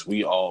Paul, which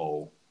we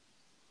all,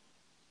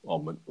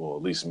 or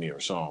at least me or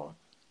Sean,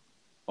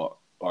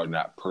 are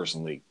not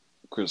personally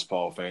Chris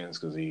Paul fans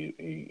because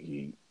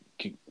he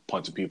keep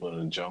punching people in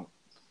the jump.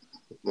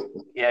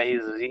 Yeah, he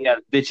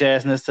got bitch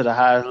assness to the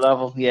highest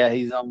level. Yeah,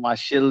 he's on my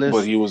shit list.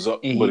 But he was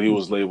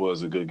labeled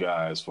as a good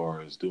guy as far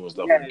as doing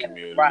stuff in the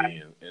community,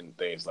 right, and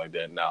things like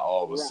that. Now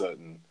all of a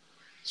sudden,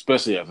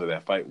 especially after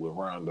that fight with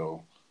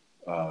Rondo,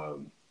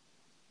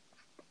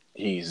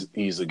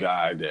 he's a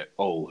guy that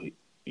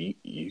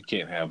you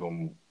can't have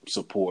him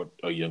support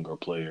a younger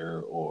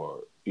player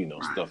or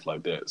stuff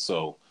like that.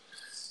 So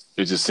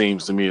it just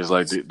seems to me it's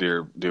like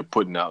they're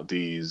putting out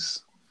these.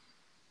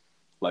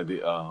 Like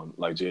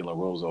Jalen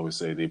Rose always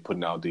say, they're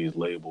putting out these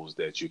labels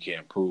that you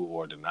can't prove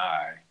or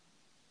deny,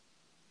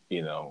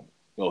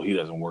 oh, he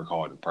doesn't work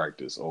hard in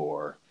practice,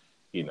 or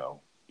he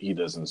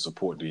doesn't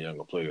support the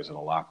younger players in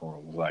the locker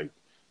room. Like,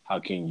 how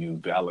can you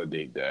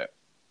validate that?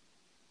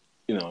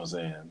 You know what I'm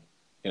saying?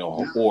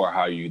 Or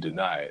how you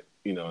deny it.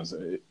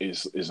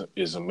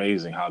 It's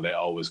amazing how that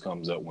always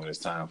comes up when it's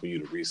time for you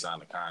to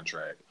re-sign a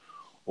contract,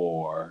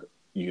 or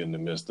you're in the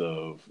midst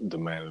of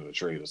demanding a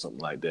trade or something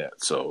like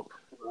that. So,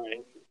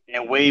 right.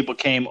 And Wade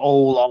became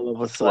old all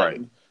of a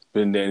sudden. Right.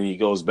 But then he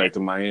goes back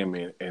to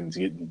Miami and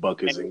getting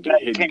buckets and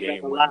hitting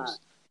game winners.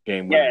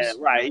 Yeah,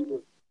 right.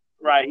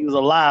 He was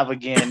alive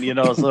again, so it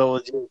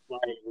was just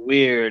like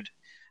weird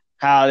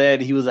how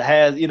that he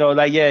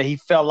he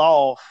fell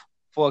off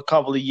for a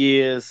couple of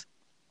years,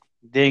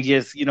 then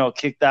gets,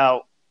 kicked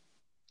out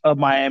of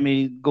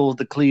Miami, goes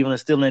to Cleveland,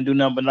 still didn't do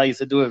nothing but nice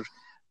to do a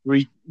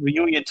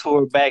reunion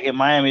tour back in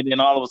Miami,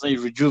 then all of a sudden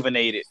he's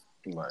rejuvenated.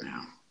 Right.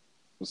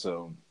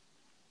 So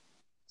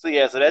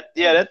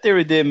that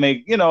theory did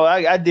make, it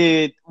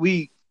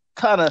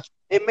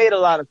made a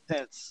lot of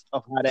sense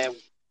of how that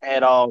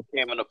had all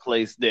came into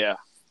place there.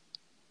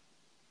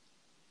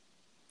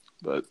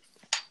 But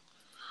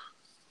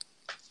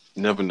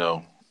never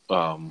know.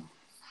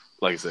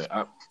 Like I said,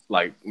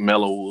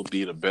 Melo will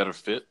be the better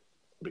fit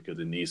because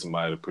it needs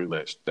somebody to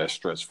play that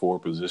stretch forward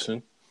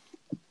position.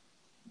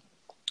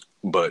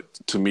 But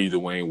to me,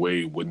 Dwayne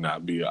Wade would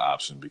not be an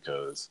option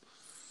because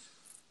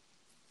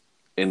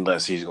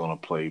unless he's going to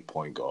play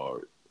point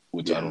guard,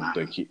 which I don't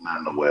think not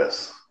in the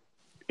West.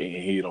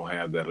 He don't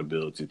have that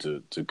ability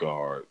to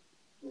guard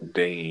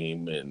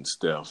Dame and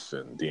Steph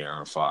and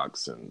De'Aaron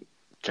Fox and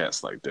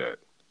cats like that.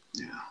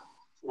 Yeah.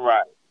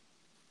 Right.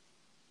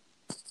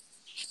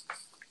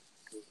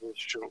 That's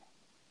true.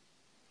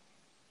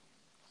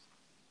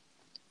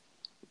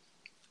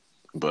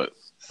 But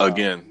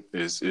again,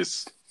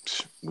 it's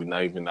we're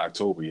not even in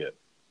October yet.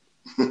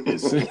 Like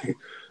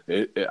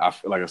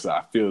I said,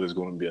 I feel there's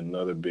going to be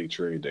another big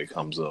trade that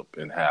comes up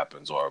and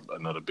happens, or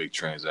another big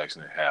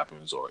transaction that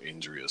happens, or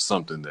injury, or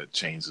something that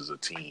changes a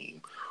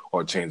team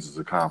or changes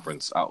the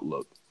conference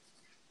outlook.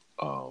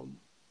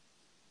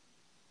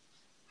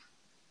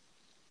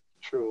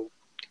 True.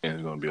 And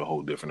it's going to be a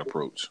whole different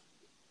approach.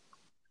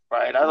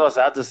 Right. I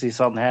have to see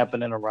something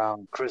happening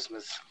around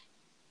Christmas.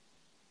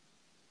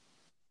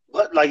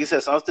 But like you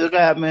said, something still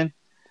got happening.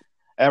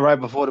 And right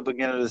before the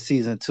beginning of the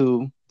season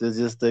too,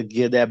 to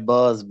get that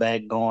buzz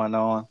back going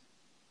on.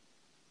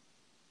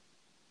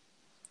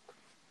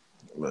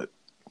 But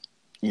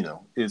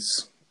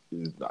this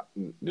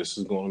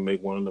is going to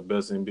make one of the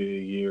best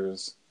NBA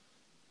years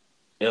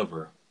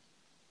ever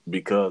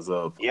because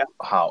of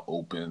how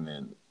open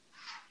and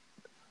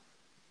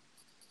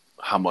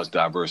how much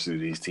diversity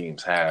these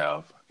teams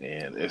have,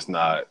 and it's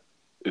not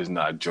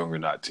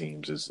juggernaut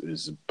teams.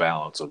 It's a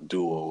balance of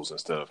duos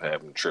instead of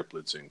having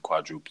triplets and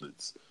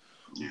quadruplets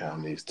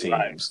on these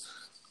teams.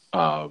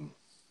 Right.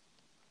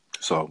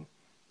 So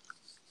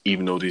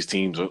even though these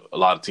teams, a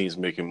lot of teams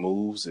making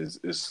moves,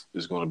 it's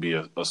going to be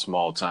a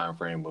small time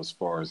frame as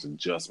far as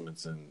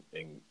adjustments and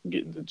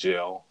getting to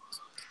gel.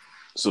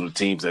 So the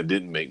teams that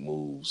didn't make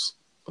moves,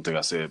 I think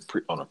I said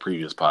on a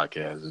previous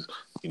podcast, is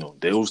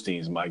those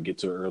teams might get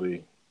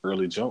to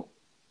early jump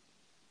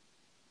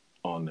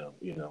on them.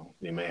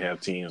 They may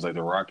have teams like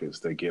the Rockets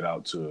that get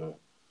out to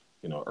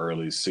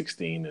early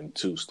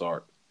 16-2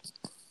 start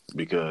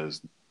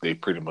because they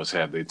pretty much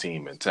have their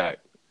team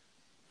intact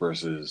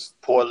versus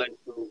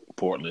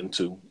Portland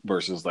too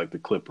versus like the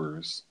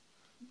Clippers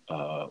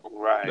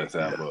that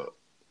have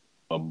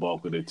a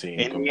bulk of their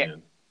team come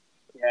in.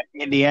 Yeah,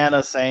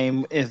 Indiana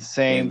same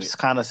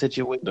kind of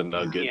situation. The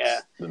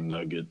Nuggets.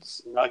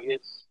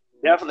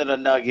 Definitely the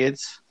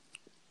Nuggets.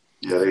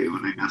 Yeah, they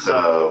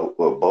got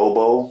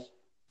Bobo.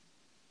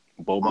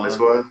 Boban. This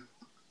one?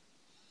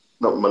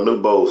 No,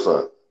 Manute Bol's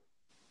son.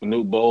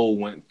 Manute Bol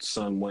went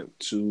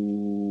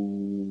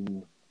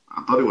to.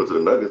 I thought he went to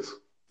the Nuggets.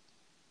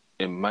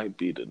 It might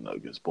be the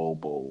Nuggets.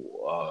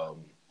 Bobo.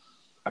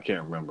 I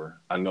can't remember.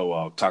 I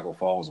know Taco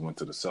Falls went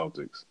to the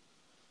Celtics.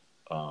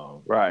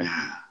 Right.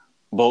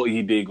 Bo,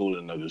 he did go to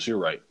the Nuggets. You're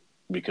right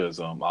because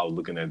I was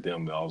looking at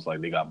them and I was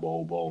like, they got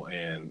Bobo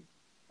and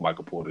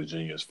Michael Porter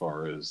Jr. as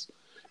far as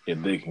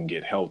if they can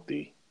get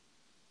healthy,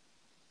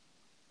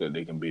 that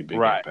they can be big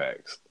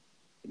impacts.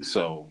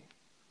 So,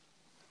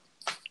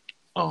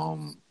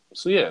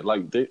 yeah,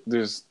 like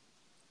there's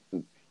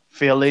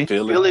Philly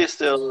is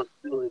still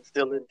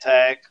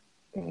intact.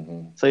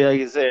 Mm-hmm. So like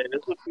you said,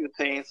 there's a few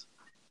teams.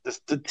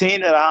 The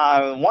team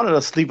that one of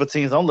the sleeper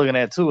teams I'm looking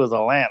at too is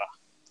Atlanta.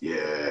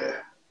 Yeah.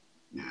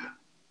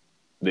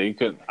 They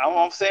could.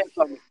 I'm saying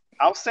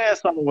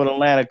something with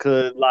Atlanta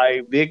because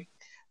like they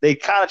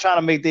kind of trying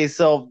to make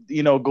themselves,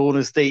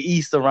 Golden State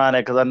East around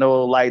it because I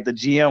know like the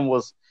GM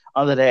was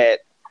under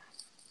that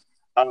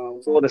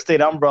Golden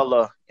State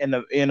umbrella in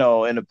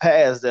the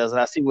past there, and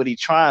I see what he's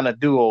trying to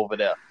do over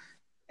there,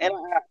 and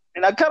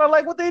I kind of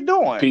like what they're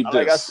doing.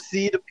 I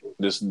see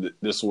this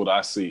is what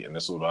I see, and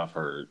this is what I've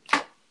heard.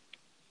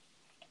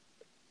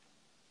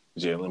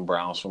 Jaylen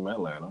Brown's from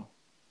Atlanta.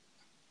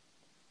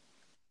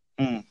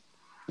 The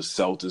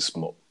Celtics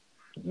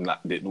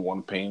didn't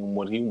want to pay him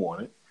what he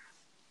wanted.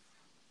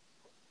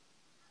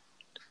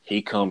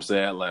 He comes to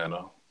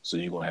Atlanta, so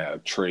you're gonna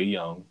have Trae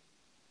Young.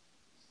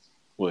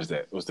 What's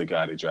that? What's the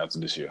guy they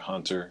drafted this year?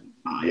 Hunter.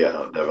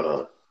 Yeah,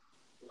 Devin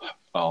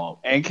Hunter.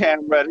 And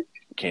Cam Reddish.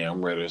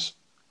 Cam Reddish,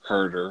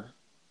 Herter,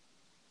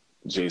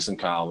 Jason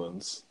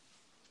Collins,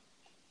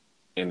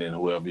 and then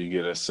whoever you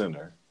get at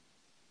center.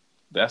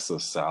 That's a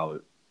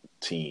solid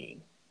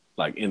team.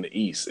 Like in the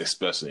East,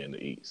 especially in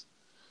the East.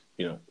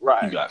 You know,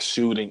 Right. you got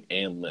shooting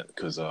and length.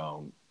 Because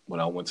when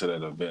I went to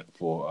that event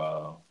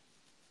for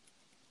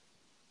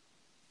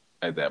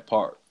at that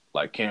park,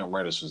 like Cam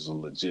Reddish was a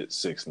legit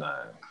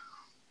 6'9",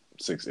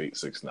 6'8",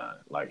 6'9".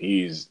 Like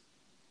he's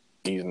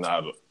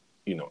not,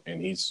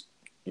 and he's,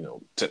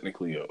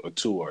 technically a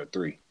 2 or a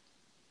 3.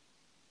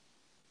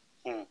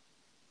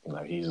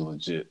 Like he's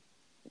legit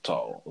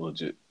tall,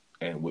 legit,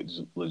 and with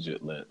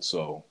legit length.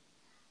 So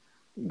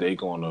I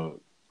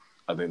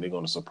think they're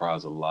gonna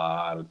surprise a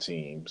lot of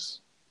teams.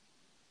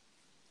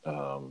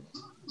 So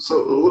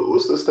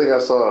what's this thing I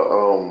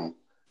saw?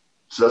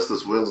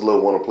 Justice Winslow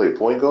want to play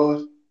point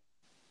guard?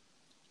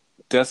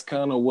 That's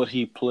kind of what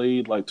he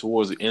played like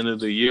towards the end of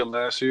the year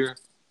last year,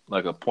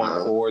 like a point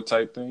forward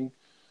type thing.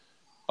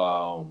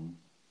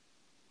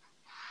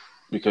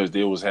 Because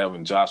they was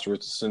having Josh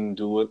Richardson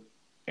do it,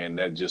 and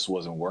that just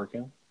wasn't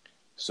working.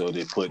 So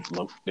they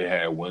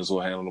had Winslow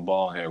handling the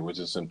ball, and had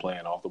Richardson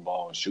playing off the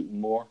ball and shooting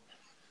more.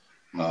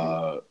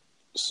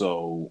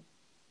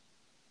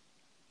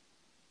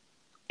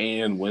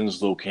 And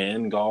Winslow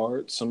can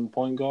guard some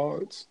point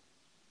guards.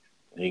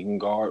 He can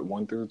guard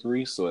 1 through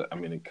 3, so I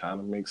mean it kind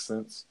of makes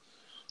sense.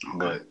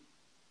 Okay.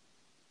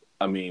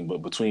 But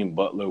between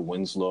Butler,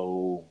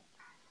 Winslow,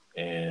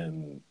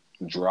 and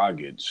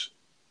Dragic,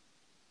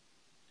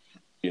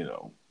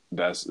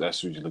 that's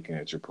what you're looking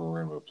at your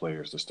perimeter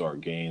players to start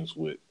games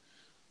with,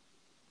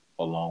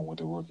 along with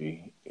the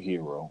rookie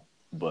hero.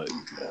 But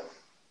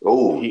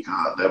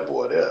God, that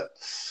boy there.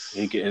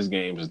 His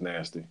game is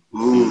nasty.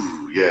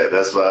 Ooh, yeah,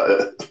 that's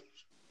why.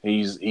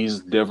 He's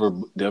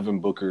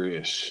Devin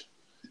Booker-ish.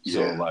 Yeah.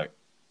 So like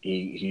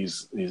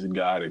he's a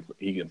guy that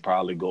he can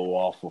probably go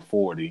off for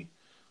 40,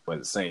 but at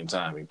the same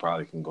time he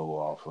probably can go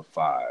off for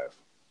 5.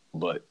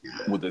 But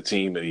with the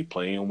team that he's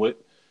playing with,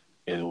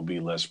 it will be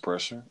less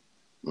pressure.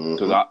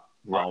 Because I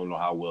don't know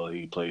how well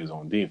he plays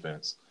on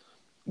defense,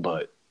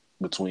 but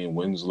between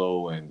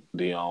Winslow and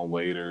Deion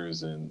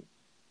Waiters and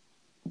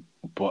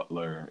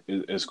Butler,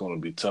 it's going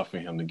to be tough for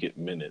him to get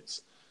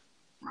minutes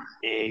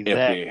if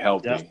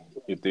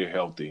they're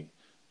healthy.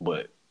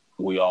 But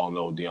we all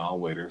know Deion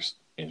Waiters,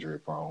 injury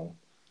prone.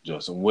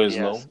 Justin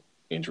Winslow,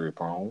 injury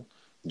prone.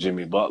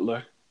 Jimmy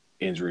Butler,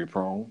 injury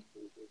prone.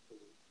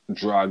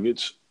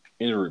 Dragic,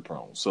 injury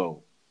prone.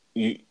 So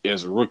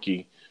as a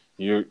rookie,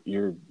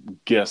 you're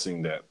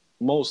guessing that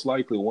most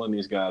likely one of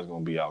these guys is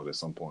going to be out at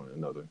some point or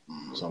another.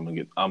 So I'm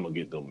gonna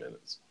get them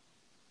minutes.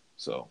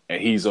 So,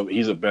 and he's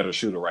a better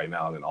shooter right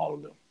now than all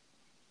of them.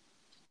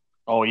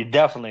 Oh, he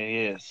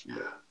definitely is.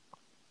 Yeah.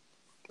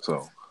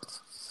 So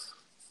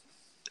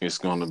it's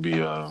going to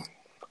be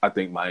I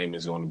think Miami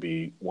is going to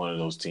be one of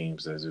those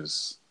teams that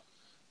is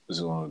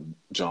going to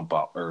jump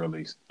out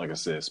early. Like I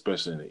said,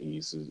 especially in the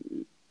East,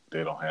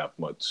 they don't have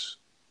much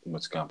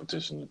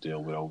competition to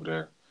deal with over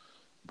there.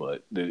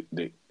 But the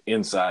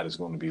inside is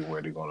going to be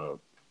where they're going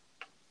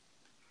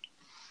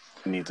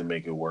to need to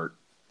make it work.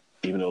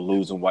 Even though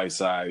losing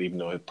Whiteside, even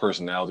though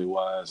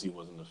personality-wise he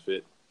wasn't a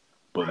fit,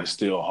 but it's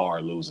still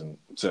hard losing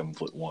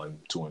 7'1",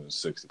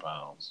 260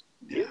 pounds.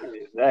 Yeah,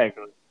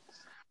 exactly.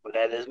 But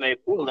that has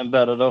made Portland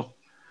better, though.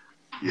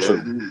 Yeah,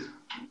 it is.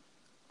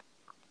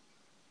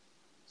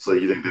 So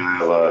you think they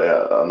have?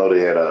 I know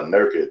they had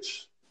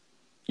Nurkic.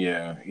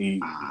 Yeah,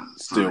 he's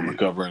still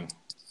recovering.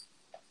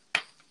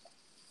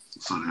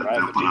 So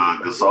they'll put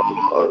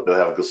Gasol. They'll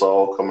have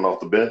Gasol coming off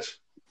the bench.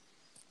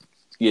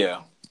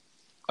 Yeah,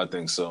 I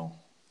think so.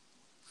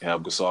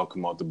 Have Gasol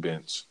come off the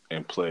bench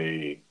and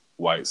play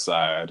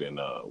Whiteside and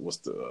what's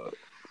the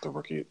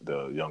rookie,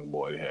 the young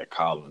boy they had,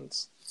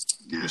 Collins.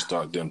 You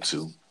start them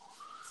two,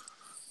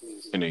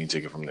 and then you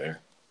take it from there.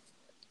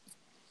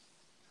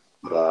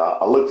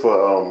 I look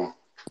for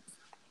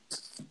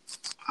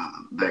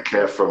that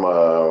cat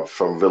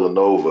from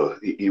Villanova.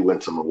 He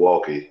went to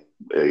Milwaukee.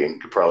 He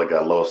probably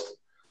got lost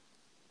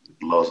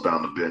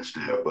down the bench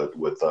there. But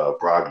with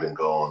Brogdon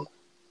gone,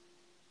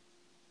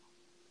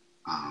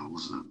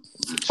 was it?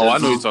 I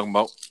know you're talking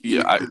about.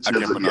 Yeah, I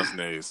can't pronounce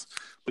names,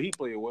 but he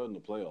played well in the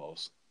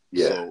playoffs.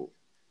 Yeah. So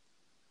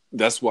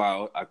that's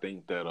why I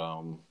think that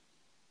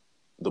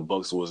the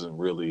Bucks wasn't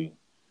really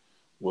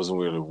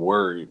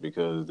worried,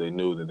 because they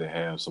knew that they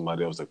have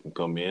somebody else that can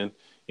come in,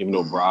 even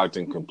though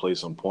Brogdon can play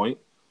some point.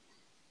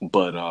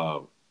 But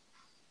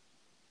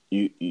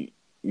you're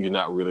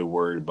not really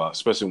worried about,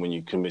 especially when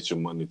you commit your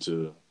money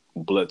to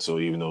Bledsoe.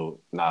 Even though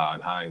now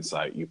in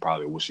hindsight, you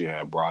probably wish you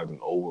had Brogdon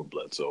over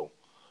Bledsoe.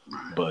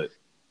 Right. But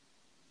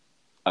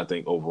I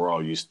think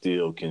overall you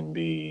still can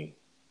be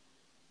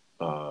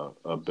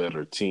a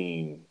better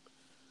team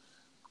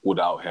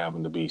without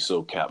having to be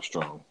so cap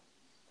strong.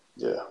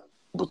 Yeah.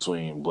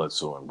 Between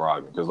Bledsoe and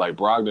Brogdon, because like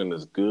Brogdon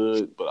is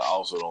good, but I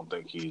also don't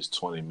think he's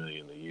 $20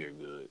 million a year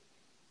good.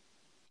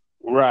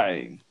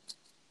 Right.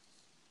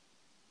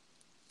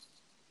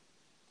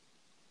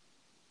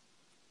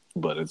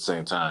 But at the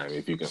same time,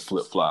 if you can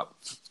flip flop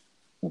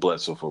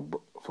Bledsoe for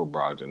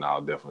Brogdon,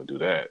 I'll definitely do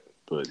that.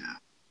 But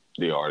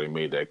they already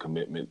made that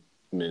commitment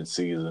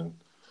mid-season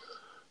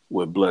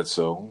with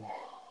Bledsoe.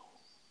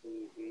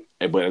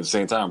 But at the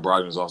same time,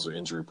 Brogdon is also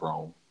injury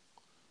prone.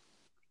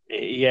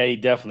 Yeah, he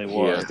definitely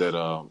was. He has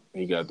that.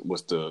 He got I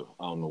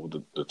don't know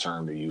what the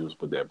term they use,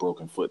 but that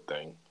broken foot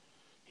thing.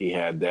 He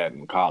had that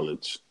in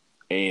college,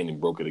 and he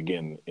broke it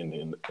again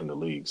in the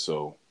league.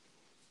 So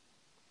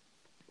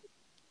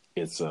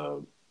it's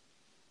a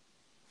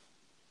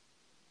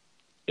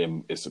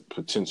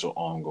potential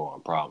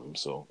ongoing problem.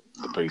 So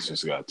the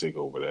Pacers got to take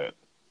over that.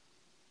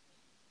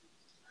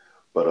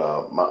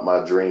 But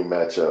my dream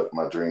matchup,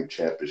 my dream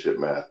championship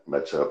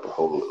matchup,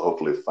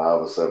 hopefully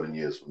 5 or 7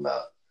 years from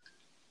now,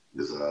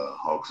 is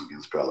Hawks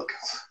against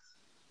Pelicans.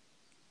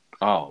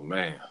 Oh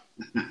man,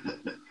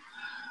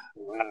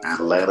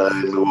 Atlanta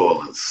and New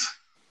Orleans.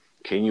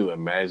 Can you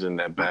imagine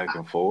that back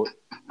and forth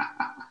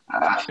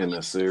in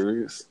a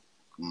series?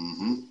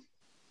 Mm-hmm.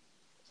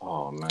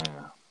 Oh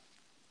man.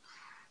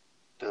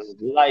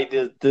 Like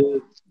this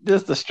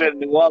the strength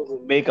New Orleans will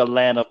make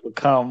Atlanta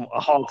become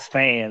Hawks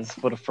fans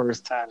for the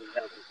first time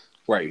ever.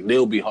 Right,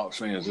 they'll be Hawks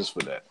fans just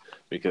for that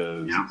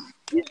because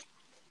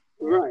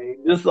right.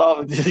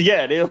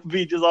 They'll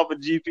be just off of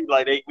GP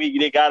like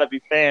they gotta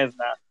be fans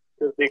now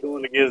because they're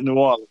going against New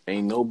Orleans.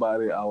 Ain't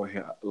nobody out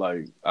here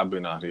like I've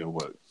been out here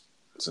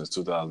since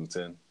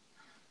 2010.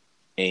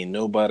 Ain't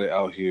nobody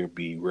out here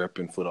be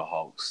repping for the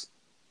Hawks.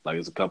 Like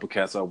there's a couple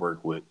cats I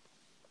work with.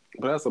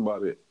 But that's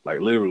about it.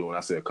 Like literally, when I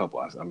say a couple,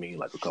 I mean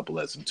like a couple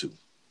less than two.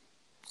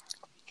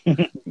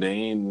 There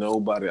ain't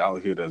nobody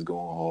out here that's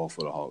going hard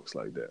for the Hawks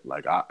like that.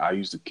 Like I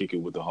used to kick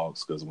it with the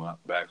Hawks because when I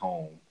back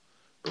home,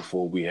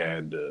 before we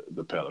had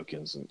the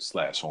Pelicans and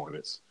 /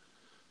 Hornets,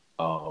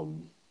 the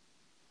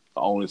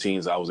only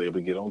teams I was able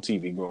to get on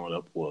TV growing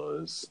up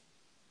was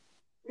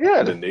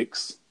the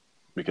Knicks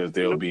because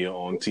they'll be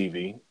on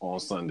TV on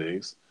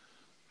Sundays.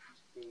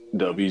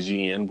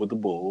 WGN with the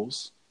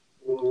Bulls.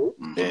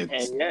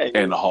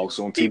 And the Hawks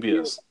on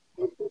TBS.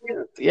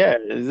 Yeah,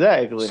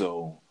 exactly.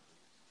 So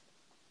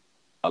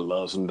I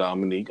love some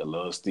Dominique. I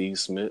love Steve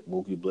Smith,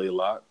 Mookie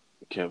Blaylock,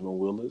 Kevin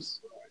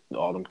Willis,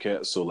 all them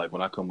cats. So like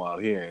when I come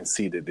out here and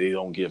see that they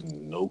don't give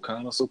no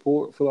kind of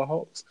support for the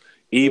Hawks,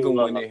 even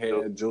when they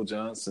had Joe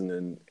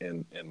Johnson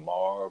and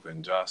Marv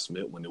and Josh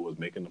Smith when they was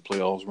making the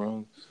playoffs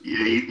run.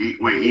 Yeah,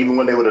 even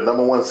when they were the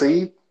number 1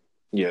 seed?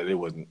 Yeah,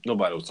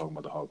 nobody was talking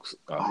about the Hawks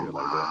out here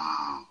like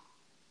that.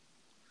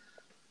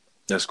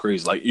 That's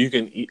crazy. Like you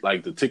can eat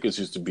like the tickets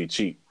used to be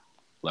cheap,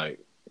 like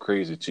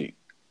crazy cheap.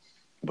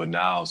 But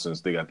now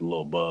since they got the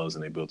little buzz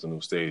and they built a new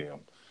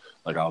stadium,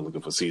 like I was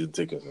looking for season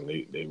tickets and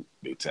they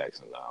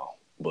taxing now.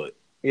 But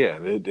yeah,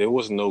 there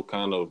was no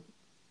kind of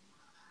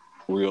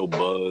real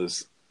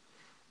buzz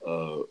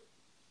for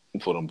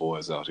them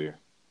boys out here.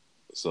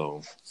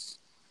 So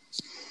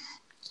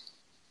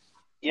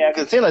yeah,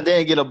 because Taylor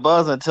didn't get a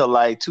buzz until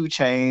like 2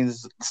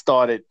 Chainz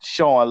started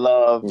showing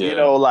love. Yeah. You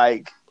know,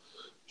 like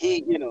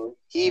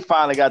he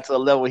finally got to a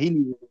level he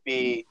needed to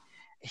be.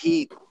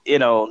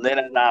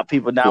 Then now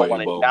people now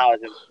want to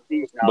acknowledge him.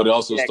 But it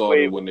also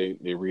started when they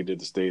redid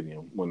the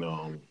stadium.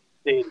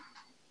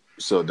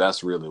 So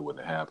that's really when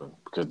it happened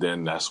because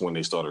then that's when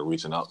they started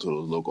reaching out to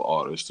those local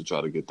artists to try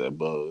to get that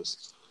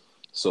buzz.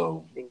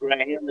 So and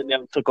Grant Hill and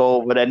them took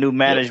over that new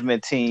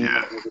management team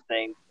and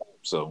everything.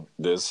 So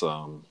this,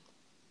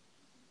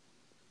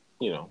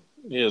 it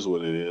is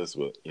what it is,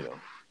 but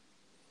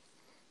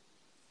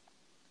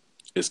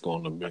it's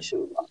going to be.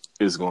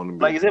 It's going to be.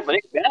 Like I said, but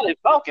they valid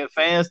Falcon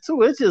fans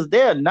too. It's just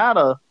they're not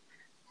Atlanta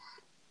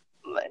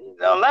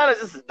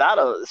just is not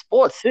a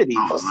sports city.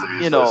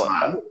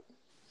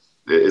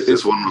 It's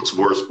just one of the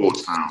worst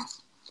sports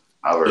towns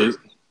I've heard.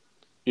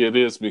 It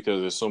is because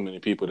there's so many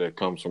people that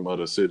comes from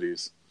other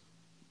cities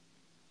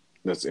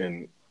that's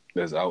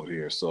out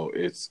here. So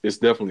it's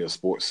definitely a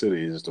sports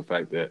city. It's just the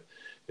fact that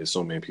there's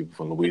so many people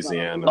from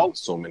Louisiana,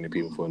 so many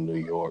people from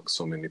New York,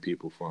 so many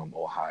people from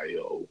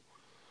Ohio,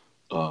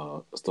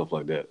 stuff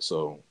like that.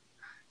 So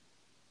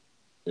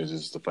it's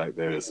just the fact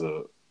that it's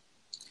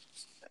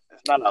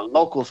not a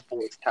local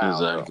sports town.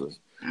 Exactly.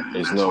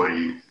 It's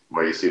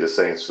where you see the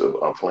Saints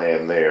are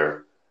playing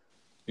there.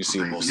 You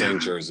see more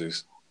Saints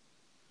jerseys.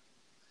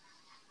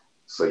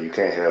 So you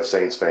can't have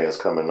Saints fans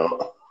coming in.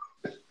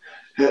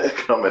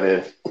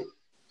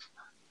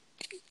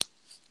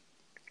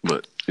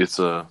 But it's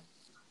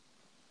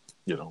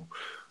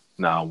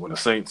now when the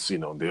Saints,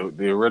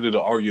 they're ready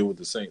to argue with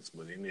the Saints,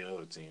 but any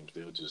other teams,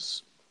 they'll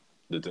just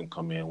let them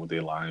come in with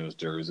their Lions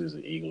jerseys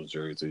and Eagles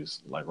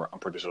jerseys. Like I'm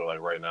pretty sure, like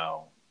right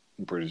now,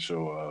 there's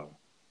a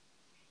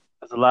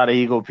lot of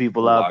Eagle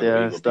people out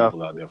there and stuff.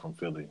 People out there from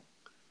Philly,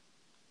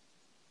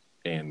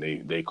 and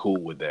they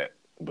cool with that.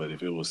 But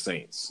if it was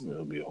Saints,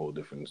 it'll be a whole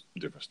different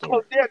story.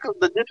 Oh, yeah, because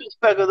the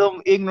disrespect of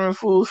them ignorant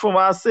fools from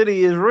our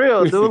city is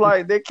real, dude.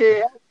 Like, they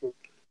can't help it.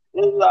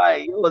 It's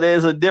like,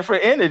 there's a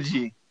different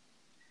energy.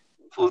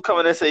 Fools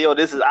coming and say, "Yo,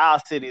 this is our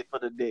city for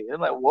the day."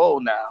 I'm like, "Whoa,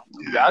 now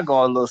y'all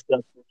going a little step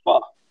too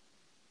far."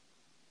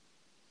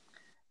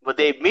 But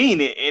they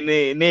mean it, and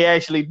they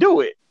actually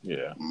do it.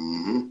 Yeah.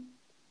 Mm-hmm.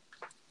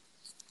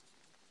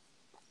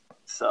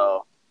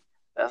 So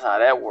that's how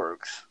that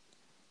works.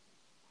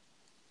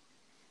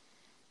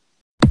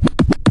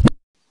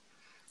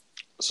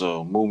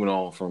 So moving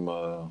on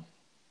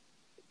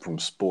from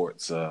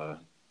sports,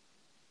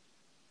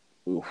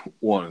 we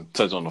want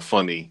to touch on a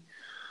funny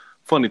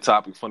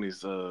topic, funny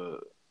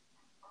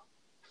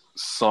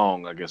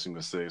song, I guess you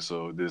could say.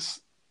 So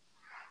this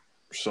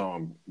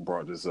Sean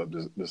brought this up.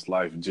 This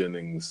Lyfe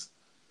Jennings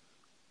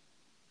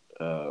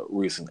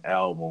recent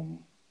album.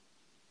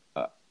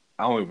 I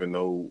don't even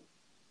know.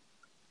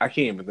 I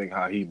can't even think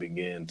how he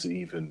began to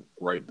even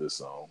write this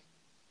song.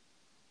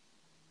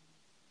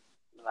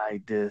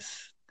 Like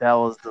this, that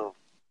was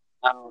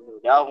I don't know.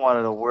 That was one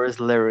of the worst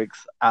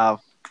lyrics I've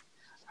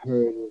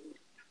heard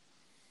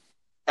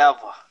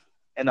ever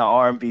in an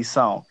R&B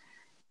song.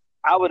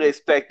 I would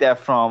expect that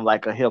from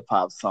like a hip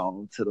hop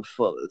song to the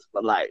fullest,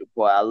 but like,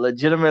 boy, I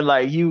legitimate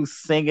like you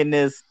singing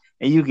this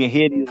and you can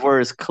hear these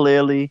words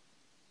clearly,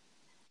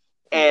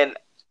 and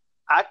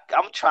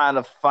I'm trying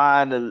to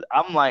find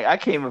I'm like I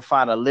can't even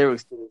find the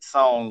lyrics to the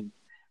song,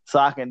 so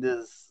I can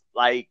just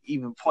like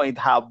even point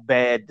how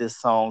bad this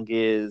song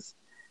is.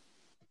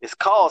 It's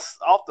called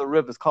off the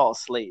rip. It's called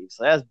Slave,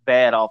 so that's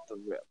bad off the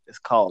rip. It's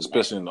called,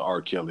 especially in the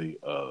R. Kelly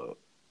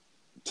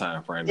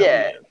time frame.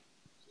 Yeah.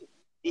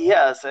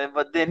 Yes,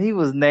 but then he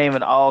was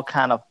naming all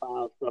kind of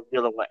foul stuff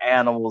dealing with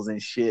animals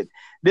and shit.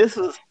 This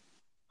was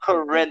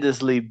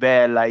horrendously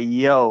bad. Like,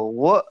 yo,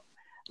 what?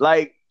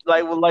 Like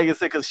I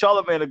said, because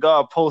Charlamagne the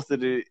God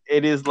posted it.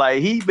 It is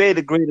like he made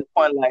the greatest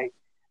point. Like,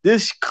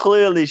 this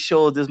clearly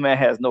shows this man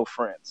has no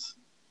friends.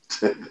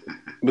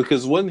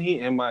 Because wasn't he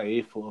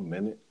MIA for a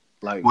minute?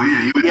 Like, well,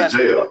 yeah, he went to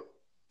jail.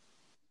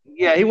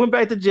 Yeah, he went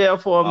back to jail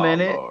for a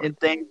minute Lord. and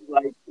things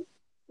like.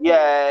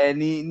 Yeah,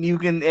 and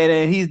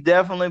he's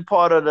definitely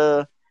part of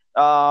the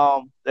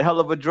hell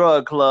of a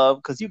drug club,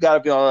 because you got to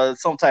be on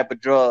some type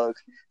of drug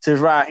to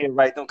around here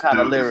write them kind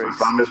of lyrics.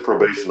 If I'm his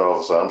probation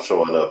officer, I'm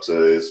showing up to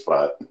his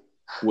spot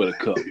with a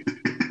cup.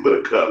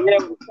 with a cup. Yeah,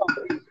 with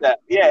something like that.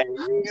 Yeah,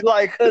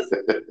 like,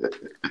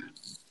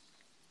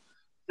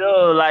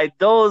 dude, like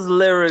those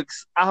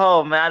lyrics.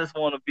 Oh man, I just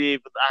want to be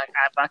able.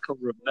 If I could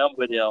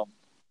remember them.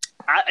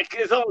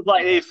 It's almost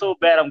like they're so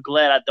bad. I'm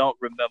glad I don't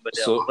remember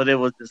them. But it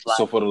was just like.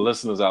 So for the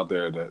listeners out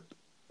there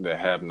that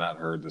have not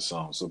heard the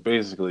song, so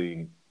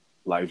basically,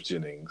 Lyfe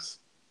Jennings,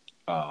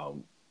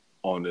 on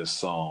this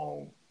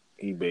song,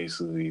 he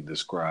basically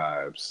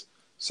describes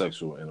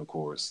sexual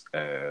intercourse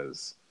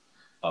as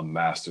a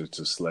master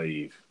to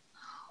slave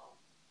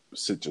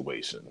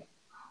situation.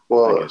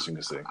 Well, I guess you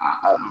can say.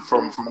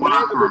 From what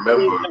I can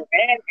remember,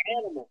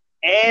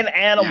 and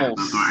animals.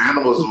 Yeah, the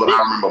animals is what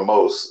I remember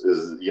most.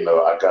 Is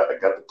I got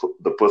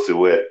the pussy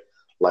wet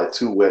like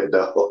two wet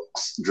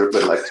dogs,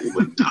 dripping like two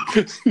wet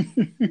dogs,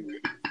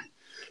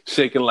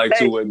 shaking like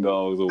two wet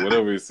dogs, or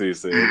whatever he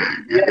says. Got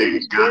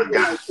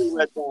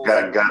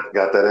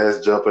that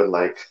ass jumping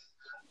like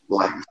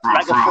a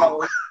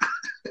frog.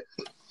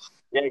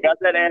 Yeah, got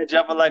that ass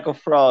jumping like a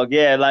frog.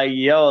 Yeah, like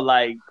yo,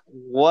 like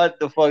what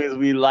the fuck is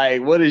we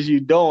like? What is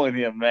you doing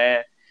here,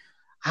 man?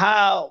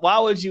 Why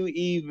would you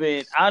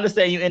even? I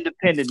understand you're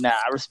independent now.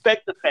 I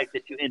respect the fact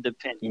that you're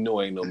independent. You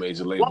know, ain't no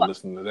major label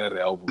listening to that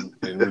album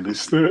and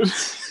released it.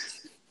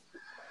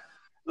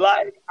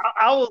 Like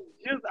I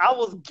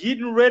was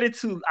getting ready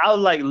to. I was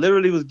like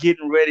literally was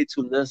getting ready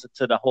to listen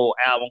to the whole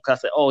album because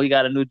I said, "Oh, he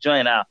got a new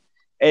joint out,"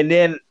 and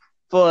then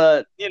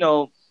for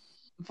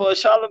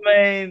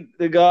Charlamagne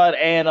the God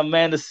and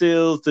Amanda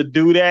Seales to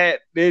do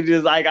that, they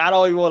just like I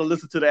don't even want to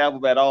listen to the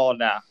album at all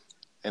now.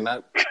 And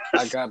I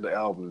got the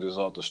album just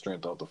off the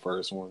strength of the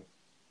first one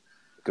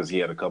because he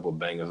had a couple of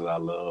bangers that I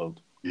loved.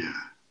 Yeah,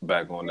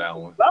 back on that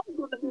one.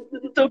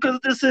 Because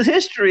this is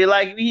history.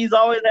 Like he's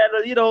always had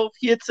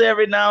hits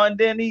every now and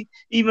then. He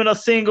even a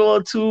single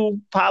or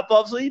two pop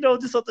up. So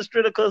just off the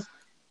strength because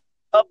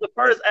of the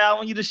first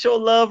album, you just show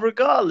love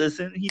regardless.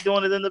 And he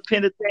doing an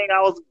independent thing.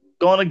 I was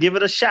gonna give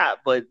it a shot,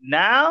 but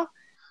now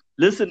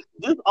listen,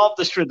 this off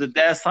the strength of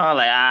that song,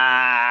 like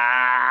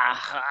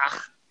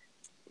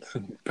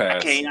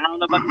Pass. I don't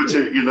know about but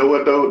you know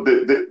what though?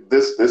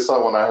 This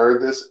song, when I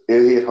heard this,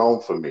 it hit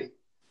home for me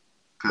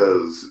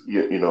because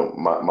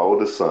my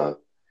oldest son,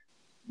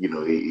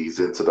 he's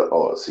into the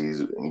arts.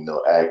 He's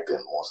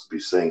acting, wants to be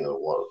singer.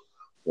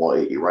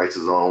 He writes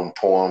his own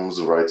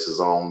poems, writes his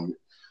own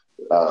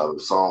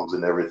songs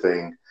and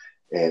everything.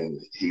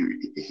 And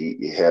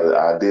he had an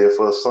idea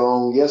for a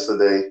song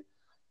yesterday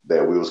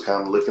that we was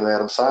kind of looking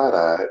at him side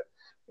eyed.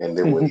 And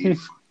then when he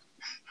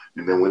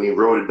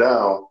wrote it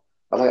down,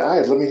 I'm like, all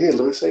right, let me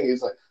sing it.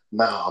 He's like,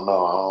 no, I don't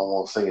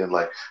want to sing it.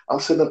 Like,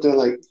 I'm sitting up there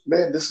like,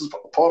 man, this is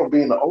part of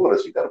being an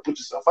artist. You got to put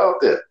yourself out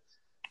there.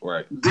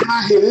 Right. Did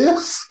I hear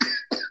this?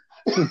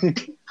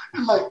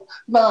 I'm like,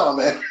 nah,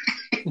 man.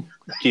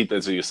 Keep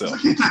that to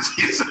yourself. Keep that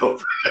to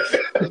yourself.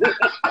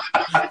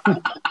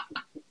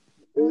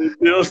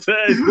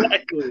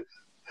 Exactly.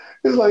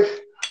 It's like,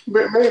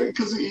 Maybe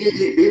because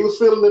he was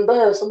feeling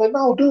embarrassed. I'm like,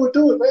 no, do it,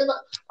 man.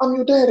 I'm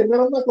your daddy,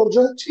 man. I'm not gonna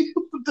judge you.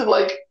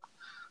 Like,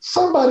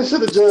 somebody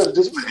should have judged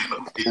this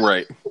man.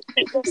 Right.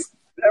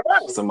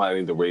 Somebody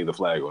need to raise the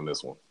flag on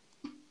this one.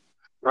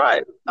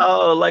 Right.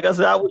 Oh, like I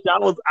said, I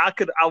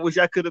wish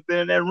I could have been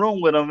in that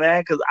room with him,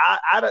 man, because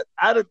I'd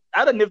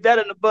have nipped that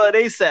in the bud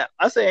ASAP.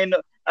 I say, ain't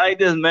no, like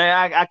this,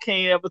 man. I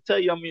can't ever tell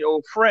you I'm your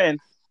old friend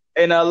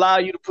and allow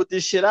you to put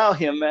this shit out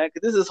here, man,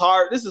 because this is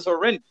hard. This is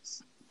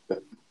horrendous.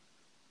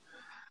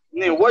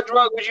 Then what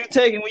drug was you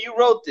taking when you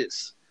wrote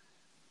this?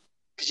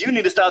 Because you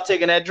need to stop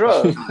taking that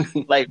drug,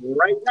 like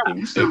right now.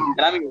 And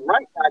I mean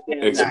right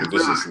now.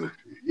 Expeditiously.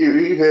 You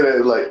hear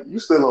that? Like, you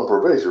still on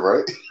probation,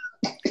 right?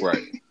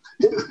 Right.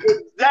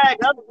 Zach,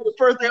 that was the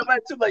first thing I'm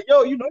like, too. Like,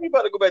 yo, you know you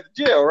about to go back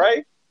to jail,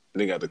 right?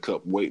 They got the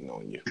cup waiting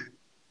on you.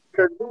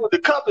 Because the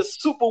cup is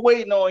super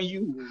waiting on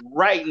you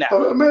right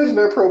now. Imagine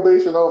that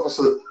probation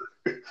officer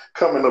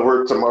coming to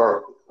work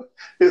tomorrow.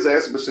 His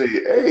ass machine,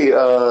 hey,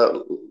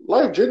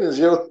 Life Jennings,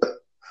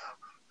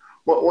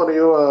 one of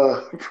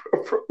your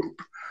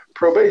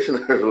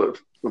probationary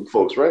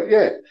folks, right?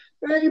 Yeah.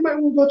 Man, you might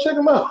want to go check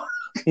him out.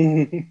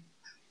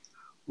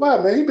 Why,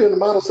 man? He been a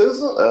model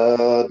citizen?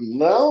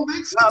 No.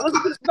 Let's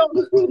do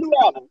a new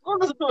album.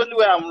 Let's do a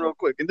new album real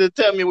quick, and then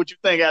tell me what you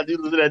think after you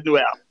listen to that new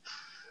album.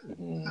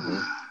 Mm-hmm.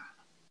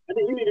 I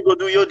think you need to go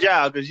do your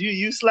job because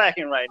you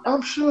slacking right now.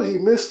 I'm sure he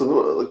missed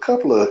a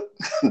couple of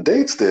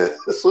dates there.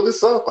 That's what it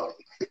sounds like.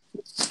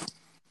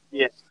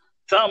 Yeah,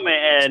 something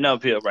ain't adding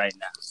up here right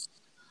now.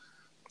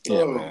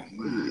 Yeah,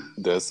 man.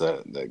 That's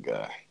that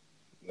guy.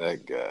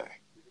 That guy.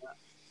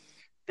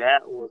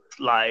 That was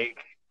like,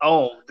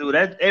 oh, dude,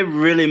 it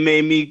really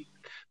made me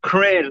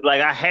cringe.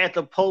 Like, I had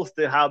to post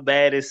it how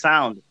bad it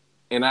sounded.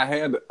 And I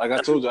had, like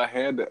I told you, I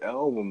had the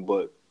album,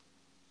 but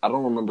I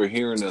don't remember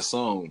hearing that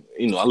song.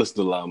 You know, I listen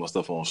to a lot of my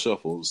stuff on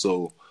shuffle,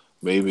 so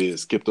maybe it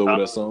skipped over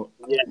that song.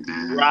 Yeah,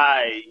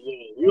 right.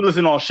 Yeah. You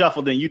listen on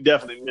shuffle, then you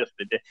definitely missed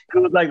it. It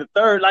was like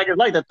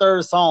the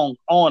third song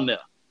on there.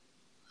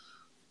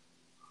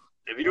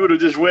 If you would have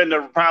just went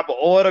in the proper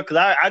order, because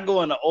I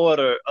go in the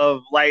order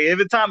of, like,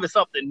 every time it's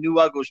something new,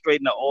 I go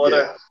straight in the order.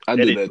 Yeah, I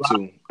do that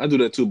too. I do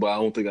that too, but I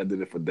don't think I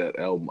did it for that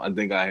album. I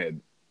think I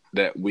had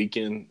that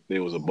weekend,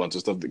 there was a bunch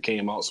of stuff that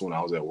came out. So when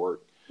I was at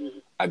work,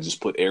 I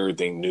just put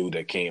everything new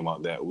that came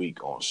out that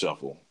week on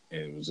shuffle.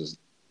 And it was just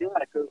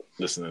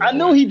listening. I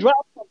knew he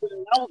dropped something,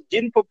 and I was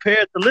getting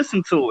prepared to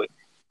listen to it.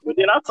 But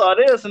then I saw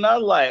this, and I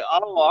was like, I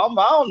don't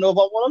know if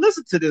I want to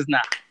listen to this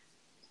now.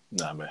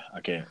 Nah, man,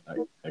 I can't.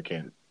 I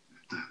can't.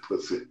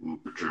 Pussy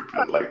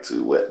dripping like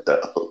two wet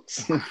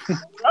dogs. I'm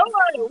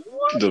like,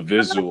 what? The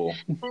visual.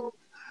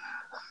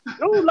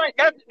 Dude, like,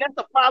 that's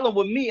the problem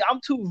with me. I'm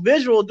too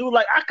visual, dude.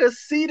 Like, I could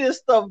see this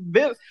stuff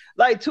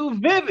too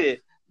vivid.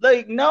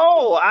 Like,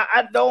 no,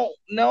 I don't.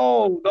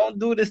 No, don't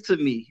do this to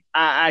me.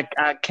 I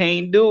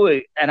can't do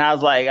it. And I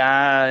was like,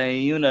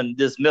 you know,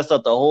 just messed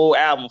up the whole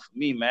album for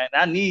me, man.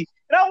 I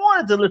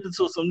wanted to listen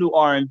to some new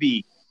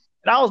R&B,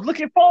 and I was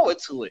looking forward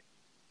to it.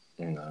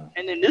 No.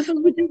 And then this is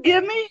what you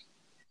give me?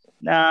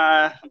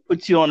 Nah,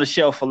 put you on the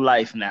shelf for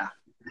life now.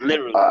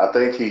 Literally. I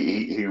think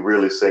he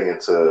really singing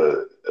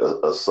to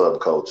a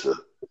subculture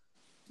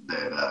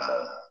that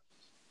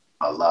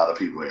a lot of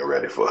people ain't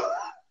ready for.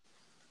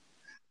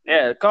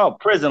 Yeah, it's called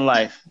prison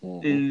life.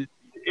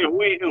 Mm-hmm.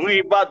 We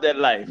ain't about that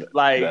life.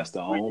 Like, that's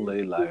the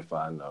only life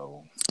I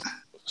know.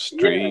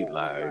 Street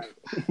life.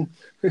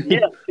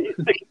 Yeah, he's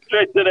sticking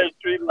straight to that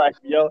street life,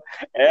 yo.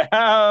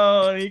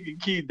 And he can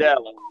keep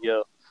that one,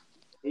 yo.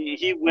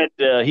 He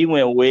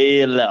went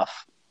way left.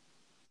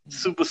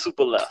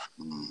 Super left.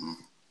 Mm-hmm.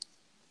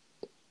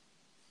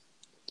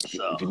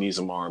 So, if you need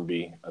some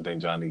R&B, I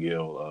think Johnny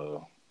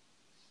Gill.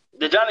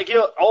 The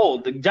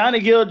Johnny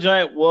Gill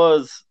joint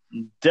was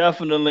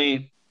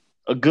definitely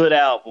a good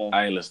album.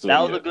 I ain't listened to that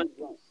it was yet. a good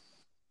joint.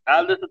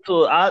 I listened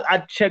to it. I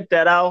checked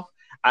that out.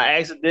 I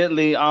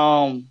accidentally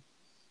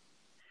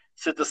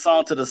sent the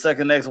song to the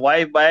second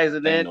ex-wife by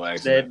accident. No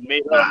accident. That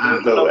made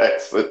her No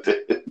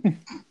accident.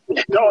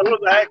 No, it was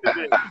an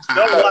accident.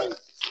 No, like,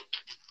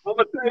 I'm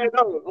gonna tell you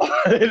no.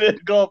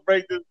 Let's go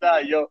break this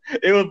down, yo.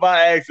 It was by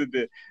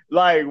accident.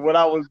 Like, what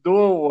I was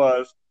doing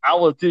was I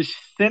was just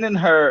sending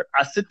her.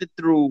 I sent it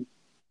through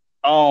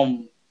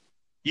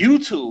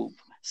YouTube.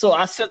 So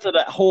I sent her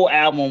that whole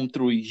album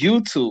through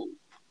YouTube.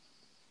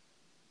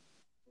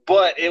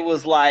 But it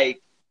was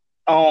like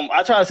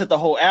I tried to set the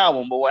whole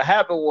album, but what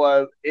happened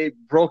was it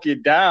broke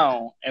it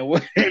down and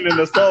went in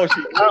the song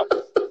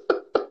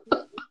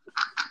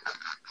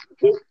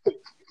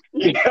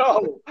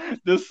Yo,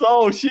 the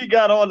song she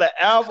got on the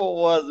album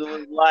was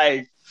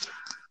like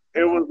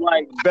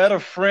better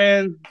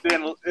friends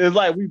than it's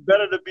like we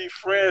better to be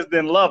friends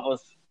than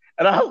lovers.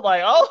 And I was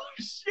like, oh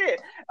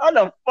shit, I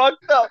done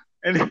fucked up.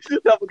 And this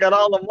stuff got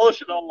all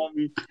emotional on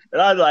me.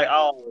 And I was like,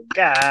 oh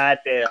god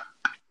damn.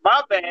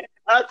 My bad.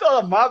 I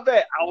told her my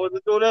bad. I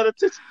wasn't doing that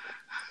attention.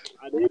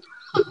 I didn't.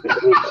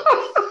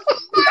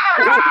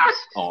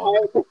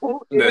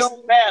 It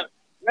don't matter.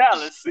 Now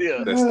let's see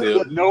her. That's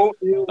still no.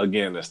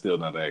 Again, that's still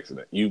not an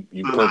accident. You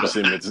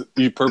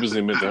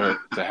purposely meant her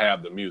to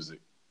have the music.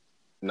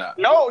 Nah.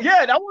 No,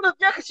 yeah, that would have.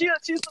 Yeah, cause she's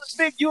a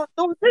big New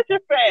Edition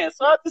fan,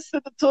 so I just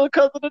sent it to her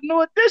because of the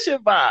New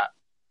Edition vibe.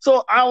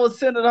 So I was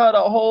sending her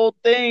the whole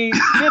thing.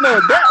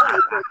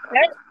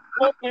 That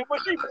when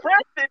she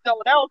pressed it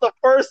though, that was the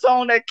first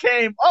song that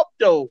came up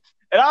though,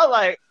 and I was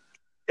like,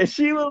 and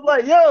she was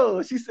like,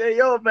 "Yo," she said,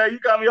 "Yo, man, you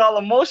got me all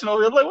emotional." I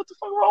was like, "What the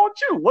fuck wrong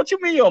with you? What you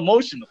mean you're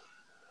emotional?"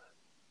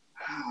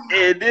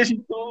 And then she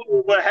told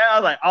me what happened. I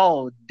was like,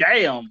 "Oh,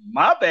 damn,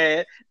 my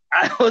bad.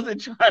 I wasn't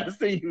trying to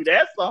sing you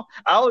that song.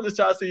 I was just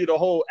trying to sing you the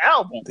whole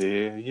album."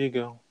 There you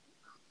go.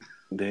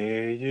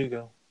 There you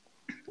go.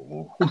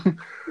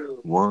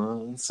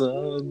 Once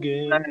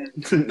again.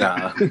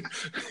 Nah.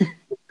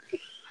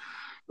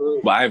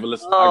 But I haven't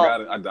listened.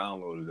 I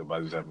downloaded it, but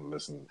I just haven't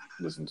listened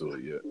to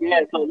it yet.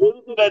 Yeah, so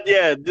listen to that.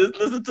 Yeah, just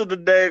listen to the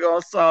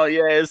daggone song.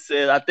 Yeah, it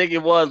said. I think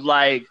it was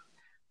like,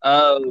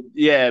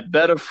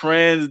 better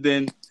friends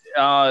than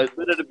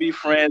better to be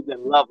friends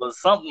than lovers,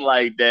 something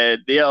like that.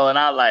 Deal, and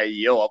I like,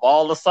 yo, of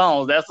all the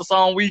songs, that's the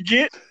song we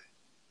get.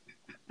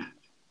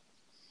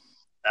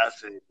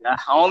 That's it.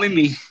 Only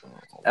me.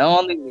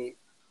 Only me.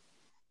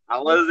 I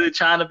wasn't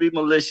trying to be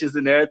malicious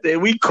and everything.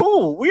 We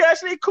cool. We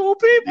actually cool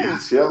people.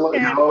 Yes,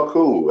 y'all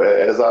cool,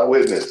 as I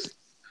witnessed.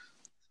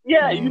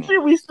 Yeah, you see,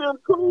 we still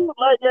cool.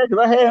 Like, yeah,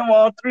 because I had him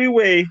on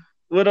 3-way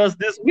with us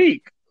this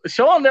week.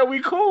 Show him that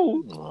we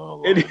cool.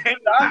 Oh,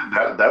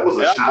 that was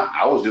a shot.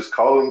 I was just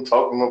talking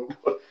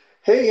about,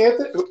 hey,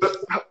 Anthony.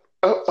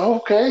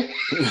 Okay.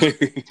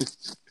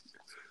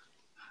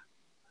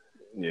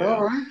 Yeah.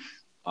 All right.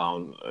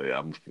 I'm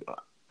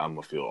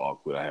gonna feel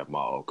awkward. I have my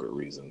awkward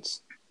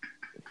reasons.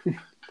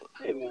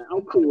 Hey man,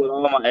 I'm cool with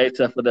all my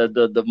except for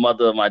the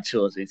mother of my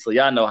children. So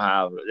y'all know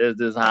how this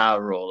is how I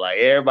roll. Like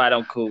everybody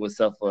I'm cool with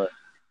except for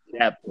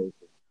that person.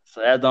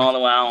 So that's the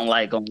only one I don't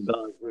like on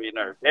God's green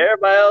earth.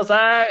 Everybody else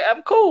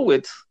I'm cool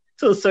with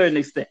to a certain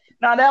extent.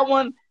 Now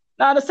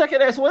the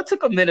second ex one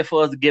took a minute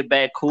for us to get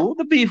back cool.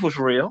 The beef was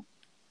real.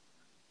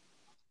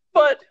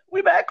 But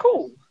we back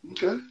cool.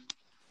 Okay.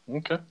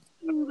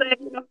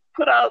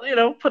 Put out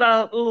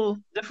little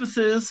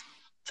differences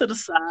to the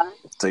side.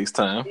 It takes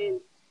time.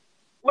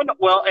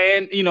 Well,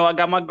 and I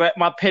got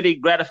my petty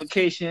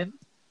gratification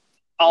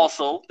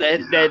also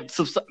that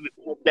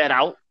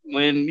out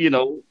when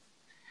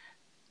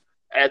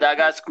as I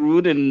got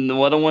screwed and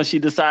one of the ones she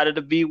decided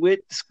to be with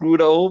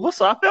screwed her over,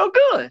 so I felt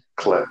good.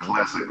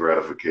 Classic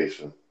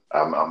gratification.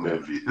 I'm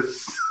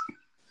envious.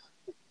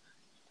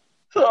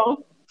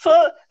 So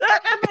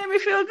that made me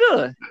feel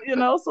good,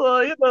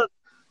 So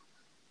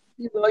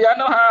y'all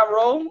know how I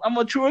roll. I'm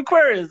a true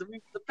Aquarius.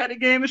 The petty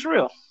game is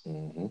real.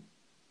 Mm-hmm.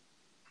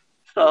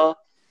 So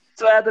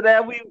after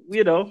that, we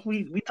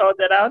talked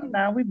that out, and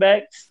now we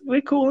back.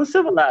 We're cool and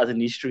civilized in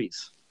these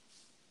streets.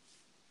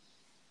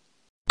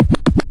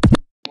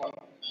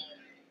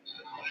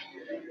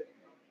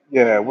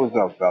 Yeah, what's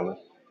up, fellas?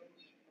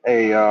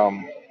 Hey,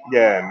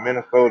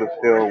 Minnesota's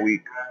still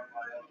weak.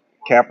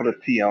 Capital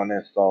T on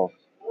that sauce.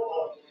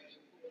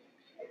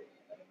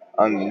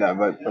 No,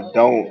 but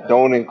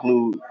don't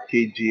include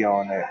KG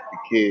on that. The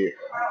kid,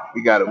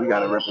 we gotta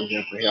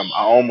represent for him.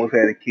 I almost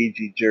had a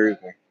KG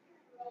jersey.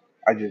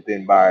 I just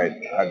didn't buy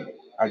it.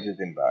 I just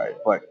didn't buy it,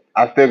 but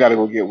I still gotta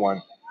go get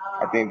one.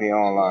 I think they're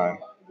online.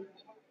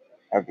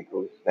 I have to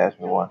go snatch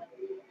me one.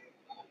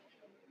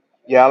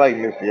 Yeah, I like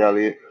Missy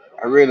Elliott.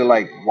 I really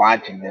like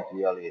watching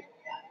Missy Elliott.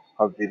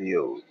 Her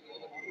videos,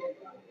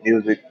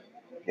 music.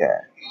 Yeah,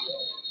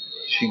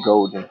 she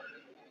golden.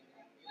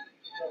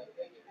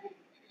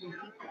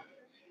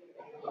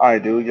 All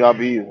right, dude, y'all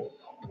be easy.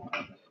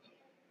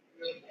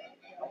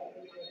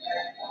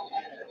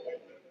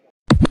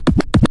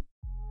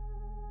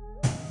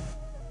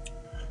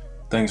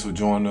 Thanks for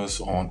joining us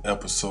on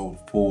episode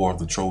 4 of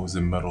the Trophies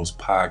and Medals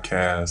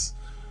podcast.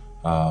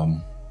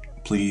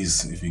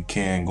 Please, if you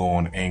can, go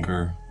on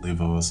Anchor,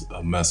 leave us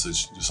a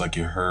message just like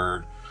you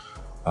heard.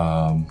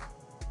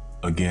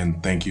 Again,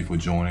 thank you for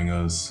joining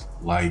us.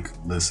 Like,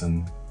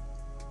 listen,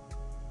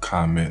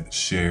 comment,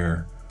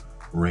 share,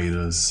 rate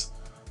us.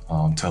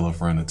 Tell a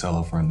friend to tell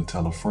a friend to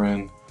tell a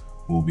friend.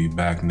 We'll be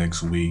back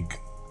next week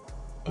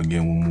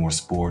again with more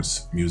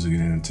sports, music,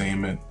 and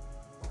entertainment.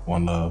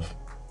 One love.